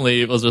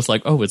definitely was just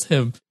like, oh, it's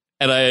him.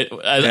 And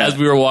as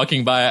we were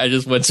walking by, I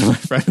just went to my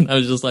friend and I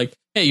was just like,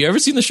 hey, you ever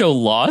seen the show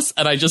Lost?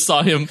 And I just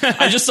saw him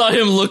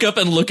look up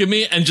and look at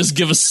me and just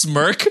give a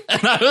smirk.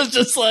 And I was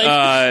just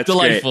like,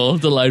 delightful.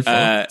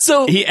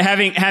 So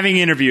having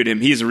interviewed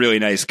him, he's a really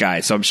nice guy.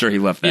 So I'm sure he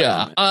loved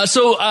that. Yeah.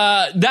 So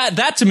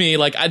that to me,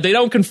 like, they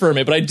don't confirm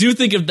it, but I do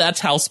think if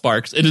that's Hal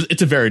Sparks,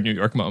 it's a very New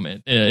York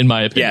moment, in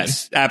my opinion.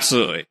 Yes,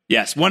 absolutely.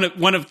 Yes. One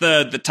of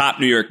the top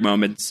New York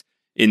moments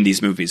in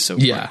these movies so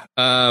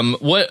far.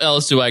 What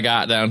else do I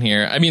got down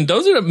here? I mean,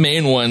 those are the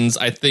main ones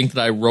I think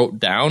that I wrote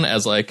down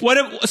as like. What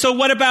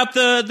about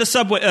the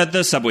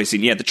subway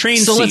scene? Yeah, the train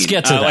scene. So let's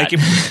get to that. Like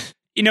if,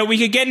 we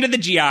could get into the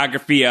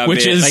geography of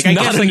which it. is like, I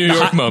not guess, a like, New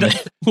York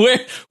moment.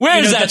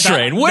 Where is that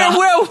train?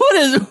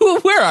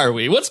 Where are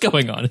we? What's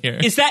going on here?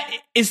 Is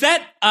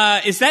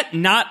that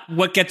not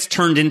what gets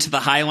turned into the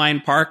High Line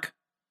Park?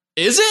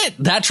 Is it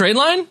that train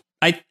line?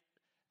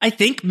 I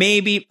think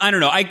maybe, I don't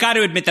know. I got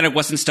to admit that I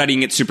wasn't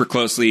studying it super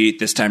closely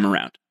this time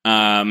around.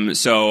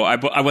 So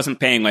I wasn't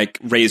paying like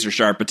razor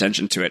sharp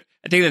attention to it.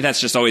 I think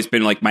that's just always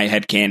been like my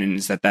headcanon,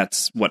 is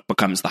that's what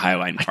becomes the High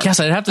Line Park. I guess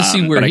I'd have to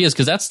see where he is,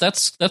 because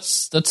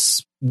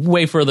that's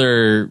way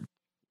further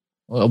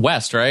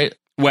west, right?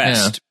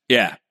 West.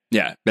 Yeah.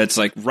 That's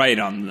like right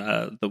on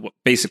the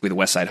basically the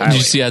West Side Highway. Did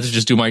you see I had to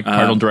just do my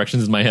cardinal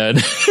directions in my head?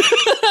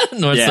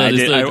 North side,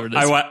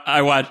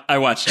 I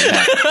watched it.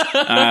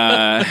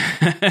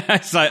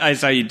 I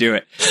saw you do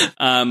it.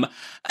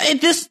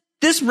 This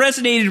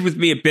resonated with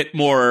me a bit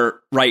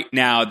more right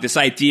now. This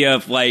idea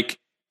of like,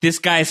 this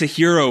guy's a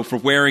hero for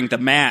wearing the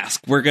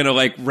mask. We're gonna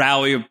like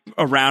rally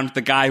around the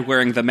guy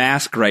wearing the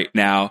mask right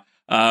now.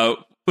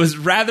 was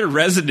rather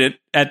resonant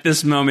at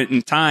this moment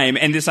in time,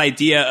 and this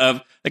idea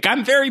of like,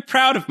 I'm very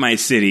proud of my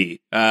city,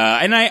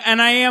 and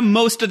I am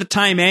most of the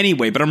time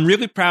anyway, but I'm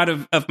really proud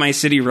of my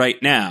city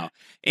right now.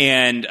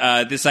 And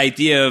this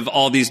idea of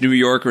all these New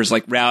Yorkers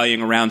like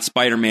rallying around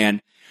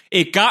Spider-Man,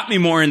 it got me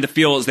more in the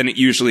feels than it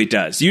usually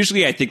does.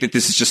 Usually I think that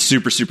this is just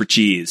super, super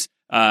cheese.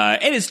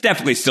 And it's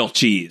definitely still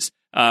cheese.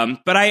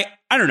 But I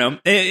don't know.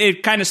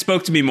 It kind of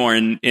spoke to me more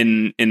in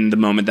the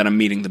moment that I'm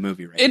meeting the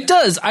movie right now. It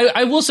does.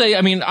 I will say,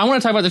 I mean, I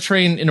want to talk about the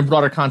train in a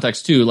broader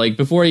context too. Like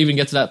before I even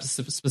get to that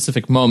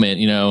specific moment,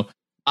 you know,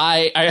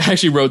 I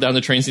actually wrote down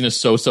the train scene is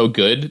so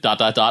good, ...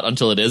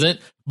 until it isn't.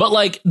 But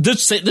like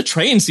the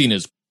train scene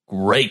is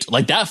great.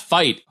 Like that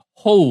fight,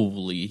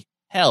 holy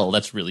hell,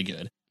 that's really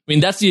good. I mean,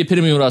 that's the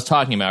epitome of what I was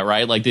talking about,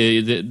 right? Like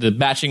the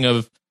matching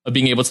of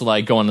being able to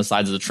like go on the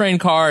sides of the train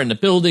car and the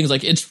buildings.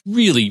 Like it's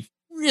really,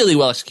 really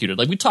well executed.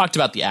 Like we talked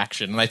about the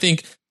action. And I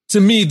think to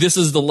me, this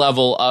is the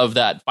level of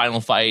that final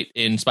fight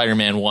in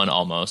Spider-Man 1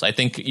 almost. I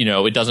think, you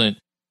know, it doesn't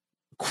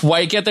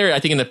quite get there. I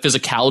think in the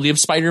physicality of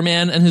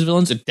Spider-Man and his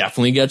villains, it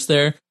definitely gets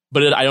there.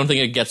 But I don't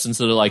think it gets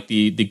into like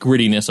the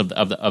grittiness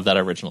of that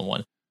original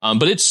one.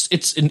 But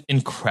it's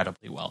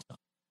incredibly well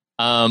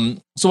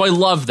done. So I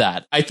love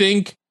that. I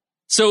think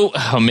so.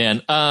 Oh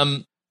man.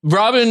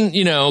 Robin,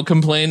 you know,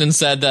 complained and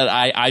said that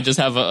I just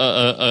have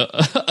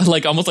a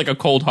like almost like a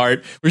cold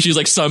heart where she's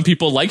like, some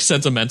people like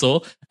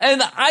sentimental,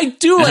 and I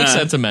do like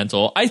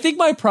sentimental. I think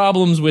my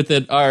problems with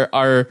it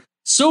are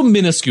so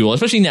minuscule,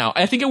 especially now.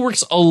 I think it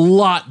works a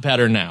lot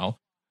better now.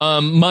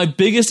 My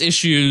biggest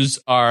issues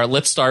are,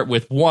 let's start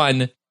with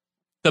one,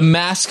 the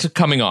mask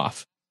coming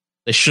off.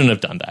 They shouldn't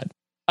have done that.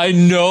 I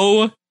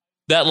know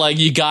that like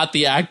you got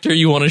the actor,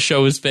 you want to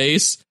show his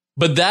face,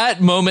 but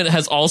that moment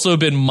has also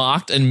been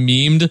mocked and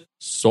memed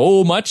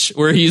so much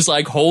where he's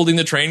like holding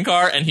the train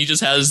car and he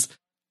just has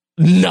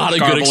not a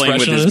good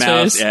expression in his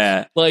face.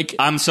 Yeah. Like,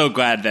 I'm so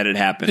glad that it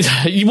happened.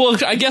 Well,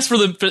 I guess for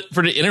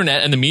the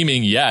internet and the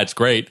memeing, yeah, it's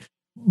great.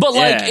 But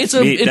like, yeah,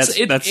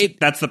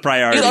 that's the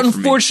priority. It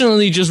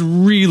unfortunately just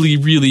really,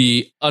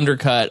 really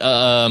undercut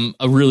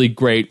a really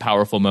great,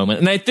 powerful moment.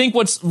 And I think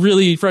what's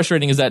really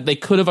frustrating is that they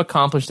could have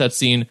accomplished that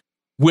scene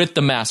with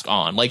the mask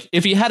on. Like,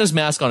 if he had his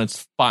mask on,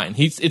 it's fine.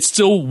 It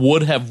still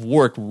would have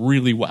worked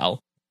really well.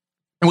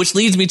 And which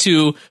leads me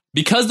to,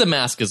 because the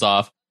mask is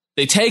off,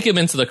 they take him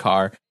into the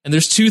car, and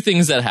there's two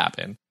things that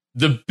happen.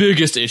 The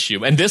biggest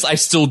issue, and this I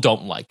still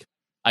don't like.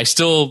 I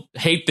still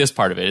hate this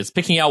part of it. It's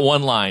picking out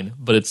one line,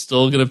 but it's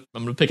still I'm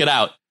gonna pick it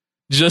out.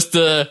 He's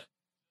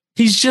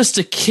just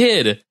a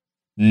kid.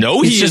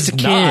 No, he is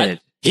not.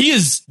 He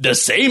is the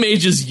same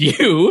age as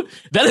you.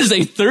 That is a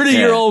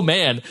 30-year-old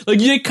man.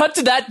 Like, you cut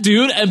to that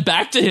dude and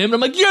back to him. And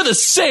I'm like, you're the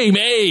same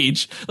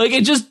age. Like,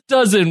 it just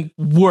doesn't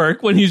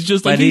work when he's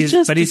just like, he's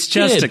just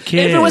a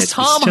kid. If it was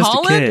Tom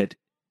Holland,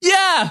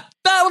 yeah,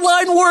 that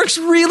line works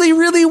really,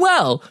 really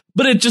well.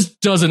 But it just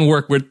doesn't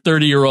work with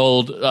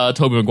 30-year-old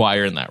Tobey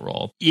Maguire in that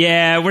role.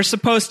 Yeah, we're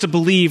supposed to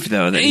believe,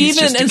 though, that he's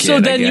just a kid, so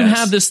then you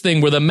have this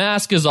thing where the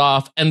mask is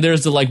off and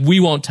there's the, like,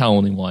 we won't tell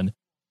anyone.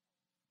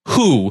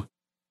 Who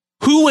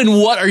and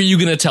what are you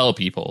going to tell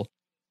people?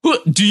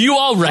 Do you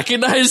all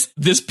recognize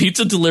this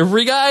pizza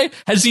delivery guy?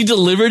 Has he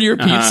delivered your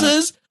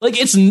pizzas? Like,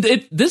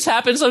 this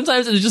happens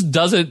sometimes and it just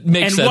doesn't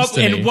make sense to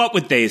me. And what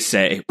would they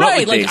say?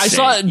 Right, like, I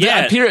saw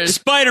Peter,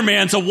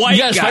 Spider-Man's a white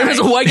guy. Spider-Man's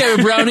a white guy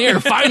with brown hair.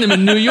 Find him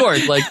in New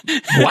York. Like,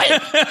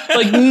 what?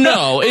 Like,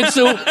 no.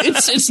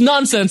 It's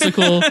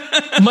nonsensical.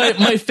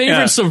 My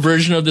favorite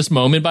subversion of this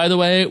moment, by the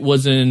way,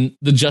 was in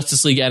the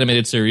Justice League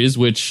animated series,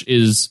 which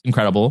is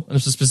incredible. And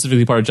this is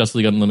specifically part of Justice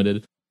League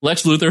Unlimited.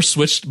 Lex Luthor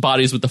switched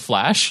bodies with the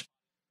Flash.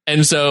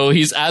 And so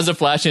he's as a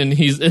Flash and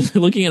he's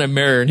looking in a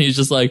mirror and he's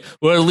just like,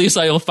 well, at least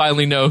I'll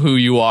finally know who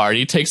you are. And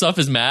he takes off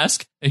his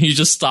mask and he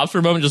just stops for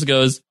a moment and just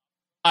goes,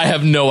 I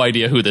have no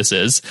idea who this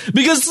is.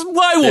 Because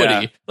why would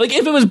he? Like,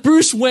 if it was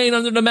Bruce Wayne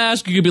under the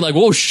mask, you could be like,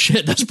 whoa,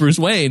 shit, that's Bruce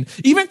Wayne.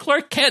 Even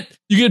Clark Kent,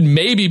 you could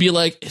maybe be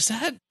like, is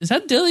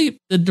that Dilly,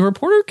 the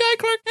reporter guy,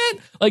 Clark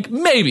Kent? Like,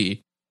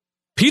 maybe.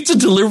 Pizza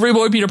delivery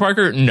boy Peter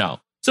Parker? No.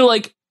 So,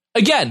 like,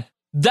 again,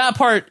 that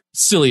part,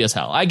 silly as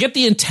hell. I get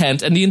the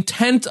intent, and the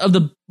intent of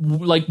the,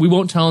 like, we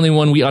won't tell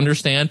anyone, we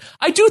understand.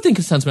 I do think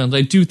it's sentimental.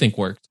 I do think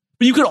works.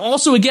 But you could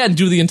also, again,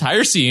 do the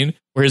entire scene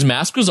where his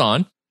mask was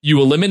on. You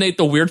eliminate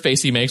the weird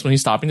face he makes when he's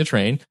stopping the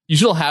train. You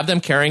still have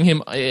them carrying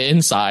him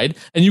inside,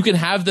 and you can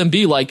have them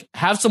be like,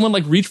 have someone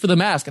like reach for the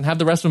mask and have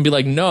the rest of them be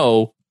like,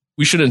 no,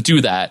 we shouldn't do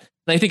that.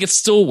 And I think it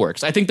still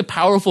works. I think the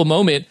powerful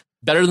moment,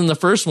 better than the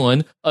first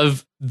one,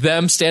 of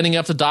them standing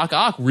up to Doc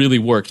Ock really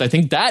works. I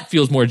think that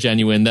feels more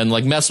genuine than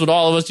like mess with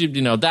all of us,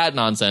 you know, that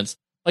nonsense.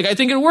 Like, I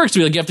think it works to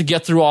be like, you have to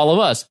get through all of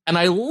us. And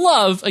I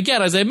love,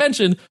 again, as I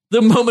mentioned,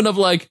 the moment of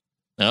like,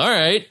 all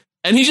right.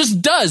 And he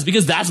just does,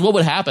 because that's what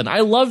would happen. I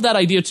love that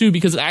idea too,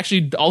 because it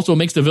actually also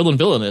makes the villain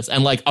villainous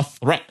and like a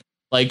threat.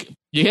 Like,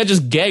 you can't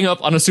just gang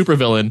up on a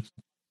supervillain.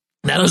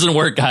 That doesn't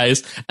work,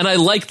 guys. And I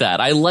like that.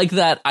 I like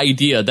that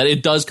idea that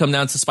it does come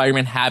down to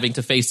Spider-Man having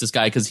to face this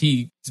guy because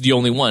he's the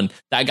only one.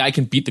 That guy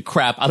can beat the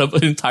crap out of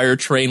an entire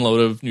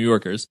trainload of New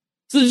Yorkers.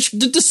 So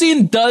the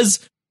scene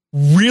does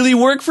really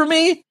work for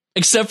me,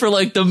 except for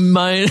like the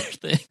minor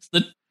things.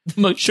 The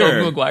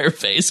Tobey Maguire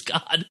face,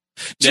 God.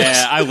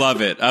 Yeah, I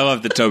love it. I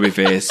love the Toby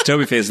face.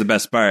 Toby face is the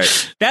best part.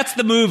 That's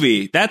the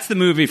movie. That's the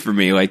movie for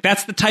me. Like,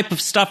 that's the type of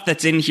stuff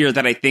that's in here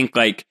that I think,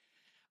 like,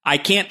 I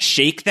can't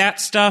shake that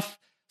stuff.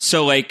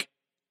 So, like,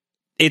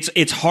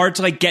 it's hard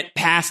to, like, get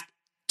past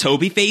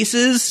Toby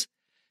faces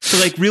to,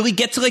 like, really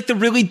get to, like, the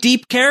really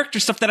deep character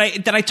stuff that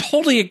I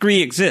totally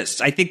agree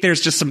exists. I think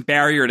there's just some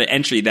barrier to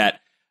entry that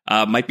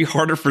might be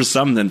harder for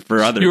some than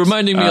for others. You're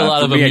reminding me a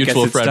lot of a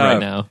mutual friend right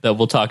now that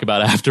we'll talk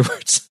about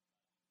afterwards.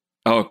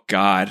 Oh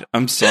God,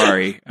 I'm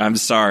sorry. I'm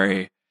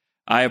sorry.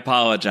 I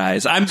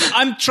apologize.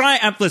 I'm trying.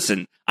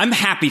 Listen, I'm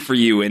happy for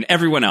you and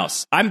everyone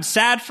else. I'm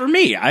sad for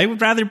me. I would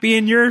rather be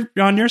on your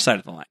side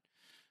of the line.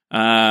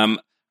 All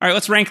right,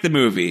 let's rank the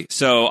movie.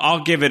 So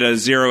I'll give it a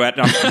 0 at.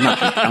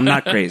 I'm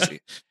not crazy.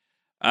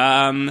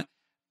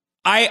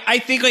 I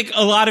think like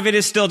a lot of it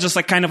is still just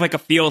like kind of like a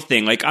feel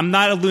thing. Like, I'm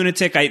not a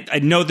lunatic. I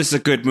know this is a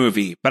good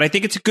movie, but I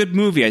think it's a good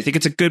movie. I think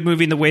it's a good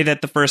movie in the way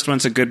that the first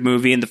one's a good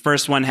movie, and the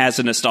first one has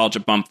a nostalgia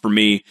bump for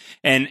me.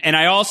 And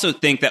I also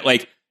think that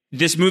like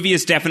this movie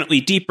is definitely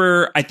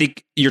deeper. I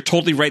think you're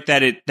totally right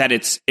that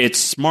it's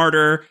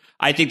smarter.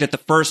 I think that the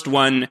first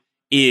one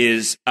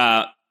is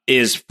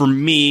for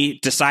me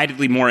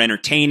decidedly more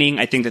entertaining.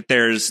 I think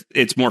that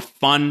it's more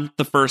fun,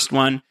 the first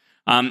one.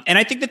 And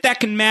I think that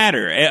can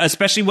matter,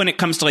 especially when it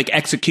comes to like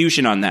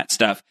execution on that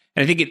stuff.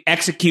 And I think it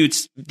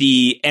executes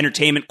the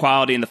entertainment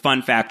quality and the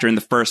fun factor in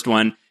the first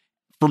one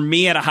for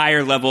me at a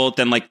higher level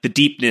than like the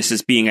deepness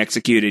is being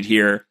executed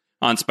here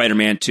on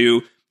Spider-Man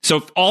 2. So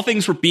if all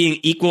things were being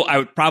equal, I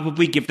would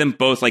probably give them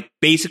both like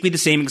basically the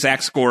same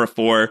exact score of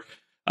 4.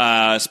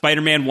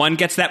 Spider-Man 1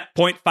 gets that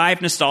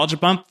 0.5 nostalgia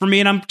bump for me,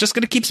 and I'm just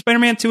going to keep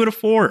Spider-Man 2 at a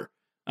 4.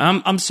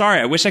 I'm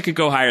sorry. I wish I could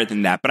go higher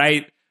than that, but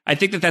I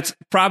think that that's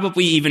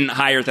probably even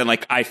higher than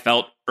like I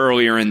felt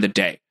earlier in the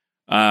day.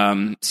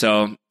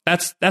 So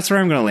that's where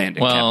I'm going to land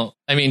it. Well, Kevin.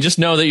 I mean, just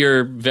know that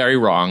you're very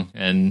wrong,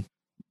 and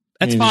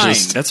that's fine.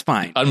 That's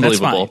fine.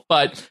 Unbelievable.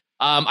 But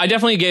I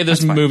definitely gave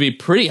this movie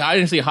pretty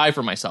high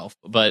for myself.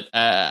 But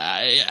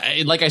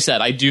like I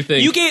said, I do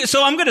think you gave.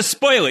 So I'm going to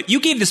spoil it. You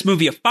gave this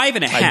movie a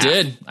 5.5. I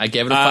did. I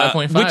gave it a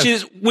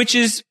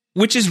 5.5,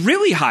 which is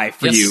really high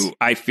for you.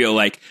 I feel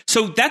like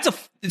so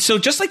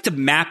just like to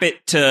map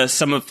it to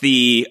some of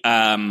the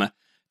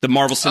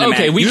Marvel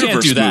Cinematic we Universe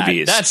can't do that.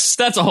 movies.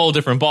 That's a whole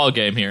different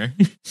ballgame here.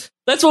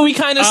 That's what we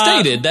kind of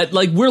stated, that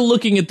like we're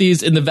looking at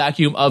these in the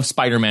vacuum of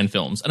Spider-Man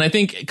films, and I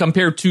think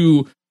compared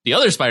to the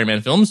other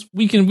Spider-Man films,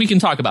 we can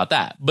talk about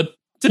that. But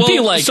to be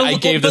like I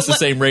gave this the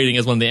same rating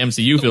as one of the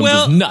MCU films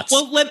is nuts.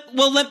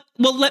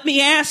 Let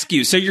me ask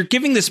you. So you're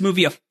giving this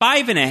movie a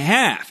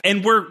 5.5,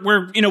 and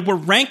we're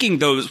ranking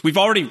those. We've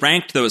already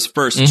ranked those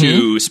first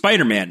two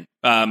Spider-Man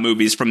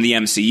movies from the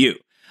MCU.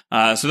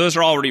 So those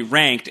are already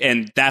ranked,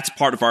 and that's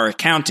part of our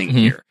accounting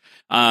here.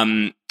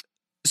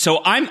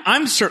 So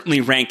I'm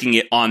certainly ranking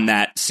it on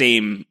that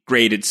same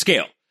graded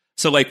scale.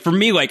 So like for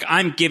me, like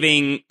I'm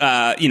giving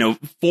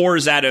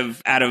 4s out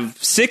of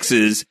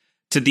 6s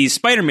to these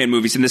Spider-Man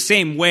movies in the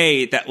same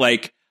way that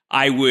like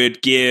I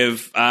would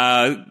give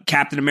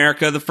Captain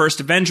America: The First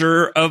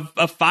Avenger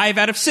a 5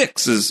 out of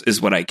 6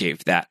 is what I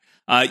gave that.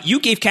 You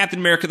gave Captain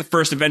America: The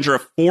First Avenger a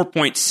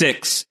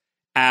 4.6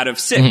 out of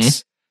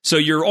 6. So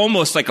you're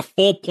almost like a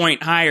full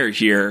point higher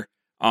here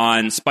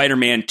on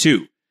Spider-Man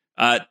 2.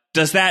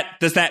 Does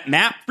that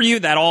map for you?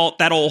 That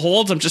all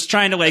holds? I'm just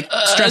trying to like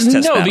stress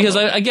test. No, because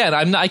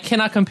I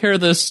cannot compare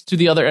this to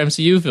the other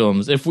MCU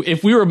films. If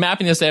we were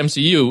mapping this to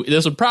MCU,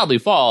 this would probably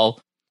fall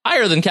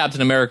higher than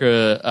Captain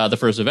America: The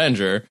First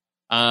Avenger,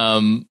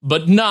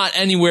 but not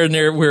anywhere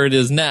near where it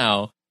is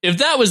now. If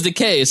that was the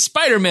case,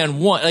 Spider-Man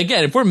 1,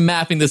 again, if we're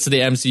mapping this to the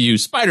MCU,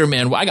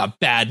 Spider-Man, I got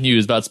bad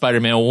news about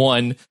Spider-Man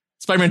 1.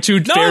 Spider-Man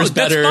 2 fares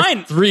better.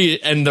 Fine. 3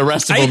 and the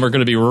rest of them are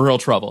going to be real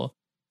trouble.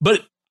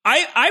 But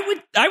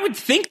I would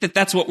think that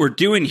that's what we're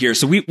doing here.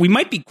 So we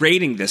might be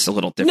grading this a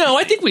little differently. No,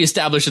 I think we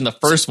established in the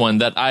first one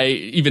that I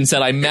even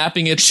said I'm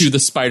mapping it to the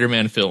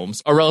Spider-Man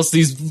films, or else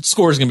these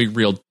scores are going to be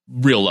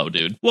real low,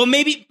 dude. Well,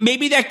 maybe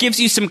that gives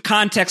you some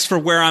context for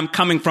where I'm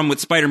coming from with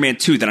Spider-Man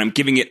 2, that I'm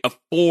giving it a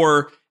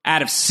 4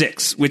 out of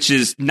 6, which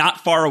is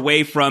not far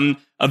away from.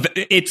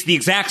 It's the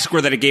exact score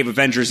that I gave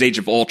Avengers: Age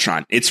of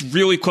Ultron. It's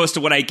really close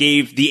to what I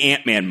gave the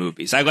Ant-Man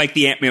movies. I like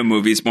the Ant-Man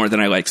movies more than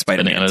I like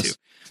Spider-Man 2.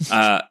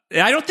 I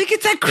don't think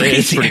it's that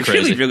crazy. I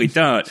really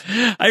don't.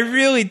 I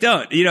really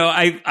don't.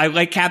 I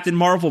like Captain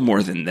Marvel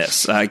more than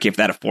this. I give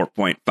that a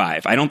 4.5.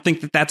 I don't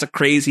think that that's a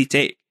crazy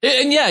take.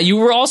 And yeah, you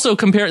were also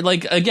comparing,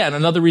 like, again,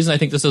 another reason I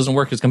think this doesn't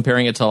work is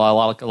comparing it to a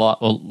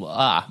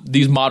lot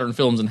these modern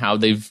films and how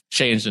they've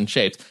changed and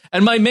shaped.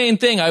 And my main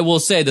thing, I will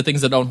say, the things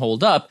that don't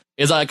hold up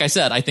is, like I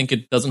said, I think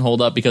it doesn't hold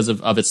up because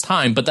of its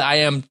time, but I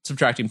am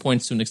subtracting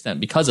points to an extent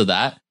because of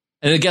that.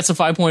 And it gets a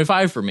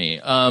 5.5 for me.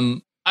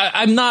 I'm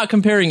not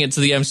comparing it to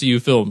the MCU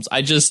films.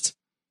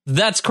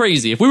 That's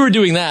crazy. If we were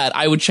doing that,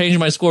 I would change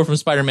my score from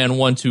Spider-Man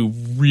 1 to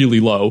really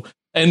low.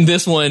 And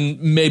this one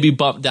maybe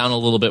bump down a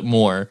little bit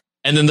more.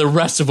 And then the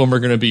rest of them are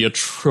going to be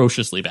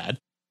atrociously bad.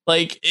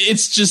 Like,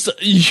 it's just,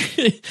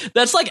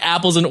 that's like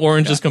apples and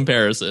oranges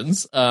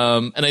comparisons.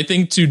 And I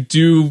think to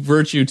do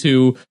virtue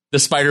to the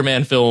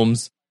Spider-Man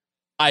films,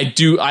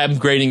 I'm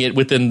grading it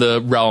within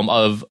the realm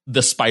of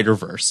the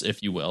Spider-Verse,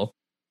 if you will.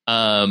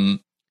 And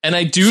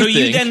I do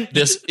think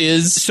this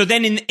is... So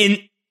then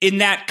in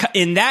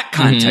that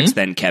context,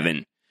 then,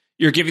 Kevin,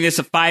 you're giving this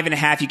a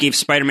 5.5. You gave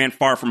Spider-Man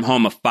Far From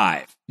Home a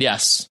 5.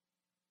 Yes.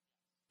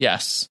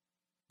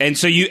 And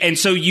so you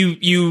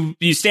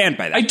stand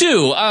by that. I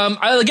do.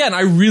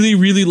 I really,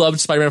 really loved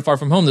Spider-Man Far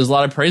From Home. There's a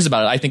lot of praise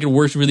about it. I think it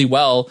works really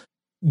well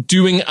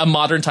doing a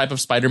modern type of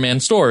Spider-Man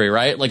story,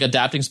 right? Like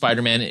adapting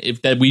Spider-Man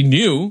that we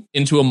knew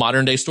into a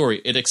modern day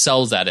story. It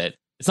excels at it.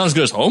 It's not as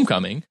good as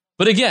Homecoming.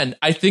 But again,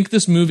 I think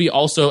this movie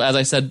also, as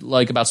I said,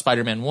 like about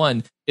Spider-Man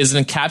 1, is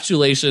an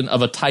encapsulation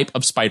of a type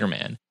of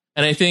Spider-Man.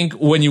 And I think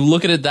when you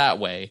look at it that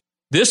way,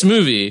 this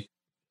movie,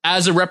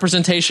 as a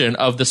representation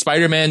of the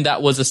Spider-Man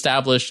that was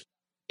established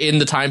in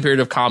the time period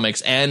of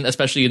comics, and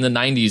especially in the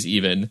 90s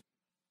even,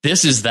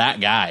 this is that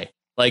guy.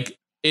 Like,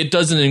 it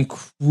does an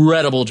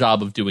incredible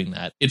job of doing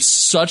that. It's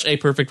such a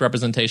perfect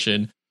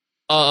representation,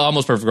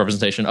 almost perfect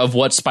representation of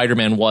what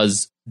Spider-Man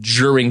was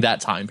during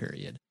that time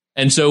period.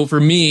 And so for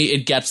me,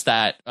 it gets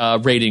that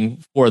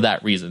rating for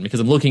that reason, because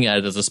I'm looking at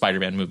it as a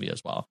Spider-Man movie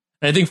as well.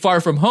 And I think Far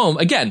From Home,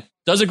 again,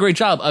 does a great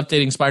job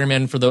updating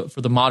Spider-Man for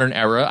the modern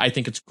era. I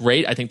think it's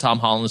great. I think Tom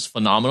Holland is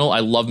phenomenal. I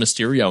love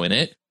Mysterio in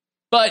it.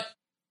 But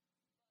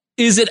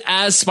is it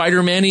as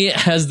Spider-Man-y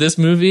as this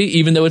movie,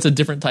 even though it's a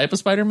different type of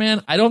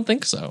Spider-Man? I don't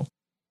think so.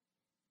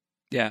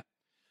 Yeah.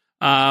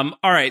 All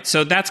right.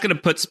 So that's going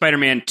to put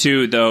Spider-Man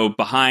 2, though,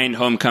 behind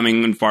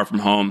Homecoming and Far From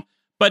Home,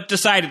 but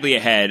decidedly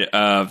ahead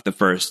of the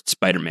first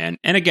Spider-Man.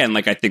 And again,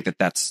 like, I think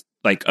that's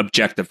like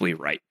objectively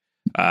right.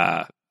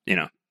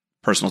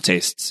 Personal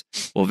tastes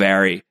will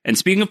vary. And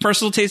speaking of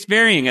personal taste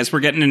varying, as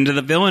we're getting into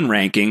the villain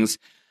rankings,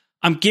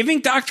 I'm giving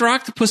Dr.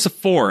 Octopus a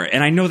 4,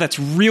 and I know that's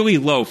really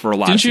low for a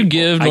lot of people. Didn't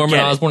you give Norman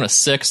Osborn a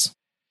 6?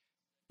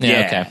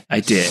 Yeah, okay. I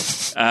did.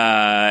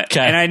 Okay.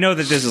 And I know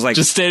that this is like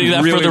just stating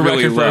that really, for the record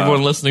really for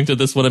everyone listening to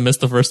this would have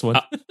missed the first one.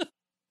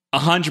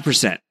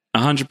 100%.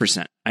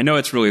 100%. I know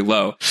it's really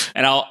low.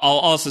 And I'll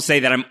also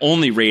say that I'm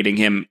only rating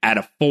him at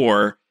a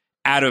 4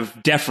 out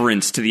of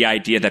deference to the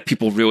idea that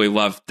people really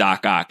love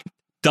Doc Ock.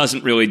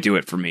 Doesn't really do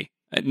it for me.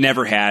 It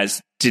never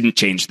has. Didn't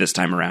change this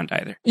time around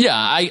either. Yeah,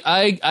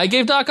 I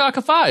gave Doc Ock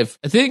a 5.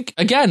 I think,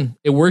 again,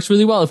 it works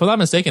really well. If I'm not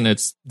mistaken,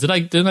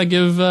 didn't I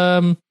give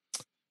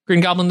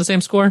Green Goblin the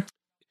same score?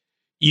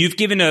 You've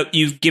given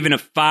a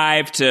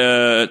 5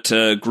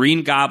 to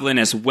Green Goblin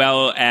as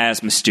well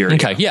as Mysterio.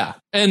 Okay, yeah.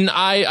 And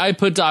I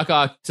put Doc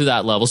Ock to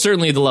that level,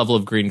 certainly the level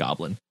of Green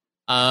Goblin.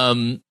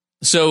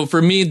 So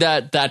for me,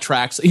 that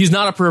tracks. He's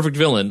not a perfect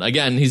villain.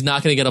 Again, he's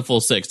not going to get a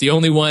full 6. The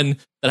only one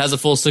that has a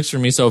full 6 for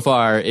me so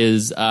far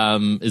is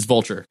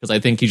Vulture, because I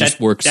think he just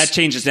works. That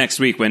changes next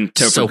week when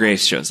Topher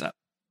Grace shows up.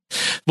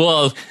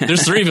 Well,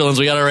 there's 3 villains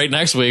we got to write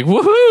next week.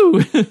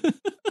 Woohoo!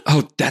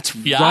 Oh, that's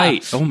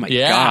right. Oh my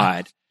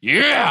God.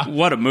 Yeah.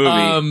 What a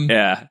movie.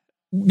 Yeah.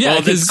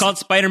 Well, it's called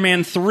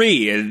Spider-Man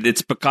 3.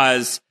 It's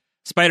because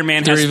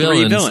Spider-Man has 3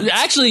 villains.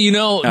 Actually,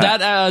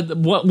 that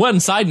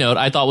one side note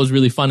I thought was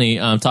really funny,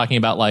 talking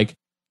about like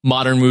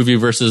modern movie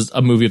versus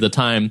a movie of the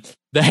time.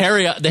 The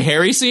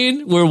Harry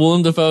scene where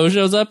Willem Dafoe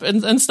shows up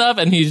and stuff,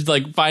 and he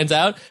like finds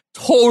out,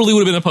 totally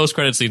would have been a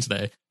post-credit scene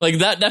today. Like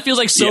that feels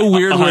like so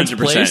weird 100%. Where it's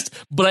placed,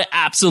 but I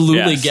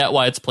absolutely get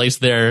why it's placed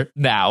there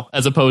now,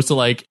 as opposed to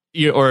like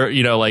or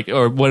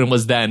when it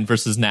was then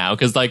versus now,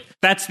 because like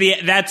that's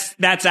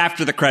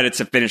after the credits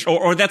have finished,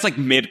 or that's like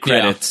mid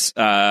credits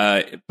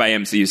by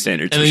MCU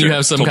standards, and then you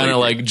have some kind of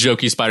like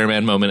jokey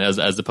Spider-Man moment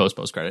as the post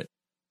credit.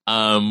 So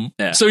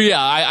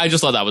I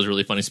just thought that was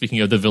really funny.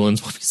 Speaking of the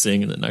villains we'll be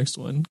seeing in the next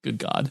one, good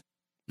God.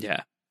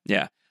 Yeah.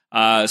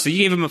 So you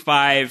gave him a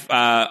 5.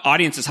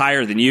 Audience is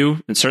higher than you,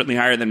 and certainly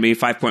higher than me,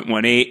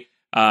 5.18.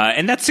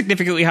 And that's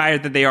significantly higher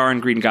than they are in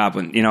Green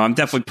Goblin. I'm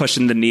definitely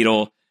pushing the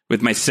needle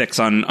with my 6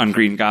 on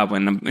Green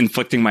Goblin. I'm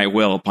inflicting my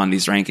will upon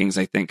these rankings,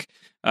 I think.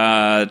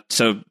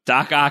 So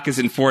Doc Ock is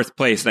in 4th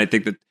place, and I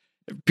think that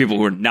people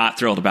who are not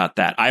thrilled about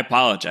that, I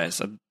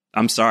apologize.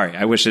 I'm sorry.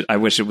 I wish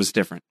it was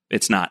different.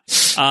 It's not.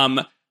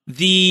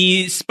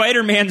 The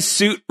Spider-Man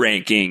suit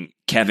ranking,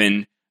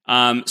 Kevin.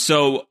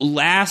 So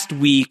last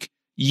week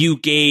you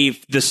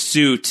gave the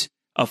suit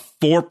a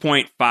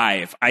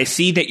 4.5. I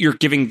see that you're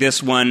giving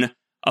this one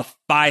a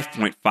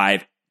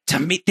 5.5. To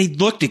me, they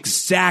looked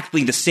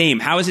exactly the same.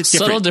 How is it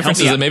different? Subtle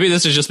differences. And maybe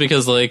this is just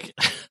because like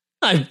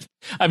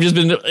I've just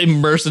been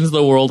immersed into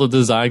the world of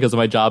design because of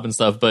my job and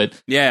stuff. But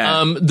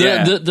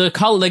the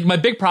color, like my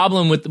big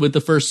problem with the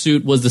first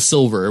suit was the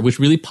silver, which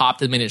really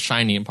popped and made it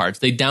shiny in parts.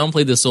 They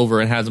downplayed the silver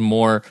and has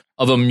more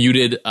of a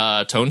muted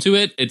tone to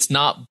it. It's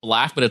not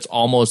black, but it's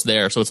almost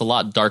there, so it's a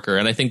lot darker.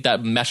 And I think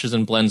that meshes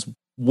and blends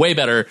way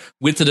better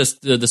with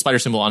the spider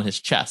symbol on his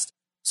chest.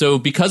 So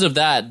because of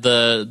that,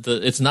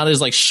 the it's not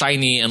as like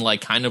shiny and like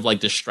kind of like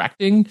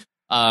distracting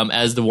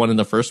as the one in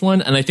the first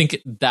one. And I think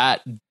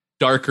that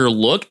darker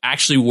look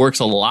actually works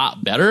a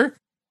lot better,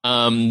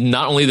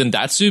 not only than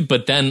that suit,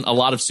 but then a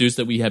lot of suits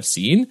that we have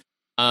seen.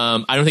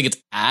 I don't think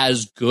it's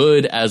as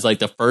good as like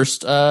the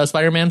first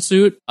Spider-Man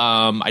suit.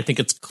 I think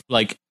it's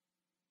like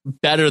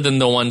better than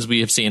the ones we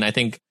have seen. I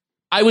think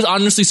I was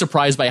honestly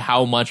surprised by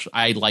how much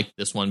I liked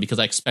this one because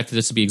I expected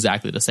this to be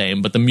exactly the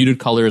same. But the muted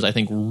colors, I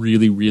think,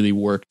 really, really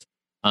worked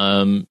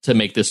to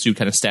make this suit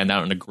kind of stand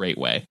out in a great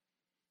way.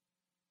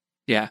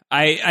 Yeah,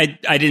 I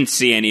didn't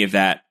see any of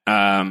that.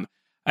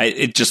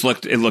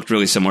 It looked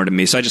really similar to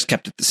me, so I just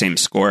kept it the same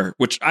score,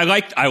 which I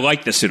liked. I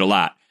liked the suit a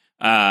lot.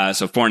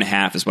 So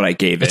 4.5 is what I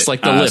gave it. It's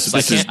like the lips. So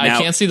I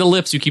can't see the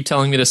lips you keep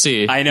telling me to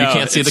see. I know. You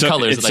can't see the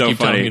colors that I keep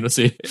telling you to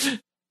see.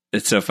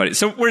 It's so funny.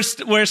 So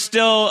we're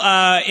still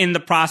in the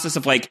process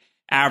of like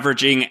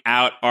averaging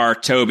out our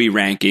Tobey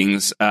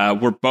rankings.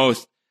 We're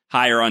both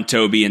higher on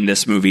Tobey in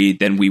this movie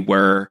than we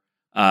were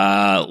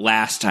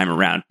last time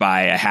around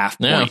by a half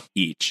point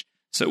each.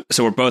 So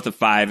we're both a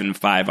 5 and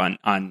 5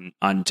 on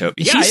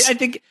Tobey. Yeah, I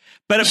think,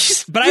 but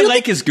I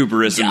like his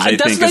gooberisms. Yeah,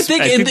 that's what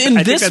I think. In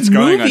this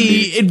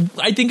movie,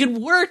 I think it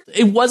worked.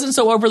 It wasn't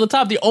so over the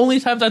top. The only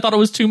times I thought it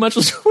was too much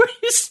was where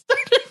he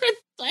started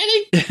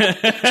reciting.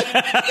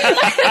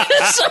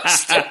 It's so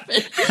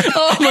stupid.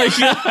 Oh my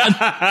god!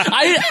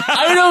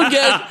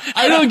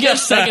 I don't get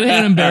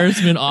secondhand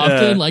embarrassment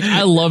often. Like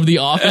I love The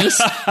Office,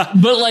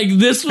 but like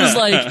this was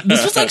like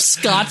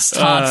Scott's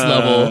Tots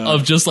level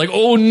of just like,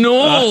 oh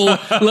no,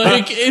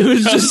 like it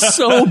was just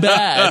so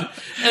bad,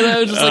 and I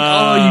was just like,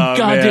 oh you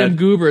goddamn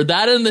goober.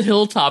 That and the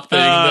Hilltop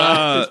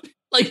thing.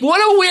 Like,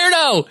 what a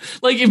weirdo!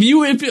 Like,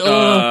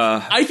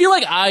 I feel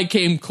like I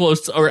came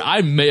close to, or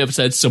I may have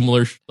said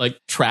similar, like,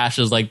 trash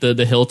as, like,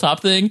 the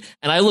Hilltop thing,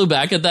 and I look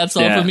back at that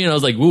self of me, and I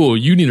was like, ooh,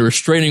 you need a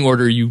restraining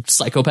order, you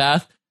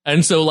psychopath.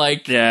 And so,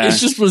 like,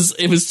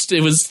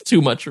 it was too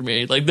much for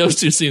me. Like, those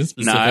two scenes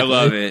specifically. No, I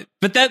love it.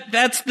 But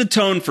that's the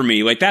tone for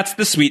me. Like, that's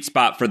the sweet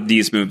spot for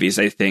these movies,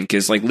 I think,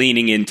 is, like,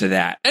 leaning into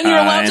that. And you're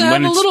allowed to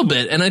have a little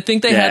bit, and I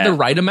think they had the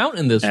right amount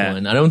in this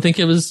one. I don't think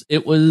it was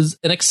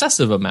an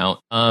excessive amount.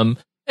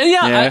 And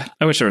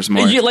I wish there was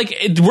more.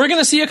 We're going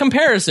to see a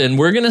comparison.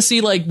 We're going to see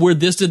like where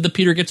this did the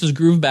Peter gets his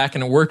groove back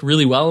and it worked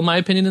really well, in my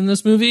opinion, in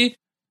this movie.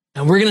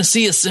 And we're going to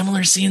see a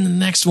similar scene in the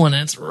next one.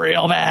 And it's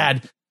real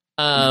bad.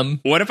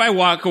 What if I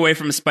walk away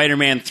from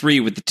Spider-Man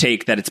 3 with the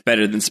take that it's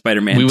better than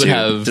Spider-Man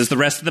 2? Does the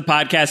rest of the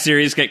podcast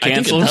series get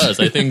canceled? I think it does.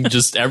 I think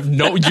just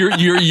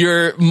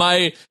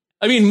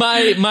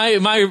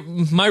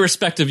my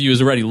respect of you is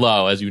already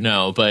low, as you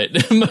know, but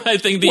I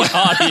think the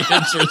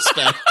audience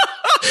respect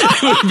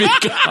would be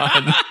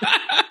gone.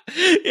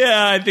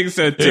 Yeah, I think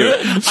so too.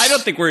 I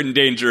don't think we're in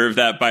danger of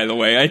that, by the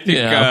way. I think,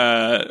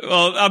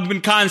 I'm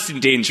in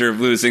constant danger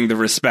of losing the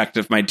respect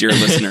of my dear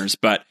listeners,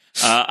 but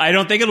I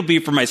don't think it'll be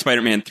for my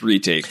Spider-Man 3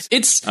 takes.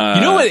 It's, you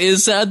know what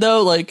is sad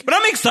though? Like, but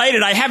I'm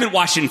excited. I haven't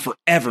watched it in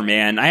forever,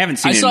 man. I haven't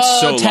seen it in so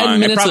long. I saw 10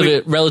 minutes of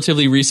it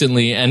relatively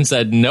recently and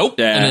said nope,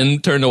 and then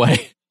turned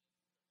away.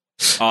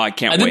 Oh, I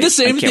can't wait. I did the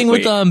same thing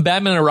with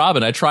Batman and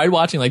Robin. I tried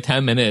watching like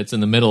 10 minutes in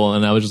the middle,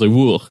 and I was just like,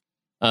 woo.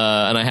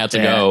 And I had to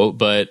go,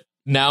 but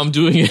now I'm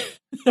doing it.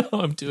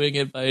 I'm doing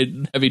it by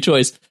heavy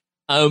choice.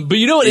 But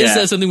you know what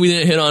is something we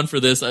didn't hit on for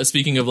this?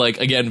 Speaking of like,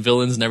 again,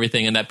 villains and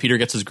everything, and that Peter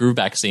gets his groove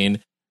back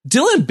scene.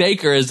 Dylan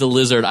Baker as the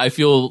Lizard, I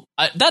feel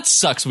that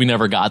sucks. We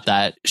never got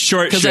that.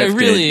 Because I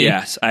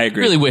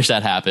agree. Really wish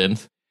that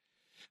happened.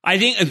 I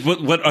think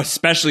what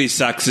especially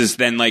sucks is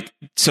then like,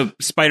 so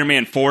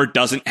Spider-Man 4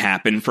 doesn't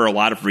happen for a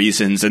lot of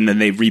reasons, and then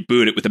they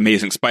reboot it with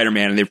Amazing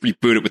Spider-Man, and they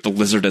reboot it with the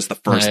Lizard as the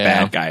first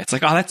bad guy. It's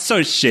like, oh, that's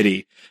so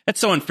shitty. That's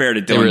so unfair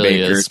to Dylan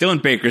Baker. Is.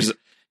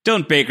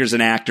 Dylan Baker's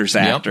an actor's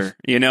actor.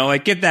 You know,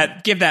 like give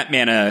that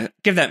man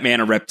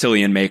a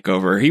reptilian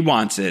makeover. He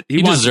wants it.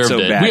 He wants deserved it so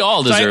it. bad. We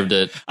all deserved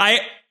it.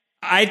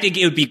 I think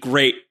it would be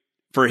great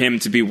for him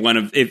to be one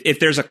of, if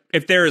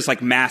there is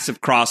like massive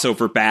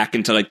crossover back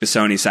into like the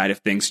Sony side of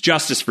things,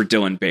 justice for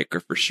Dylan Baker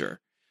for sure.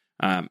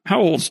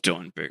 How old's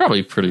Dylan Baker?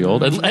 Probably pretty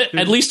old,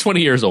 at least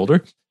 20 years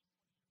older.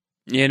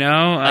 You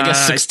know, I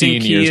guess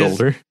 16 years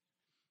older.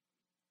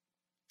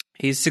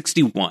 He's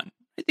 61.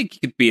 I think he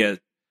could be a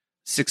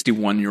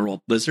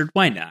 61-year-old Lizard.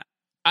 Why not?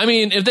 I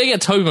mean, if they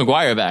get Tobey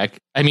Maguire back,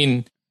 I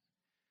mean,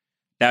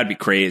 that would be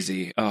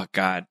crazy. Oh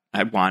God,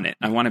 I want it.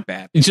 I want it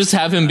bad. You just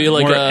have him be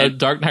like a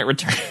Dark Knight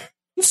Returns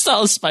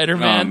style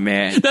Spider-Man. Oh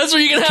man, that's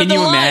where you can have the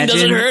line.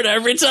 Does it hurt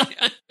every time?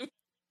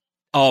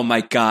 Oh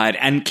my God!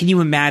 And can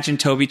you imagine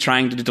Tobey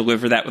trying to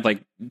deliver that with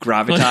like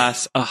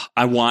gravitas? Oh,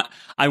 I want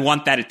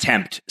that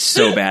attempt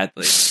so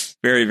badly,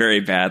 very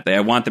very badly.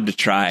 I want them to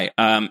try.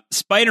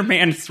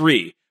 Spider-Man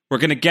 3. We're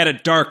gonna get a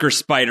darker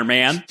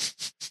Spider-Man.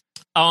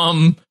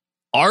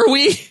 Are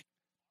we?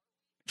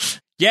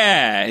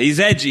 Yeah, he's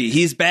edgy.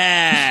 He's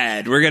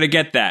bad. We're gonna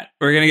get that.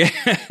 We're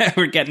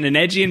getting an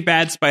edgy and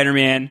bad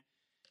Spider-Man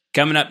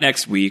coming up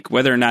next week.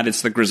 Whether or not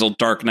it's the grizzled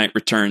Dark Knight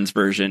Returns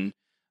version,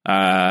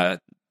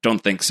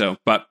 don't think so.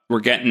 But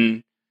we're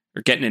getting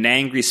an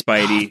angry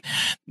Spidey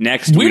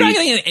next week. We're not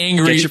getting an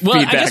angry. Well,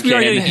 I guess we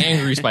are getting an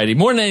angry Spidey.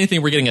 More than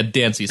anything, we're getting a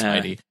dancey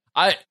Spidey.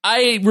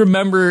 I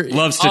remember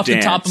off the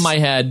top of my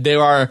head,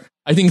 there are,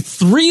 I think,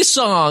 3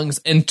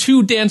 songs and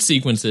 2 dance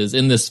sequences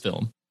in this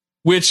film,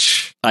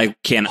 which I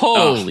can't.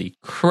 Holy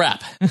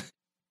crap.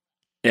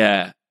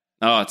 Yeah.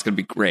 Oh, it's going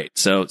to be great.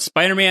 So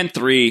Spider-Man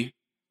 3,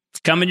 it's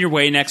coming your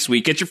way next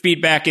week. Get your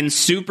feedback in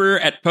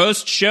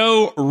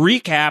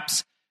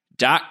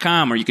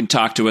super@postshowrecaps.com, or you can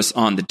talk to us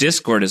on the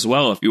Discord as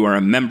well. If you are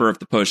a member of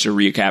the Post Show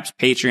Recaps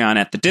Patreon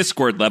at the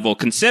Discord level,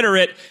 consider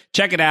it.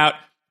 Check it out.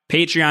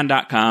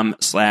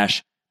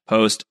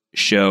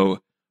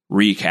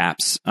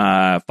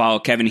 Patreon.com/postshow-recaps. Follow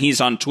Kevin.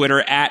 He's on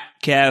Twitter at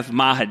Kev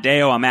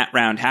Mahadeo. I'm at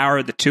Round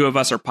Howard. The two of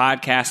us are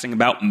podcasting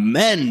about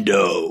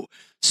Mando,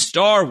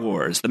 Star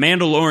Wars, The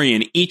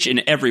Mandalorian each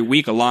and every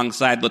week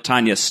alongside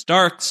LaTanya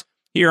Starks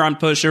here on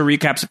Post Show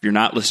Recaps. If you're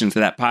not listening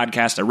to that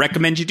podcast, I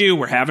recommend you do.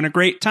 We're having a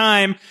great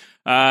time.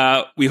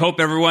 We hope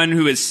everyone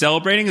who is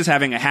celebrating is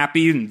having a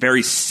happy and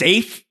very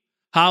safe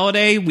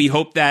holiday. We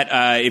hope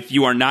that if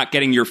you are not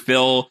getting your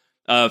fill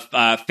of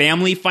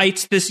family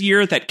fights this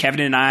year, that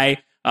Kevin and I,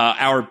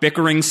 our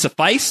bickering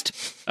sufficed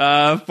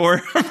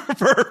for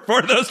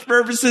those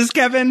purposes,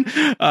 Kevin.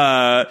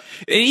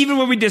 Even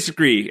when we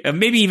disagree,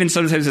 maybe even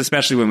sometimes,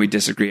 especially when we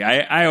disagree,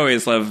 I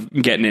always love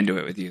getting into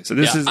it with you. So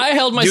this is I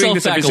held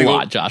myself back a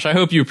lot, Josh. I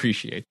hope you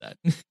appreciate that.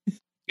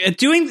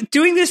 Doing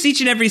this each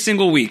and every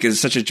single week is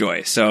such a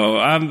joy. So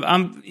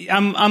I'm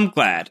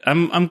glad.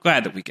 I'm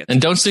glad that we get. And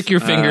don't stick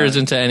your fingers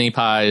into any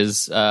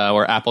pies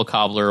or apple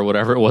cobbler or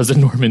whatever it was that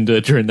Norman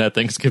did during that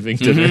Thanksgiving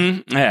dinner.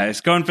 Mm-hmm. Yeah,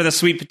 he's going for the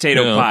sweet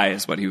potato pie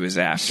is what he was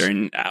after,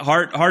 and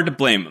hard to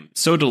blame him.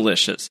 So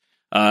delicious.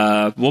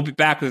 We'll be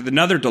back with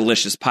another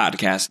delicious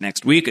podcast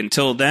next week.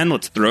 Until then,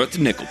 let's throw it to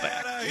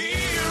Nickelback.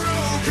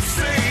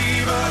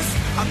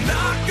 I'm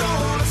not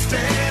gonna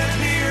stand